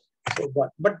 So,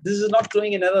 but this is not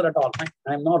throwing an error at all. Fine.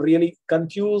 I'm not really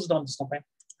confused on this now, fine.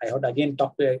 I have to again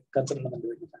talk to a consultant and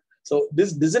do it. So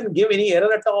this doesn't give any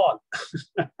error at all.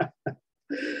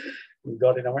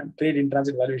 Got it. Trade in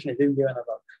transit valuation, it didn't give an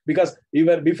error because we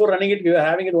were before running it, we were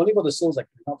having it only for the source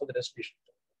actually, not for the destination.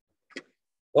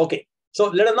 Okay. So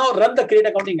let us now run the create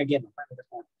accounting again.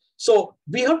 So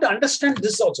we have to understand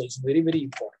this also. It's very, very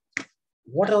important.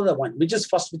 What are the one? Which is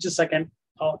first, which is second?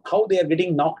 How they are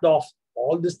getting knocked off?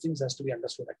 All these things has to be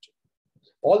understood actually.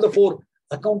 All the 4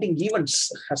 accounting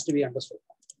events has to be understood.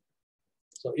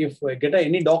 So if I get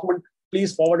any document,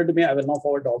 please forward it to me. I will now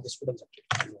forward to all the students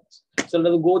actually. So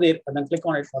let us go there and then click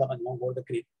on it. Now go to the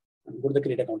create and go to the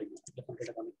create accounting. Click on create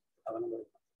accounting.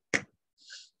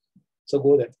 So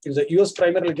go there. It's a US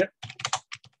primary ledger.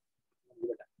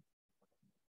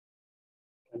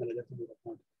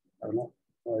 I don't know.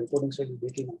 Reporting style is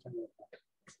 18.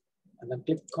 And then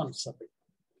click on submit.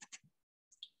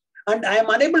 And I am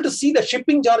unable to see the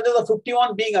shipping charges of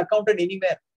 51 being accounted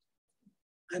anywhere.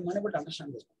 I am unable to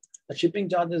understand this. The shipping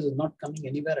charges is not coming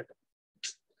anywhere at all.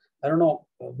 I don't know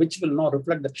which will now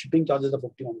reflect the shipping charges of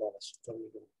 $51.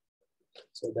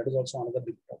 So that is also another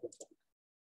big problem.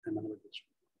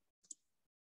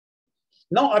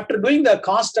 Now, after doing the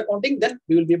cost accounting, then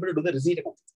we will be able to do the receipt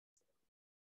accounting.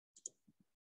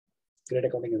 Create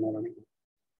accounting is now running.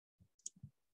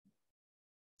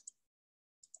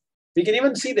 We can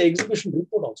even see the execution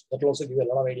report also. That will also give you a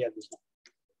lot of idea of this now.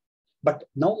 But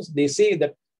now they say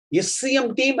that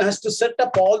SCM team has to set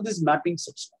up all these mapping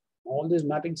sets. All these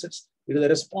mapping sets, it is a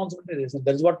responsibility.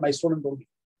 That is what my student told me.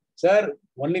 Sir,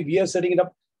 only we are setting it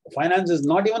up. Finance is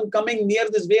not even coming near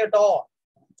this way at all.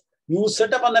 You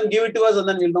set up and then give it to us, and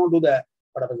then we'll now do the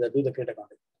create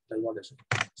accounting. That is what they said.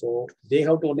 So they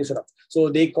have to only set up. So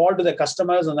they called to the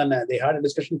customers and then they had a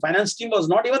discussion. Finance team was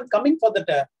not even coming for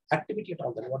that activity at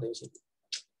all. That's what they said.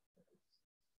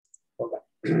 Okay.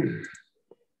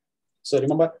 So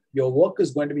remember, your work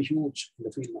is going to be huge in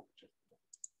the field now.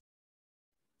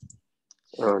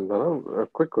 No, a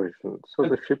quick question. So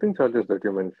the shipping charges that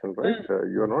you mentioned, right?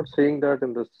 You're not saying that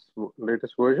in this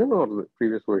latest version or the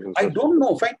previous version? I don't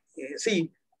know. Fine. See,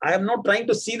 I am not trying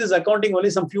to see this accounting only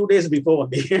some few days before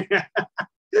only.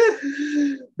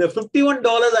 The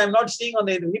 $51 I'm not seeing on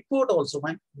the report also.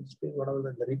 Fine.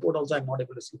 Whatever the report also I'm not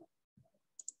able to see.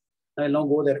 I will now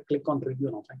go there, click on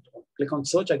review now. Fine. Click on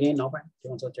search again now. Fine.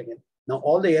 Click on search again. Now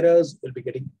all the errors will be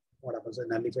getting what happens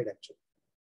nullified actually.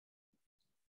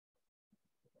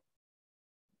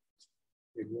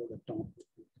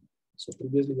 So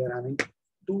previously we are having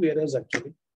 2 errors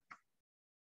actually.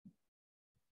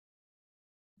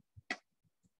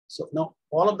 So now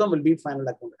all of them will be final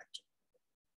account actually.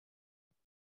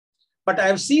 But I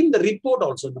have seen the report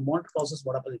also in the monitor process.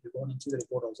 What happens if you go and see the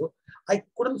report also? I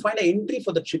couldn't find an entry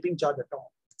for the shipping charge at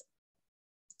all.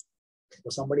 So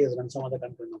somebody has run some other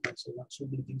country now. So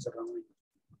many things are running.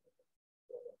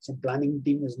 Some planning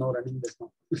team is now running this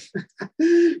now.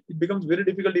 It becomes very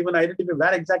difficult to even identify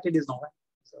where exactly it is now. Right?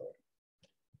 So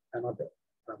I'm not there.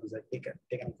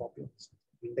 Taken a copy of this.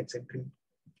 Index entry.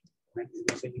 And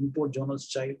import journals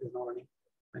child is now running.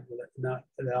 And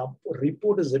the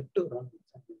report is yet to run.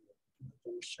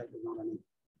 Child is now running.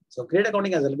 So create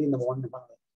accounting has already in the one.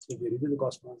 So if you review the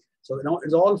cost now. So now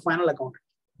it's all final accounting.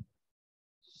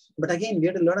 But again, we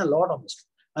have to learn a lot on this.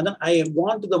 And then I have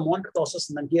gone to the monitor process,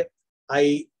 and then here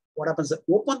what happens?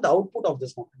 Open the output of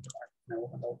this monitor. I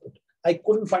open the output. I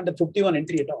couldn't find the 51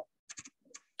 entry at all.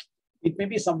 It may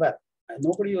be somewhere.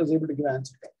 Nobody was able to give an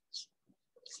answer.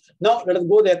 Now let us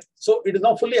go there. So it is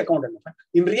now fully accounted.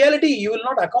 In reality, you will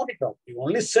not account it out. You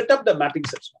only set up the mapping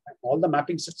sets. All the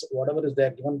mapping sets, whatever is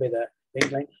there given by the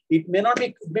baseline, it may not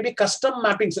be, maybe custom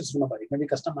mapping sets. Remember, it may be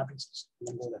custom mapping sets.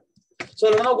 Go there.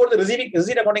 So we'll now go to the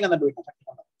receipt accounting and then do it.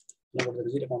 We'll go to the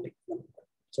receipt accounting.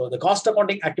 So the cost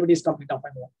accounting activity is complete. So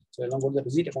we'll now go to the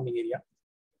receipt accounting area.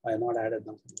 I have not added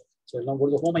them. So we'll now go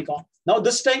to the home icon. Now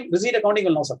this time receipt accounting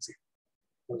will now succeed.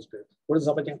 Go to the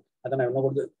supply chain, and then I will now go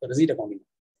to the receipt accounting.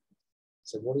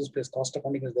 So go to this place, cost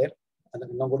accounting is there, and then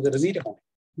we'll now go to the receipt accounting.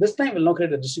 This time we'll now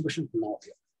create a distribution from now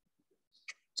here.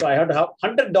 So I have to have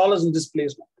 $100 in this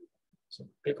place now. So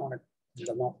click on it,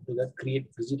 and now do that create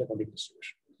receipt accounting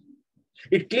distribution.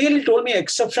 It clearly told me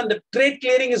exception that trade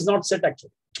clearing is not set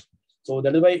actually. So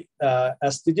that is why,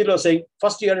 as Tijil was saying,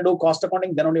 first you have to do cost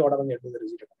accounting, then only whatever you have to do the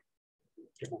receipt accounting.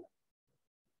 Click on it.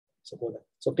 So go there.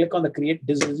 So click on the create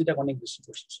receipt accounting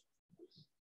distributions.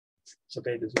 So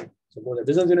create this one. So go there.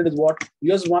 Business unit is what?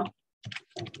 US 1.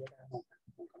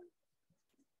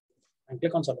 And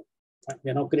click on submit.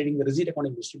 We are now creating the receipt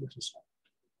accounting distributions.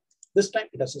 This time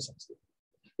it has to succeed.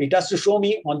 It has to show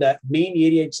me on the main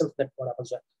area itself that what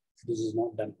happens. This is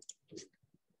not done.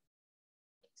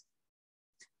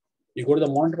 You go to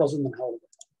the monitor process and how.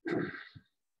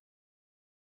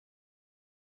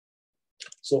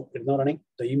 So it's not running.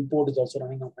 The import is also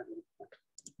running now.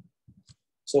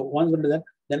 So once we do that,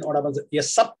 then what happens? A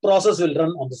sub process will run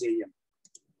on this area.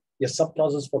 A sub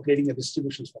process for creating the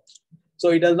distributions first. So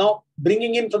it is now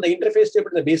bringing in from the interface table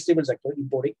to the base table sector,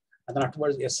 importing, and then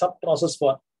afterwards a sub process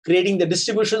for creating the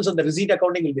distributions and the receipt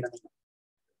accounting will be running.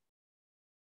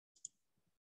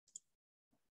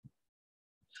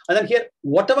 And then here,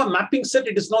 whatever mapping set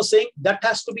it is now saying, that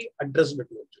has to be addressed with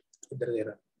if there is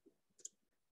error.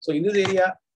 So in this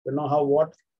area, we'll now have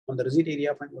what on the receipt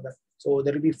area. So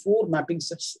there will be 4 mapping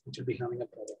sets which will be having a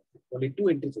problem. Only 2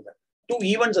 entries of that. 2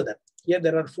 events are there. Here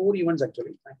there are 4 events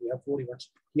actually. We have 4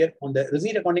 events. Here on the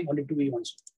receipt accounting, only 2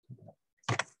 events.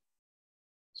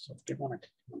 So click on it.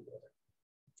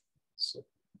 So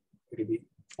it will be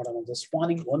what I was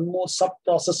spawning one more sub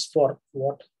process for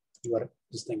what your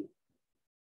this thing.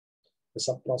 The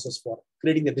sub process for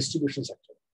creating the distribution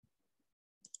sector.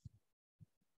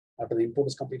 After the import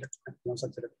is completed,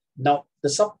 now the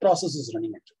sub process is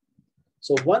running actually.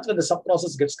 So once when the sub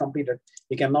process gets completed,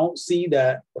 you can now see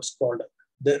the what's called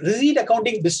the receipt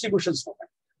accounting distributions.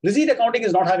 Receipt accounting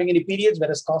is not having any periods,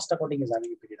 whereas cost accounting is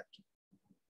having a period actually.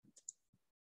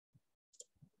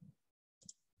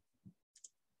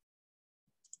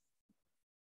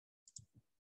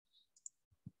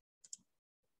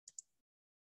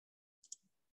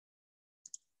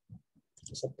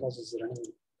 So sub process is running.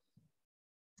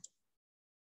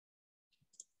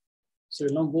 So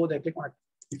you'll now go there, click on it.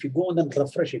 If you go and then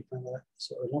refresh it,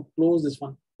 so I'll now close this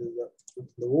one, the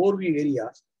overview area.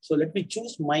 So let me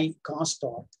choose my cost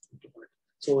of.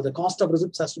 So the cost of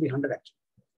receipts has to be 100 actually.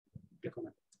 Click on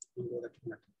it.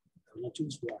 I'll now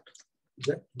choose what?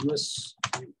 The US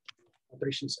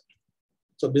operations sector.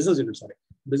 So business unit, sorry.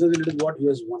 Business unit is what?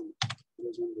 US 1.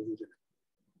 US 1 business unit.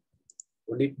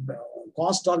 Only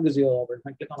cost org is your. If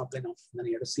I click on apply now, then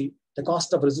you have to see the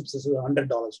cost of receipts is $100.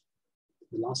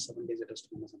 The last 7 days it has to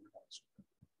be $100.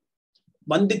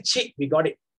 Mandichi, we got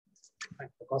it.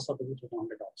 The cost of receipts is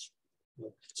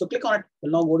 $100. So click on it.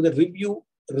 We'll now go to the review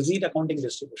receipt accounting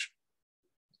distribution.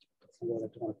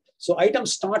 So item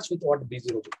starts with what?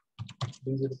 B02.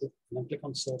 B02. Then click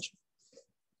on search.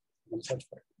 And search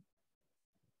for it.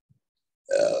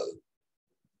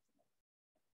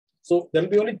 So there will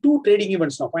be only 2 trading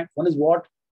events now. Fine. One is what?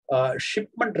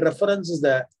 Shipment reference is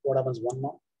the what happens one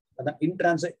now. And then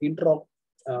Intransit,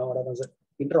 what happens?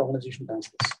 Inter-organization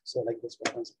transfers. So like this, what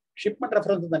happens? Shipment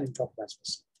reference and then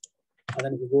intra-transfers. And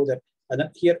then if you go there, and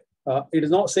then here it is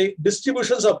now say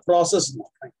distributions are processed now.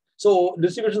 Right? So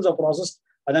distributions are processed,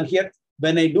 and then here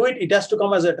when I do it, it has to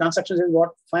come as a transaction is what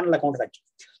final account action.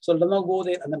 So let now go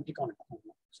there and then click on it.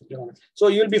 So click on it. So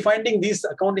you will be finding these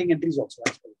accounting entries also.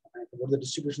 Right? Go to the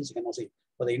distributions, you can now see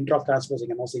for the intra-transfers, you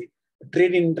can now see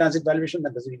trade in transit valuation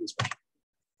and receiving inspection.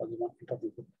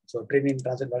 So trade in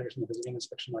transit valuation and receiving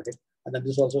inspection market, and then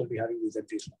this also will be having these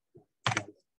entries.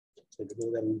 So if you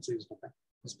go there and see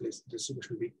this place,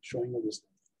 distribution will be showing you this.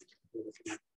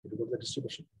 If you go to the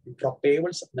distribution, intra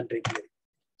payables and then trade clearing.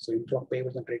 So intra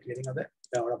payables and trade clearing are there.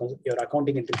 Your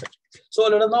accounting entries. So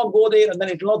let us now go there and then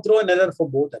it will now throw an error for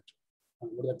both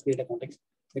actually. Go to the create accounting.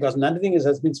 Because nothing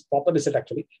has been properly set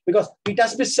actually, because it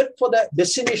has to be set for the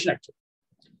destination actually.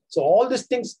 So all these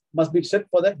things must be set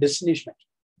for the destination actually.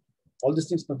 All these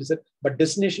things must be set, but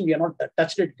destination we are not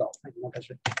touched it now.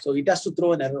 So it has to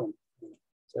throw an error on.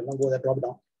 So I'll now go there, drop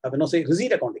down. I will now say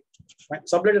receipt accounting. Fine.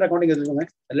 Subledger accounting is the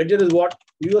ledger is what?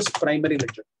 US primary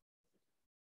ledger.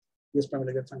 US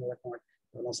primary ledger, fine, that point.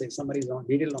 I will not say summary is not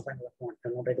detailed, not fine, that point. I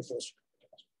will not try to force.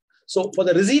 So for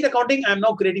the receipt accounting, I am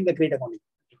now creating the crate accounting.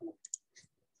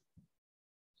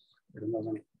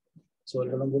 So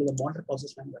let us go to the monitor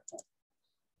process, fine, that point.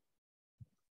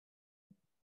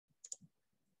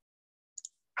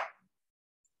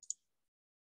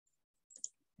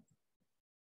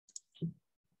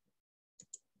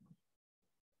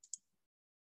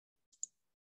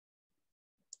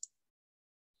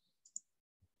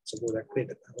 So go that create.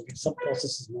 Okay, sub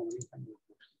processes normally.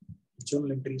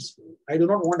 Journal entries. I do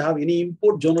not want to have any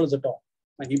import journals at all.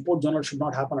 My import journal should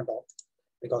not happen at all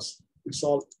because it's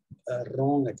all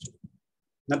wrong actually.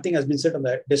 Nothing has been set on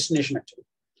the destination actually.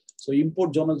 So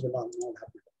import journals will not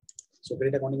happen. So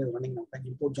create accounting is running now. And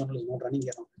import journal is not running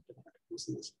here.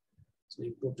 So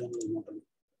import journal is not running.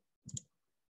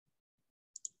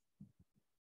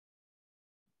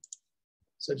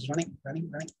 So it's running.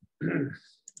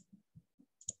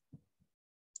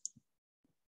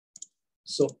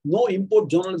 So no import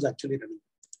journal is actually running.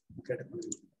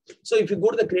 So if you go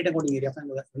to the create accounting area,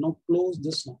 now close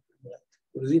this now.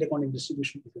 Receipt accounting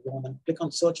distribution. If you go on and click on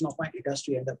search now, fine, it has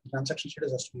to end up. Transaction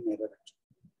status has to be an error.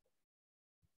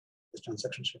 This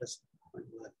transaction status.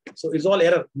 So it's all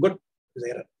error. Good is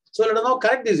error. So let us now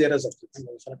correct these errors.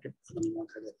 Select it.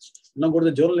 Now go to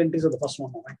the journal entries of the first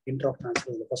one. Intra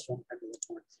transfer is the first one.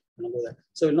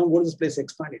 So we'll now go to this place,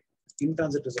 expand it.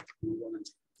 Intransit result.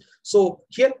 So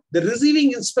here the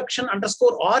receiving inspection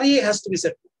underscore RA has to be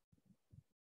set.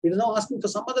 It is now asking for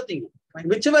some other thing. Fine.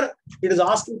 Whichever it is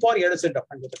asking for, you have to set up.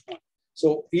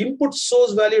 So input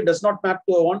source value does not map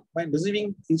to a one. Fine.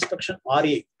 Receiving inspection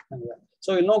RA.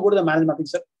 So we'll now go to the management mapping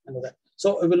set.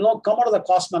 So it will now come out of the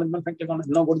cost management. Click on it.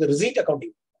 We'll now go to the receipt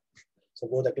accounting. So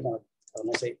go there. Click on it. I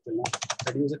will now say we'll now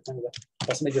reduce it.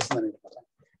 Percentages. Management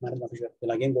mapping.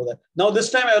 We'll again go there. Now this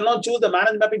time I will now choose the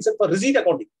management mapping set for receipt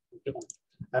accounting. Click on it.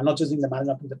 I'm not choosing the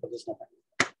management mapping set for this now. I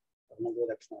will not go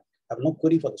that now. I have no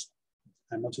query for this.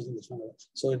 I'm not choosing this one.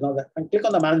 So it's now that and click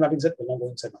on the management mapping set. We'll now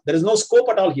go inside now. There is no scope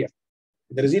at all here.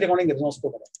 The receipt accounting, there is no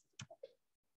scope at all.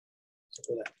 So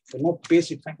go there. We'll now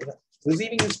paste it.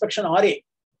 Receiving inspection RA.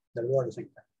 That is what I'm saying.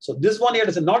 So this one here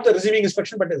is not the receiving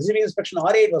inspection, but the receiving inspection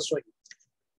RA it was showing.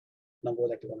 Now go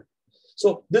there.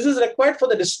 So this is required for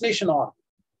the destination R.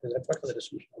 It is required for the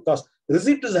destination because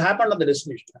receipt has happened on the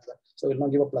destination. So we'll now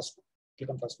give a plus. Click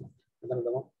on plus. And then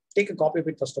we'll take a copy of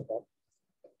it first of all.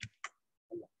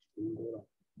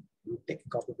 Take a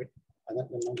copy of it and then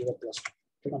we'll now give a plus.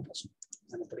 Click on plus.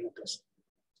 And I'm putting a plus.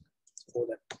 So go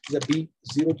there. There's a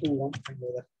B021 and go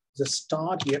there. There's a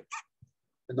star here.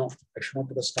 No, I should not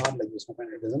put a star like this.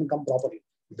 It doesn't come properly.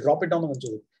 Drop it down and then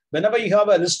choose it. Whenever you have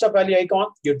a list of value icon,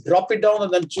 you drop it down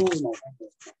and then choose now.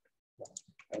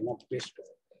 I will not paste it.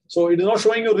 So it is not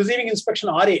showing you receiving inspection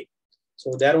RA.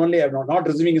 So there only I have not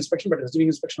receiving inspection, but receiving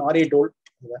inspection RA told.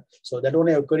 So that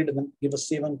only I have queried and then give a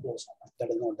save and close. That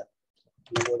is not that.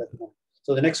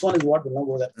 So the next one is what? We'll now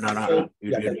go there. No.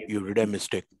 You did a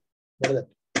mistake. What is that?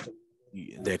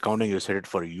 The accounting you set it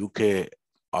for UK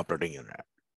operating unit.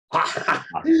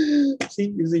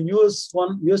 See, it's the US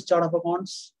one, US chart of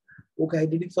accounts. Okay, I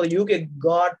did it for UK.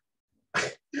 God,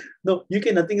 no,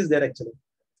 UK nothing is there actually.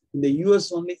 In the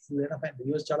US only,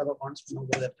 the US chart of accounts. No,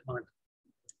 go there.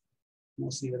 No,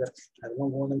 see whether I don't know.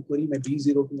 Go and query my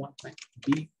B021.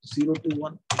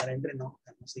 B021. I enter now.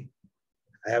 I must see.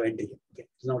 I have entered here. Okay,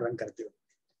 it's now run correctly.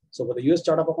 So for the US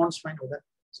chart of accounts, fine over there.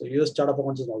 So US chart of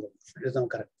accounts is all there. It is now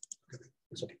correct.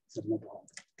 It's okay. There's no problem.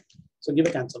 So give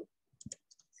a cancel.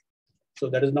 So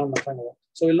that is now fine over.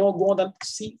 So we'll now go and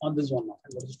see on this one now.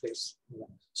 Go to this place.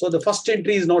 So the first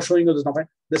entry is now showing you this now.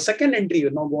 The second entry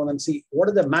will now go on and see what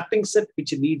is the mapping set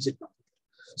which needs it now.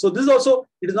 So this is also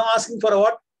it is now asking for a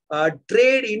what?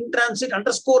 Trade in transit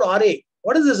underscore RA.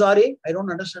 What is this RA? I don't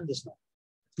understand this now.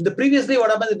 In the previously,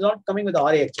 what happens? It's not coming with RA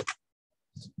actually.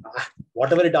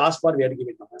 Whatever it asked for, we have to give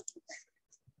it now.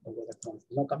 It's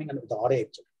not coming under with RA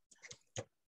actually.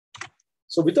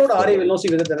 So without RA, we'll now see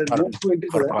whether there are no two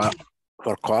entries.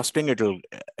 For costing,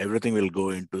 everything will go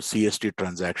into CST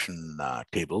transaction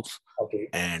tables. Okay.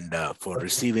 And for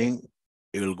receiving,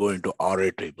 it will go into RA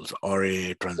tables,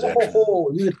 RA transaction.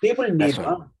 Oh, this is a table name.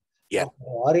 Huh? Yeah.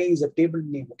 RA is a table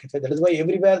name. Okay, so that is why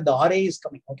everywhere the RA is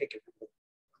coming. Okay.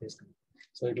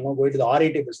 So it will now go into the RA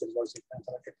tables.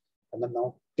 And then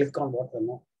now click on what will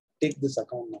now take this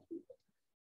account now.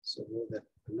 So go there.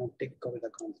 Now take copy the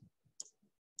account.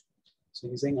 So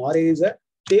he's saying RA is a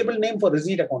table name for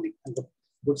receipt accounting. And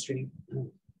good streaming.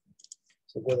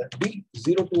 So go there.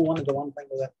 B021 is the one thing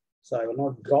over there. So I will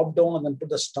now drop down and then put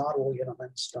the star over here and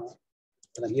then star.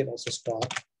 And then here also star.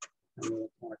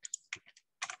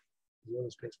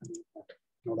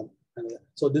 Not done.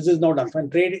 So this is not done. Fine.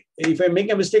 Trade. If I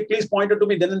make a mistake, please point it to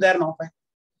me then and there. Now, fine.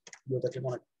 Do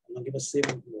that. I'll give a save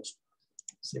and close.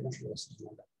 Save and close is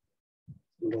not done.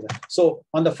 So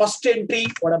on the first entry,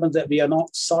 what happens that we are now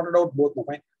sorted out both. Now,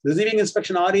 fine. Receiving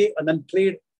inspection RA and then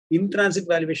trade in transit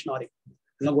valuation RA.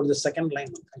 Now go to the second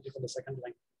line. Thank you for the second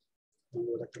line.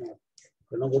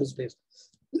 We'll now go to space.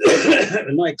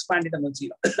 We'll now expand it and then see.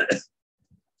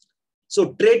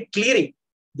 So trade clearing.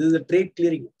 This is a trade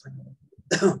clearing.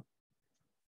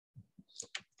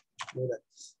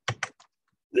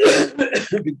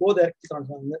 We go there.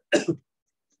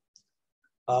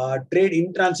 Trade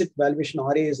in transit valuation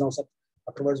RA is now set.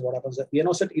 Afterwards, what happens? We are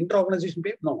now set intra-organization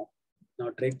pay. No,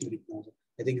 trade clearing. No,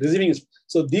 I think receiving is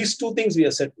so. These two things we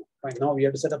are set. Fine. Now we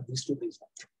have to set up these two things.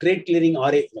 Trade clearing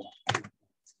RA.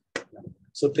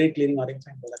 So trade clearing RA.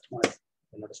 Fine. Well, that's not.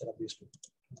 We'll have to set up these two.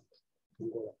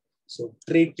 So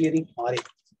trade clearing RA.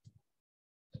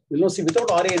 You'll not see without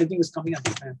RA anything is coming up.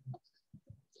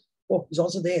 Oh, it's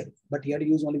also there, but you have to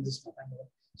use only this.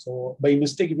 So by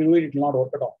mistake, if you do it, it will not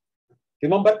work at all.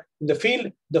 Remember, in the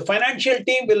field, the financial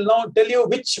team will now tell you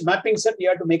which mapping set you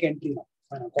have to make entry now.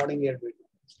 And accordingly, you have to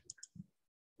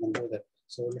do it.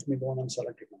 So let me go on and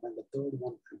select it now. And the third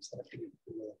one, I'm selecting it.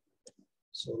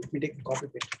 So let me take the copy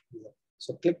paste.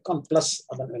 So click on plus,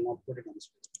 and then I will now put it on this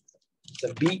page.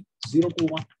 The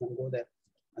B021, and go there.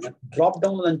 And then drop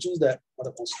down and choose the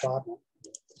star now.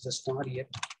 It's a star here.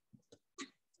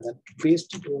 And then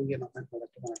paste it over here now.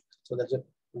 So that's it.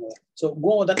 So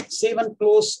go then save and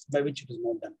close, by which it is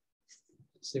not done.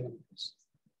 Save and close.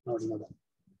 Not done.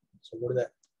 So go to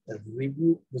the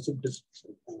review visit. So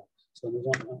this one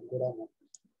go down.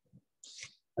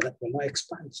 And then will now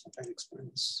expand. Sometimes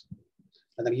expands.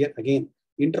 And then here again,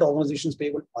 inter-organizations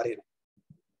payable RA.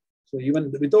 So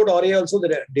even without RA also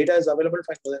the data is available.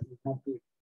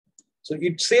 So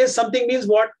it says something means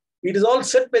what? It is all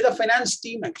set by the finance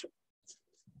team actually.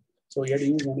 So you have to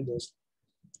use only those.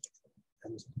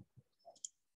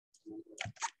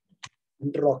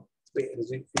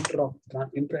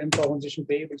 Inter-organization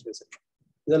payables basically.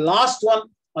 The last one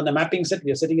on the mapping set,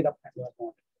 we are setting it up.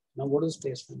 Now go to this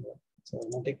place. So I'm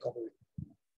going to take copy of it.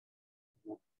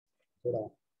 Go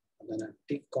down. And then I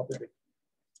take copy of it.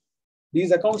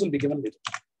 These accounts will be given with.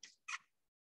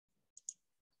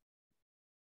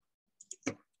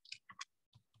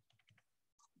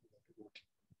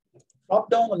 Drop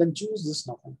down and then choose this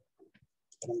now. And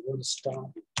then go to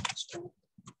star.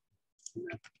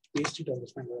 Paste it on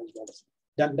this one.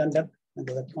 Done. And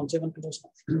that concept and close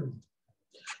now.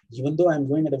 Even though I'm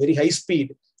going at a very high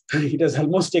speed, it has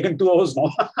almost taken 2 hours now.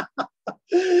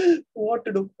 What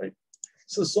to do, right?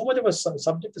 So much of a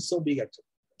subject is so big actually.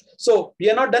 So we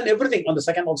have not done everything. On the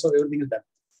second also, everything is done.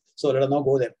 So let us now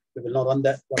go there. We will now run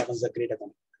that. What happens? The create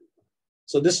account.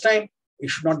 So this time, it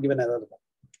should not give an error.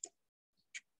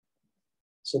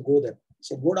 So go there.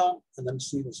 So go down and then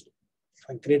see this.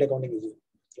 And create accounting is here.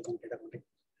 Click on create accounting.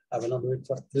 I will not do it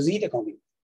for receipt accounting.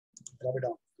 Drop it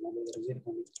down. Now the receipt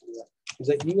accounting. It's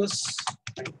a US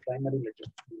primary ledger.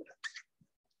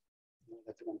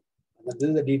 And then this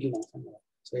is the detail now.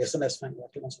 So SNS fine.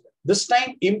 This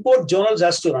time import journals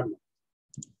has to run.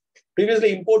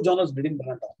 Previously import journals didn't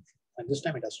run at all. And this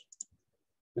time it has to.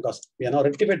 Because we are now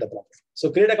rectified the problem. So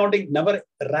create accounting never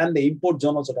ran the import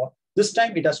journals at all. This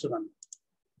time it has to run.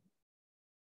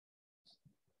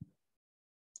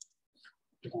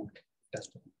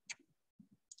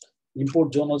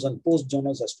 Import journals and post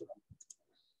journals has to run.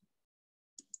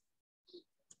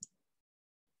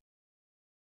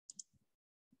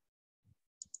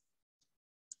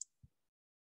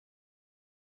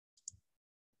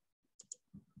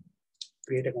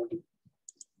 Create accounting.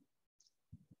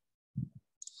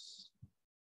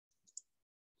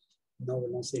 Now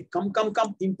we'll now say, come,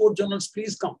 import journals,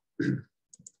 please come.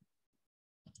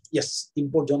 Yes,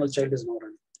 import journal child is now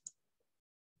running.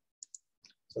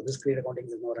 So this create accounting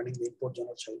is now running the import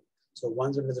journal child. So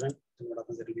once it is run, then what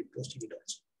happens? It will be posting it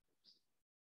also.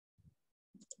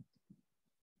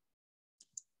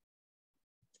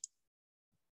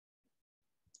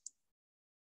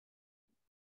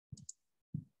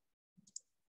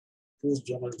 Post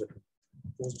journals better.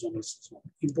 Post journals is not.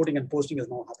 Importing and posting is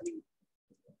now happening.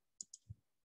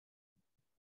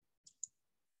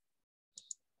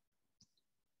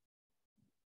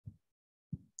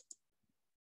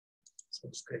 So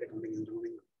this create accounting is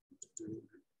running.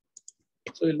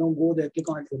 So you'll now go there, click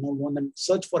on it, you'll now go and then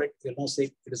search for it. You'll now say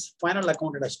it is final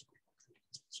account it has to be.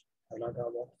 Final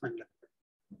account.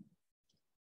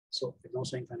 So it's now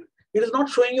saying final. It is not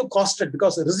showing you costed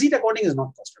because receipt accounting is not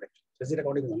costed. Receipt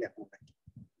accounting is only account.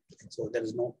 So there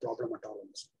is no problem at all on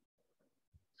this.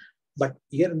 But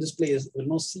here in this place, we'll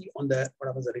now see on the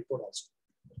what was the report also.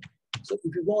 So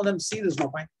if you go and see this now,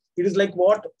 fine. It is like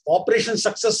what operation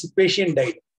success, patient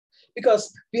died,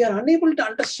 because we are unable to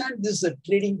understand this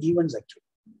trading events actually.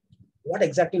 What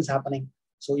exactly is happening?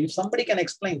 So if somebody can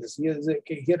explain this, here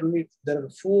there are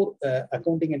 4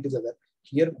 accounting entries are there.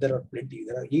 Here there are plenty.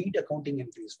 There are 8 accounting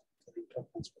entries for the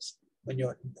intra-transfers when you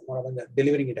are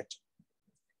delivering it actually.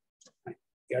 Right.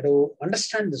 You have to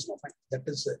understand this now. Fine. That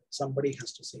is somebody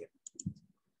has to say it.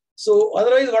 So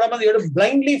otherwise, what happens? You have to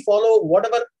blindly follow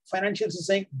whatever financials is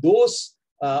saying. Those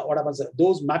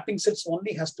those mapping sets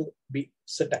only has to be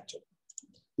set actually.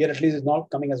 Here at least it's not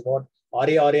coming as what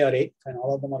RA, and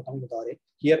all of them are coming with RA.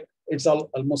 Here it's all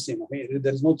almost same. Okay?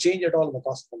 There is no change at all in the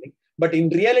cost funding, but in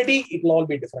reality, it will all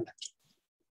be different actually.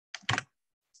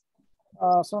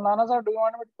 So Nana sir, do you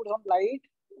want me to put some light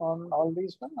on all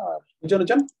these one? Or Which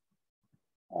one?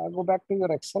 Go back to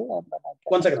your Excel and then I can.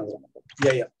 1 second.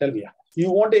 Yeah. Tell me. Yeah.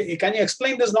 You want to? Can you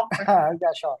explain this now?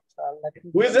 Yeah, sure.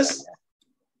 Who is this?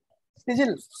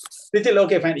 Tijil.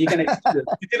 Okay, fine. You can.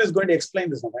 Tijil is going to explain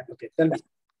this now. Fine. Okay, tell me.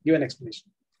 Give an explanation.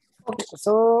 Okay,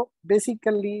 so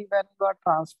basically, when you are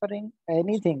transferring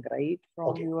anything, right,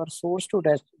 from your source to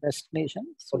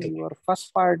destination, so your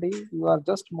first part is you are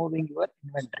just moving your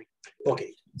inventory.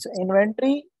 Okay. So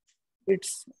inventory,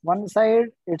 it's one side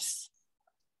it's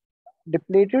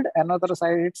depleted, another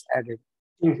side it's added.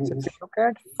 So if you look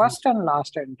at first and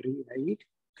last entry, right,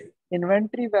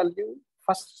 inventory value,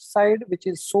 first side, which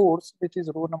is source, which is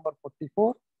row number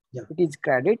 44, it is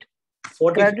credit.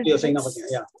 40 you're saying,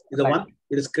 yeah, is the one,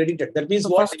 it is credited. That means so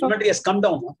what inventory has come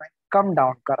down. Come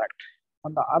down, correct.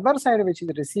 On the other side, which is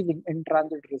receiving in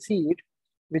transit receipt,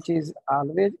 which is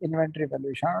always inventory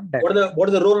valuation on debt. What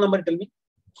is the row number? Tell me.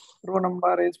 Row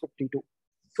number is 52.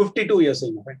 52 you're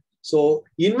saying, right? So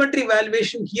inventory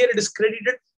valuation here it is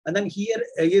credited, and then here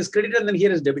is credited, and then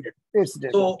here is debited. It's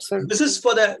debited. So this is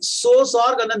for the source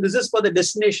org, and then this is for the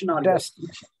destination org.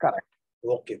 Destination, correct.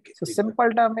 Okay. So simple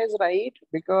term is right,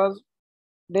 because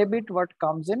debit what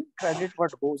comes in, credit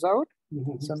what goes out.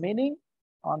 So meaning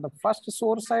on the first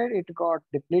source side it got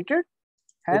depleted,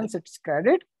 hence it's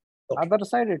credit. Other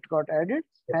side it got added,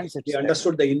 hence it's. You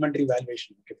understood the inventory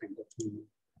valuation.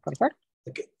 Perfect.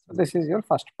 Okay. So this is your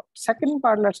first part. Second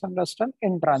part, let's understand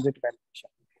in transit valuation.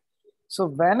 So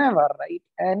whenever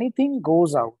anything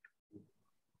goes out,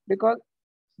 because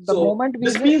the moment we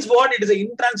this means what? It is an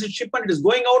in-transit shipment, it is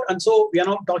going out, and so we are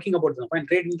now talking about the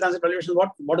trade in-transit valuation.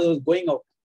 What is going out?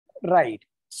 Right.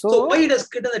 So why it has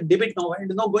created a debit now? It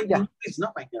is now going to increase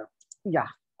now. Yeah,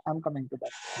 I'm coming to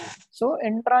that. So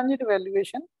in-transit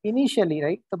valuation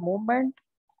initially, the moment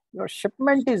your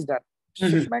shipment is done,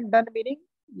 shipment done meaning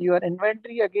your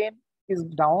inventory again is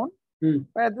down.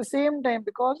 But at the same time,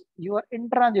 because you are in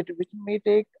transit, which may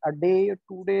take a day, or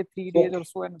 2 days, 3 days, or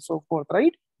so and so forth,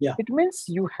 right? Yeah. It means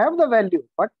you have the value,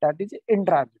 but that is in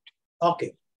transit.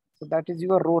 Okay. So that is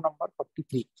your row number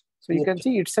 43. So you can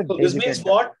see it's a. So this means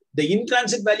what? The in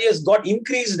transit value has got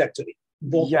increased actually.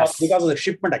 Yes. Because of the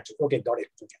shipment actually. Okay, got it.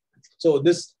 Okay. So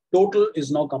this total is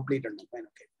now completed. Okay.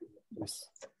 Yes.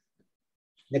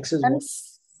 Next is and what?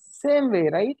 Same way,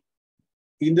 right?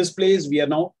 In this place, we are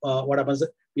now what happens?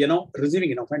 We are now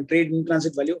receiving fine trade in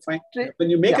transit value. Fine. When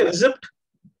you make a receipt,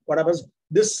 what happens?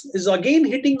 This is again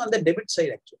hitting on the debit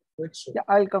side actually. Yeah,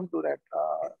 I'll come to that.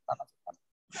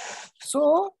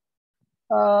 So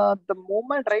the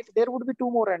moment, right, there would be 2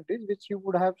 more entries which you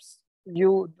would have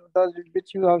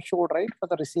which you have showed, right, for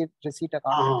the receipt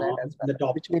account as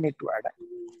well, which we need to add.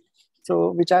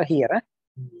 So which are here.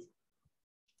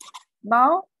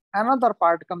 Now another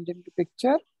part comes into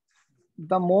picture.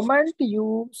 The moment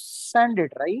you send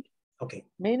it, right? Okay.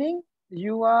 Meaning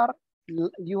you are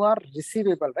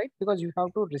receivable, right? Because you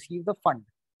have to receive the fund.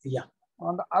 Yeah.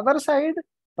 On the other side,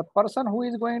 the person who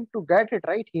is going to get it,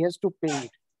 right, he has to pay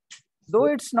it. Though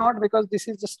it's not, because this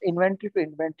is just inventory to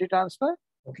inventory transfer.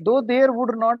 Okay. Though there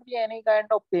would not be any kind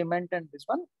of payment and this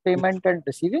one, payment and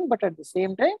receiving, but at the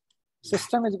same time,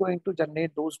 system is going to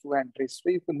generate those 2 entries.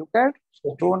 So if you look at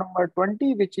row number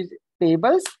 20, which is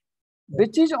payables,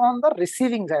 which is on the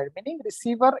receiving side, meaning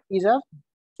receiver is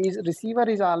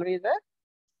always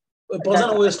a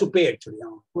person who has to pay actually.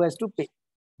 Who has to pay.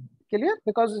 Clear?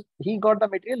 Because he got the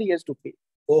material, he has to pay.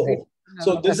 Oh, right?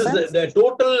 So this is the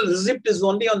total receipt is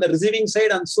only on the receiving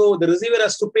side, and so the receiver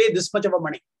has to pay this much of a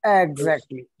money.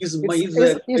 Exactly. His money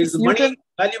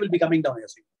value will be coming down.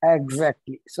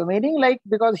 Exactly. So meaning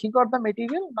because he got the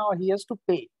material, now he has to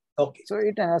pay. Okay. So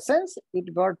in a sense,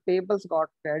 it got payables got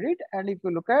credit, and if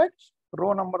you look at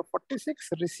row number 46,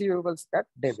 receivables got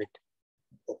debit.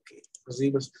 Okay.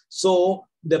 Receivables. So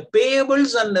the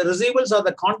payables and the receivables are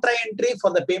the contra entry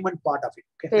for the payment part of it.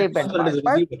 Okay. Payment part,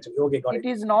 okay, got it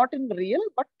is not in real,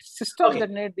 but system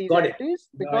generate these entries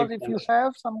because if you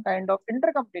have some kind of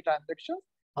intercompany transaction,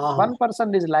 one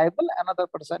person is liable, another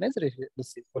person is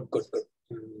receivable. Good.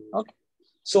 Okay.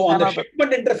 So on the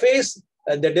shipment interface,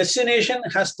 the destination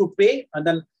has to pay, and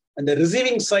then on the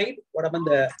receiving side, what happened?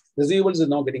 The receivables is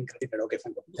now getting credited. Okay,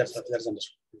 fine. That's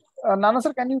understood. Nana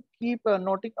sir, can you keep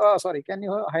noting? Sorry, can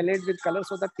you highlight with color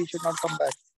so that we should not come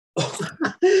back?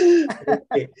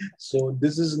 Okay, so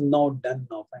this is now done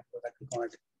now. Fine.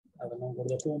 I will now go to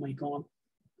the home icon,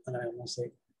 and I will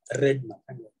say red now.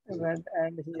 Red,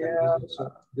 and here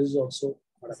this is also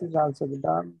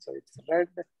done. So it's red.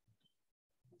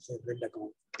 So red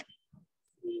account.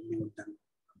 Done.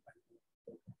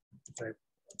 Right.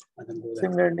 And then go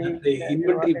similarly, the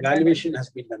inventory valuation has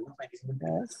been done.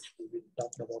 Yes. We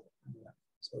talked about.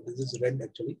 So this is red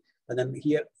actually, and then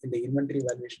here in the inventory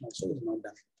valuation also is not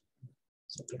done.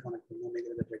 So click on it. Make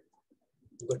it red.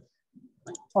 Good.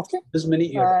 Fine. Okay. This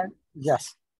many.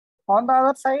 Yes. On the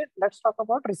other side, let's talk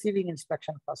about receiving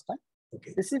inspection first.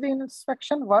 Okay. Receiving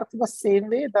inspection works the same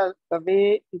way, the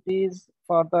way it is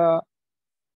for the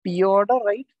P order,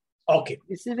 right? Okay.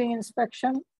 Receiving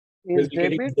inspection is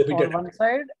debited on one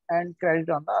side and credit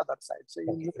on the other side. So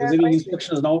you look at receiving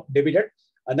inspection is now debited,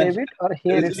 and then debit or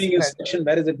here receiving inspection.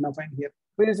 Where is it now? Fine here.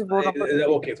 Where is it?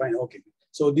 Okay, fine. Okay.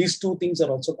 So these two things are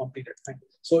also completed. Fine.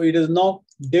 So it is now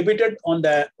debited on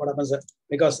the what happens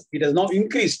because it has now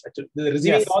increased. Actually, the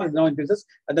receiving org now increases,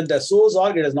 and then the source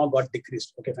org it has now got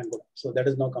decreased. Okay, fine. Good. So that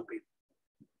is now complete.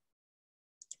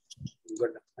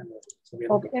 Good. So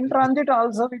okay. In transit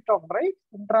also we talked, right?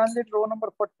 In transit row number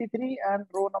 43 and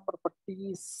row number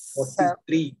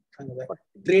 43.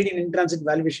 Trade in transit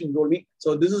valuation told me.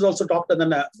 So this is also talked, and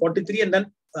then 43, and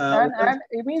then and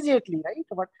immediately, right?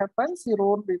 What happens?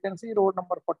 You can see row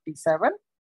number 47.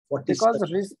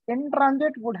 Because in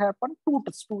transit would happen two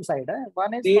side.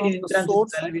 One is from the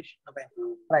source side,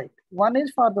 right? One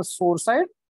is for the source side,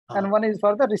 and one is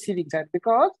for the receiving side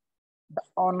because the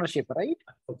ownership, right?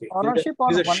 Okay. Ownership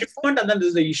on one side. Shipment, and then this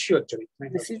is the issue actually.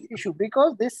 This is issue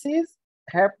because this is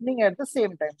happening at the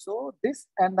same time. So this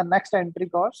and the next entry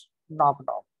got knocked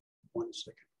off. 1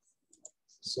 second.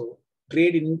 So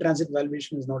trade in transit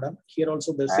valuation is not done. Here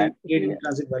also the same trade in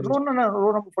transit valuation. No,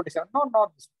 row number 47. No,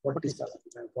 not this. 47.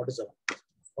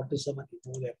 47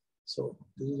 there. So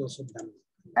this is also done.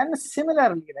 And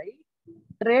similarly, right?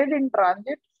 Trade in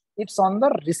transit, it's on the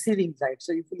receiving side.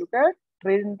 So if you look at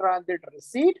trade in transit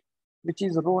receipt, which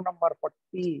is row number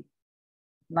 49,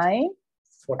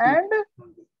 and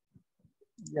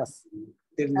yes,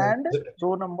 and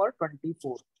row number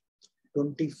 24.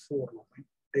 24.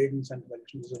 Trade in transit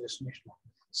valuation is a destination.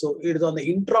 So it is on the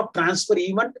intra transfer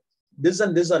event. This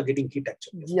and this are getting hit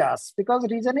actually. Yes, because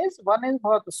reason is one is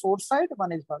for the source side,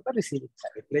 one is for the receiving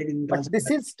side. But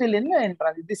this is still in the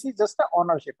transit. This is just the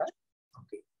ownership.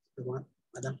 Okay. And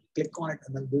then click on it,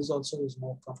 and then this also is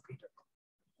now completed.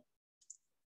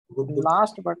 Good.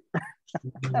 Last but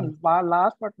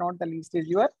not the least is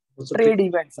your trade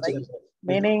events, right?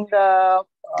 Meaning,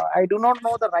 I do not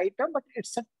know the right term, but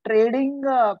it's a trading.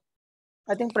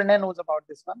 I think Pranay knows about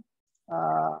this one.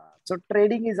 So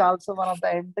trading is also one of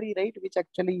the entry, right? Which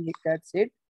actually gets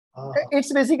hit.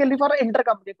 It's basically for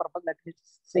intercompany purpose. Let me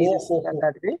say this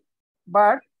that way.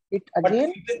 But it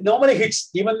again normally hits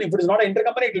even if it is not an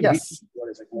intercompany. It will hit.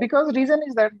 Because reason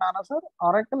is that Nana sir,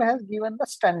 Oracle has given the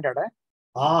standard.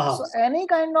 So any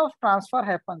kind of transfer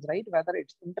happens, right? Whether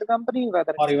it's intercompany,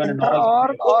 whether or it's even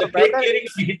inter-org, or the trade clearing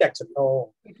will hit actually.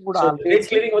 It would so the trade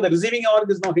clearing of the receiving org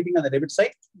is now hitting on the debit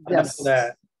side. Yes.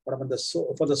 For the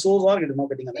source org, it is not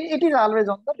getting on the it is always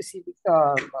on the receiving.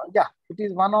 It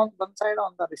is one side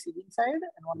on the receiving side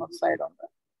and one on side on the.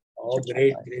 Oh,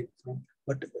 great.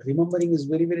 But remembering is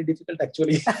very, very difficult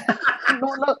actually.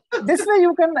 No. This way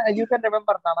you can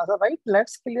remember, Nana sir, right?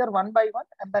 Let's clear one by one,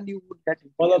 and then you would get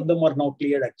it. All of them are now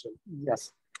cleared actually.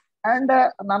 Yes. And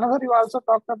Nana sir, you also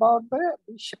talked about the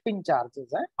shipping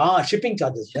charges. Shipping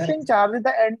charges. Shipping charges,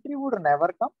 the entry would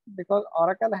never come because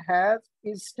Oracle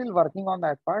is still working on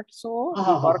that part. So the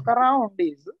workaround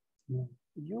is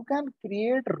you can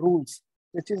create rules,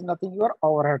 which is nothing your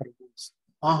overhead rules.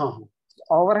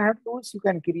 Overhead rules you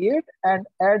can create and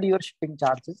add your shipping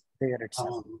charges there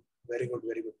itself. Very good,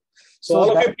 very good. So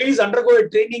all of you please undergo a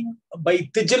training by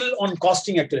Tijil on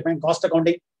costing actually, fine, cost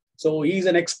accounting. So he is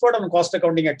an expert on cost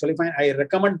accounting actually, fine. I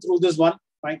recommend through this one,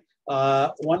 fine.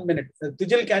 1 minute.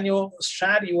 Tijil, can you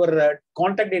share your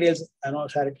contact details?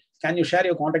 Share it. Can you share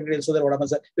your contact details so that what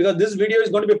happens? Because this video is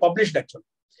going to be published actually.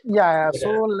 Yeah. So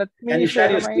let me can you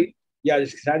share your screen? Yeah,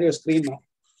 share your screen now.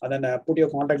 and then put your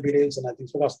contact details and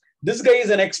things, because this guy is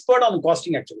an expert on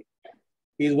costing actually.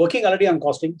 He is working already on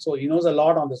costing, so he knows a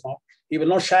lot on this now. He will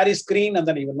not share his screen and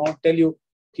then he will not tell you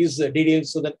his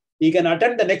details so that he can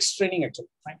attend the next training actually.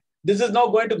 Fine. This is now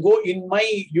going to go in my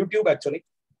YouTube actually.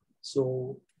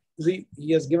 So see,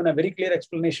 he has given a very clear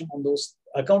explanation on those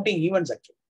accounting events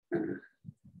actually.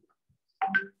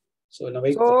 So in a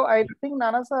way, so I think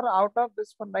Nana sir, out of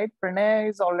this one, right, Pranay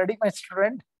is already my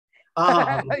student.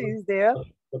 He's there.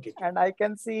 Okay. And I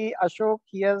can see Ashok,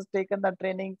 he has taken the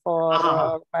training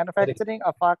for manufacturing.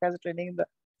 Afaq has training,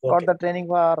 got the training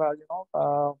for,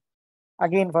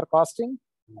 again for costing.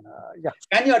 Yeah.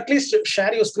 Can you at least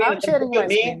share your screen? I'm sharing your my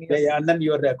name, screen, yes. and then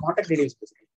your contact details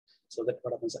basically. So that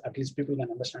what happens, at least people can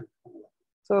understand.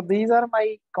 So these are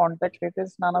my contact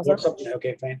details, Nana sir. WhatsApp,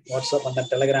 okay, fine. WhatsApp and then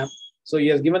Telegram. So he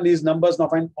has given these numbers now.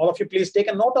 Fine. All of you, please take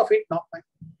a note of it now. Fine.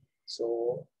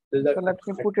 So let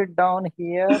me put it down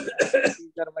here.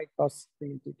 These are my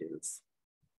costing details.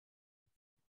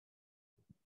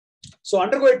 So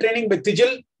undergo a training by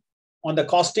Tijil on the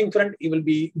costing front. He will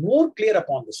be more clear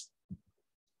upon this.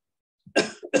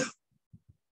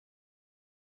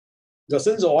 Because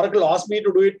since Oracle asked me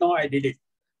to do it now, I did it.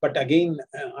 But again,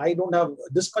 I don't have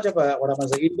this much of a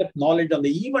in-depth knowledge on the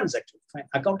events actually. Fine.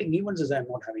 Accounting events is I'm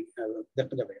not having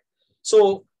that much of it.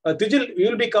 So Tijil, we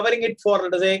will be covering it for,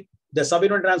 let us say, the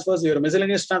sub-unit transfers, your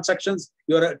miscellaneous transactions,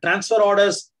 your transfer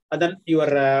orders, and then your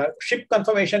ship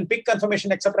confirmation, pick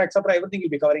confirmation, etc., etc. Everything you'll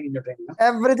be covering in your training. Huh?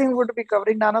 Everything would be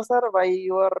covering, Nana sir, by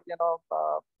your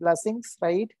blessings,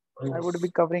 right? I would be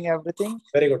covering everything.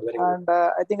 Very good, very good. And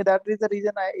I think that is the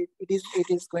reason it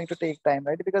is going to take time,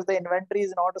 right? Because the inventory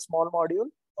is not a small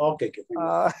module. Okay.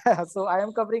 So I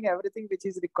am covering everything which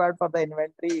is required for the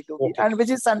inventory to be, and which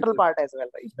is central part as well,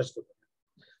 right? That's good.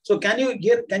 So can you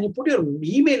put your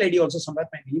email ID also somewhere?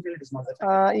 My email ID is not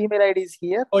there. Email ID is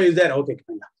here. Oh, is there? Okay.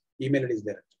 Email ID is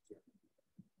there.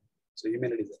 So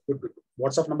email ID is there. Good.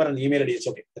 WhatsApp number and email ID is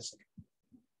okay. That's okay.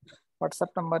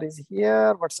 WhatsApp number is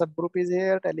here. WhatsApp group is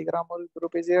here. Telegram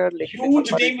group is here.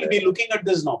 Huge team will be looking at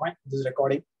this now. Fine. This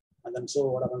recording. And then so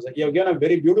what happens? You have given a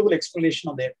very beautiful explanation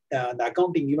of the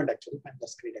accounting event actually. And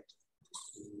that's great actually.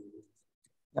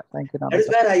 Yeah, thank you. Nana, that is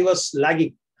where I was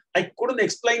lagging. I couldn't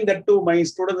explain that to my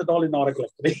students at all in Oracle.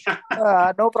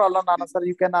 No problem, Nana sir.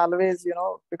 You can always,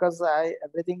 because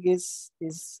everything is.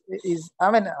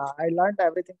 I mean, I learned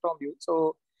everything from you.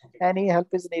 So any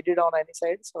help is needed on any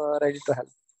side. So ready to help.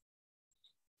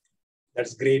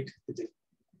 That's great.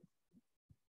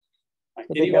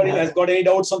 Anybody has got any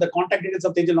doubts on the contact details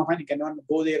of Tejal, you can even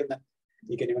go there and then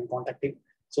you can even contact him.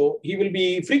 So he will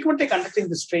be frequently conducting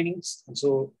these trainings, and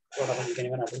so you can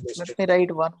even attend those. Let me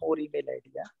write one more email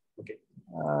ID. Yeah. Okay.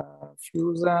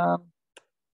 Fusion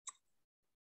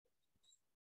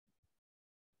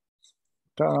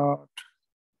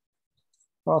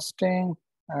costing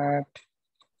at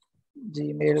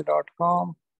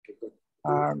gmail.com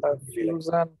and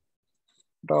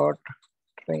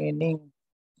fusion.training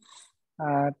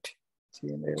at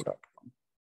gmail.com.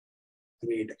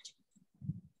 Great.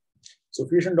 So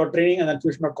fusion.training and then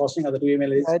fusion.costing are the two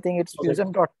email IDs. I think it's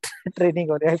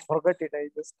fusion.training only. I forgot it. I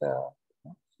just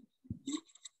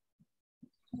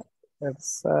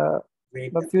it's the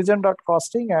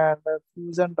fusion.costing and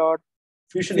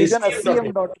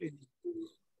fusion.scm.training.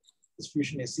 It's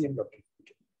fusion.scm.training.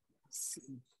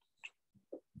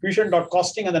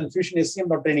 Fusion.costing and then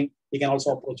fusion.scm.training. He can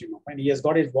also approach you now. And he has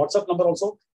got his WhatsApp number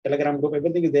also, Telegram group,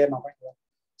 everything is there now.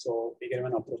 So he can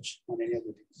even approach on any of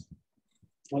the things.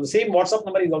 On the same WhatsApp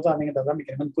number, he's also having a Telegram. You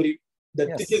can even put it.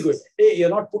 Hey, you're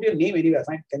not put your name anywhere.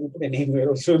 Fine. Can you put a name here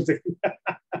also? Put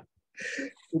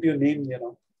your name,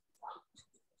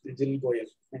 Tijil Goyal.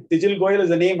 And Tijil Goyal is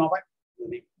the name, now. The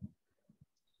name.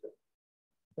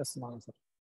 Yes, no, sir.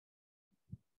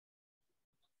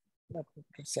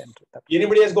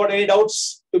 Anybody has got any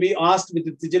doubts to be asked with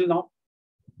Tijil now?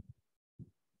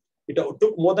 It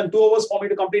took more than 2 hours for me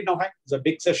to complete now. It's a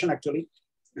big session actually.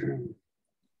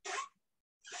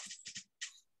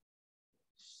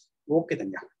 Okay,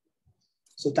 then, yeah.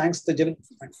 So thanks, Tijil.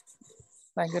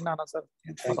 Thank you, Nana sir,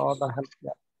 for all the help.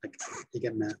 Yeah. You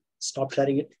can stop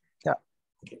sharing it. Yeah.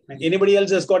 Okay. And anybody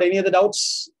else has got any other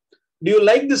doubts? Do you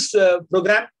like this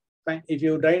program? Fine. If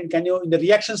you can you in the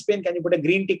reactions pane, can you put a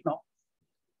green tick now?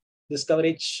 This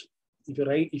coverage, if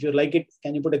you like it,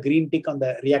 can you put a green tick on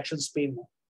the reactions pane now?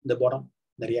 The bottom,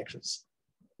 the reactions.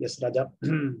 Yes, Raja.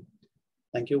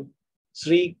 Thank you.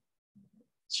 Srini,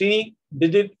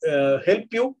 did it help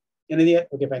you? Anything?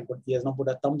 Okay, fine. Good. He has not put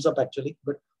a thumbs up actually.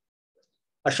 But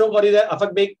Ashok, are you there?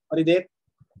 Afak Beg, are you there?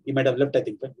 He might have left, I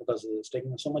think, because it's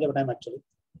taking so much of time actually.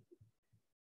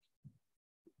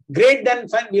 Great, then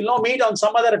fine. We'll now meet on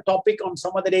some other topic on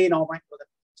some other day now, my brother.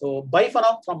 So bye for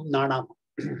now from Nana.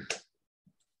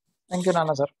 Thank you,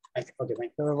 Nana sir. Okay,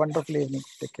 fine. Have a wonderful evening.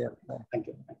 Take care. Bye. Thank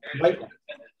you. Bye.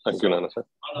 Thank you, Nana sir.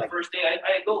 On the first day,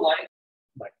 I go live.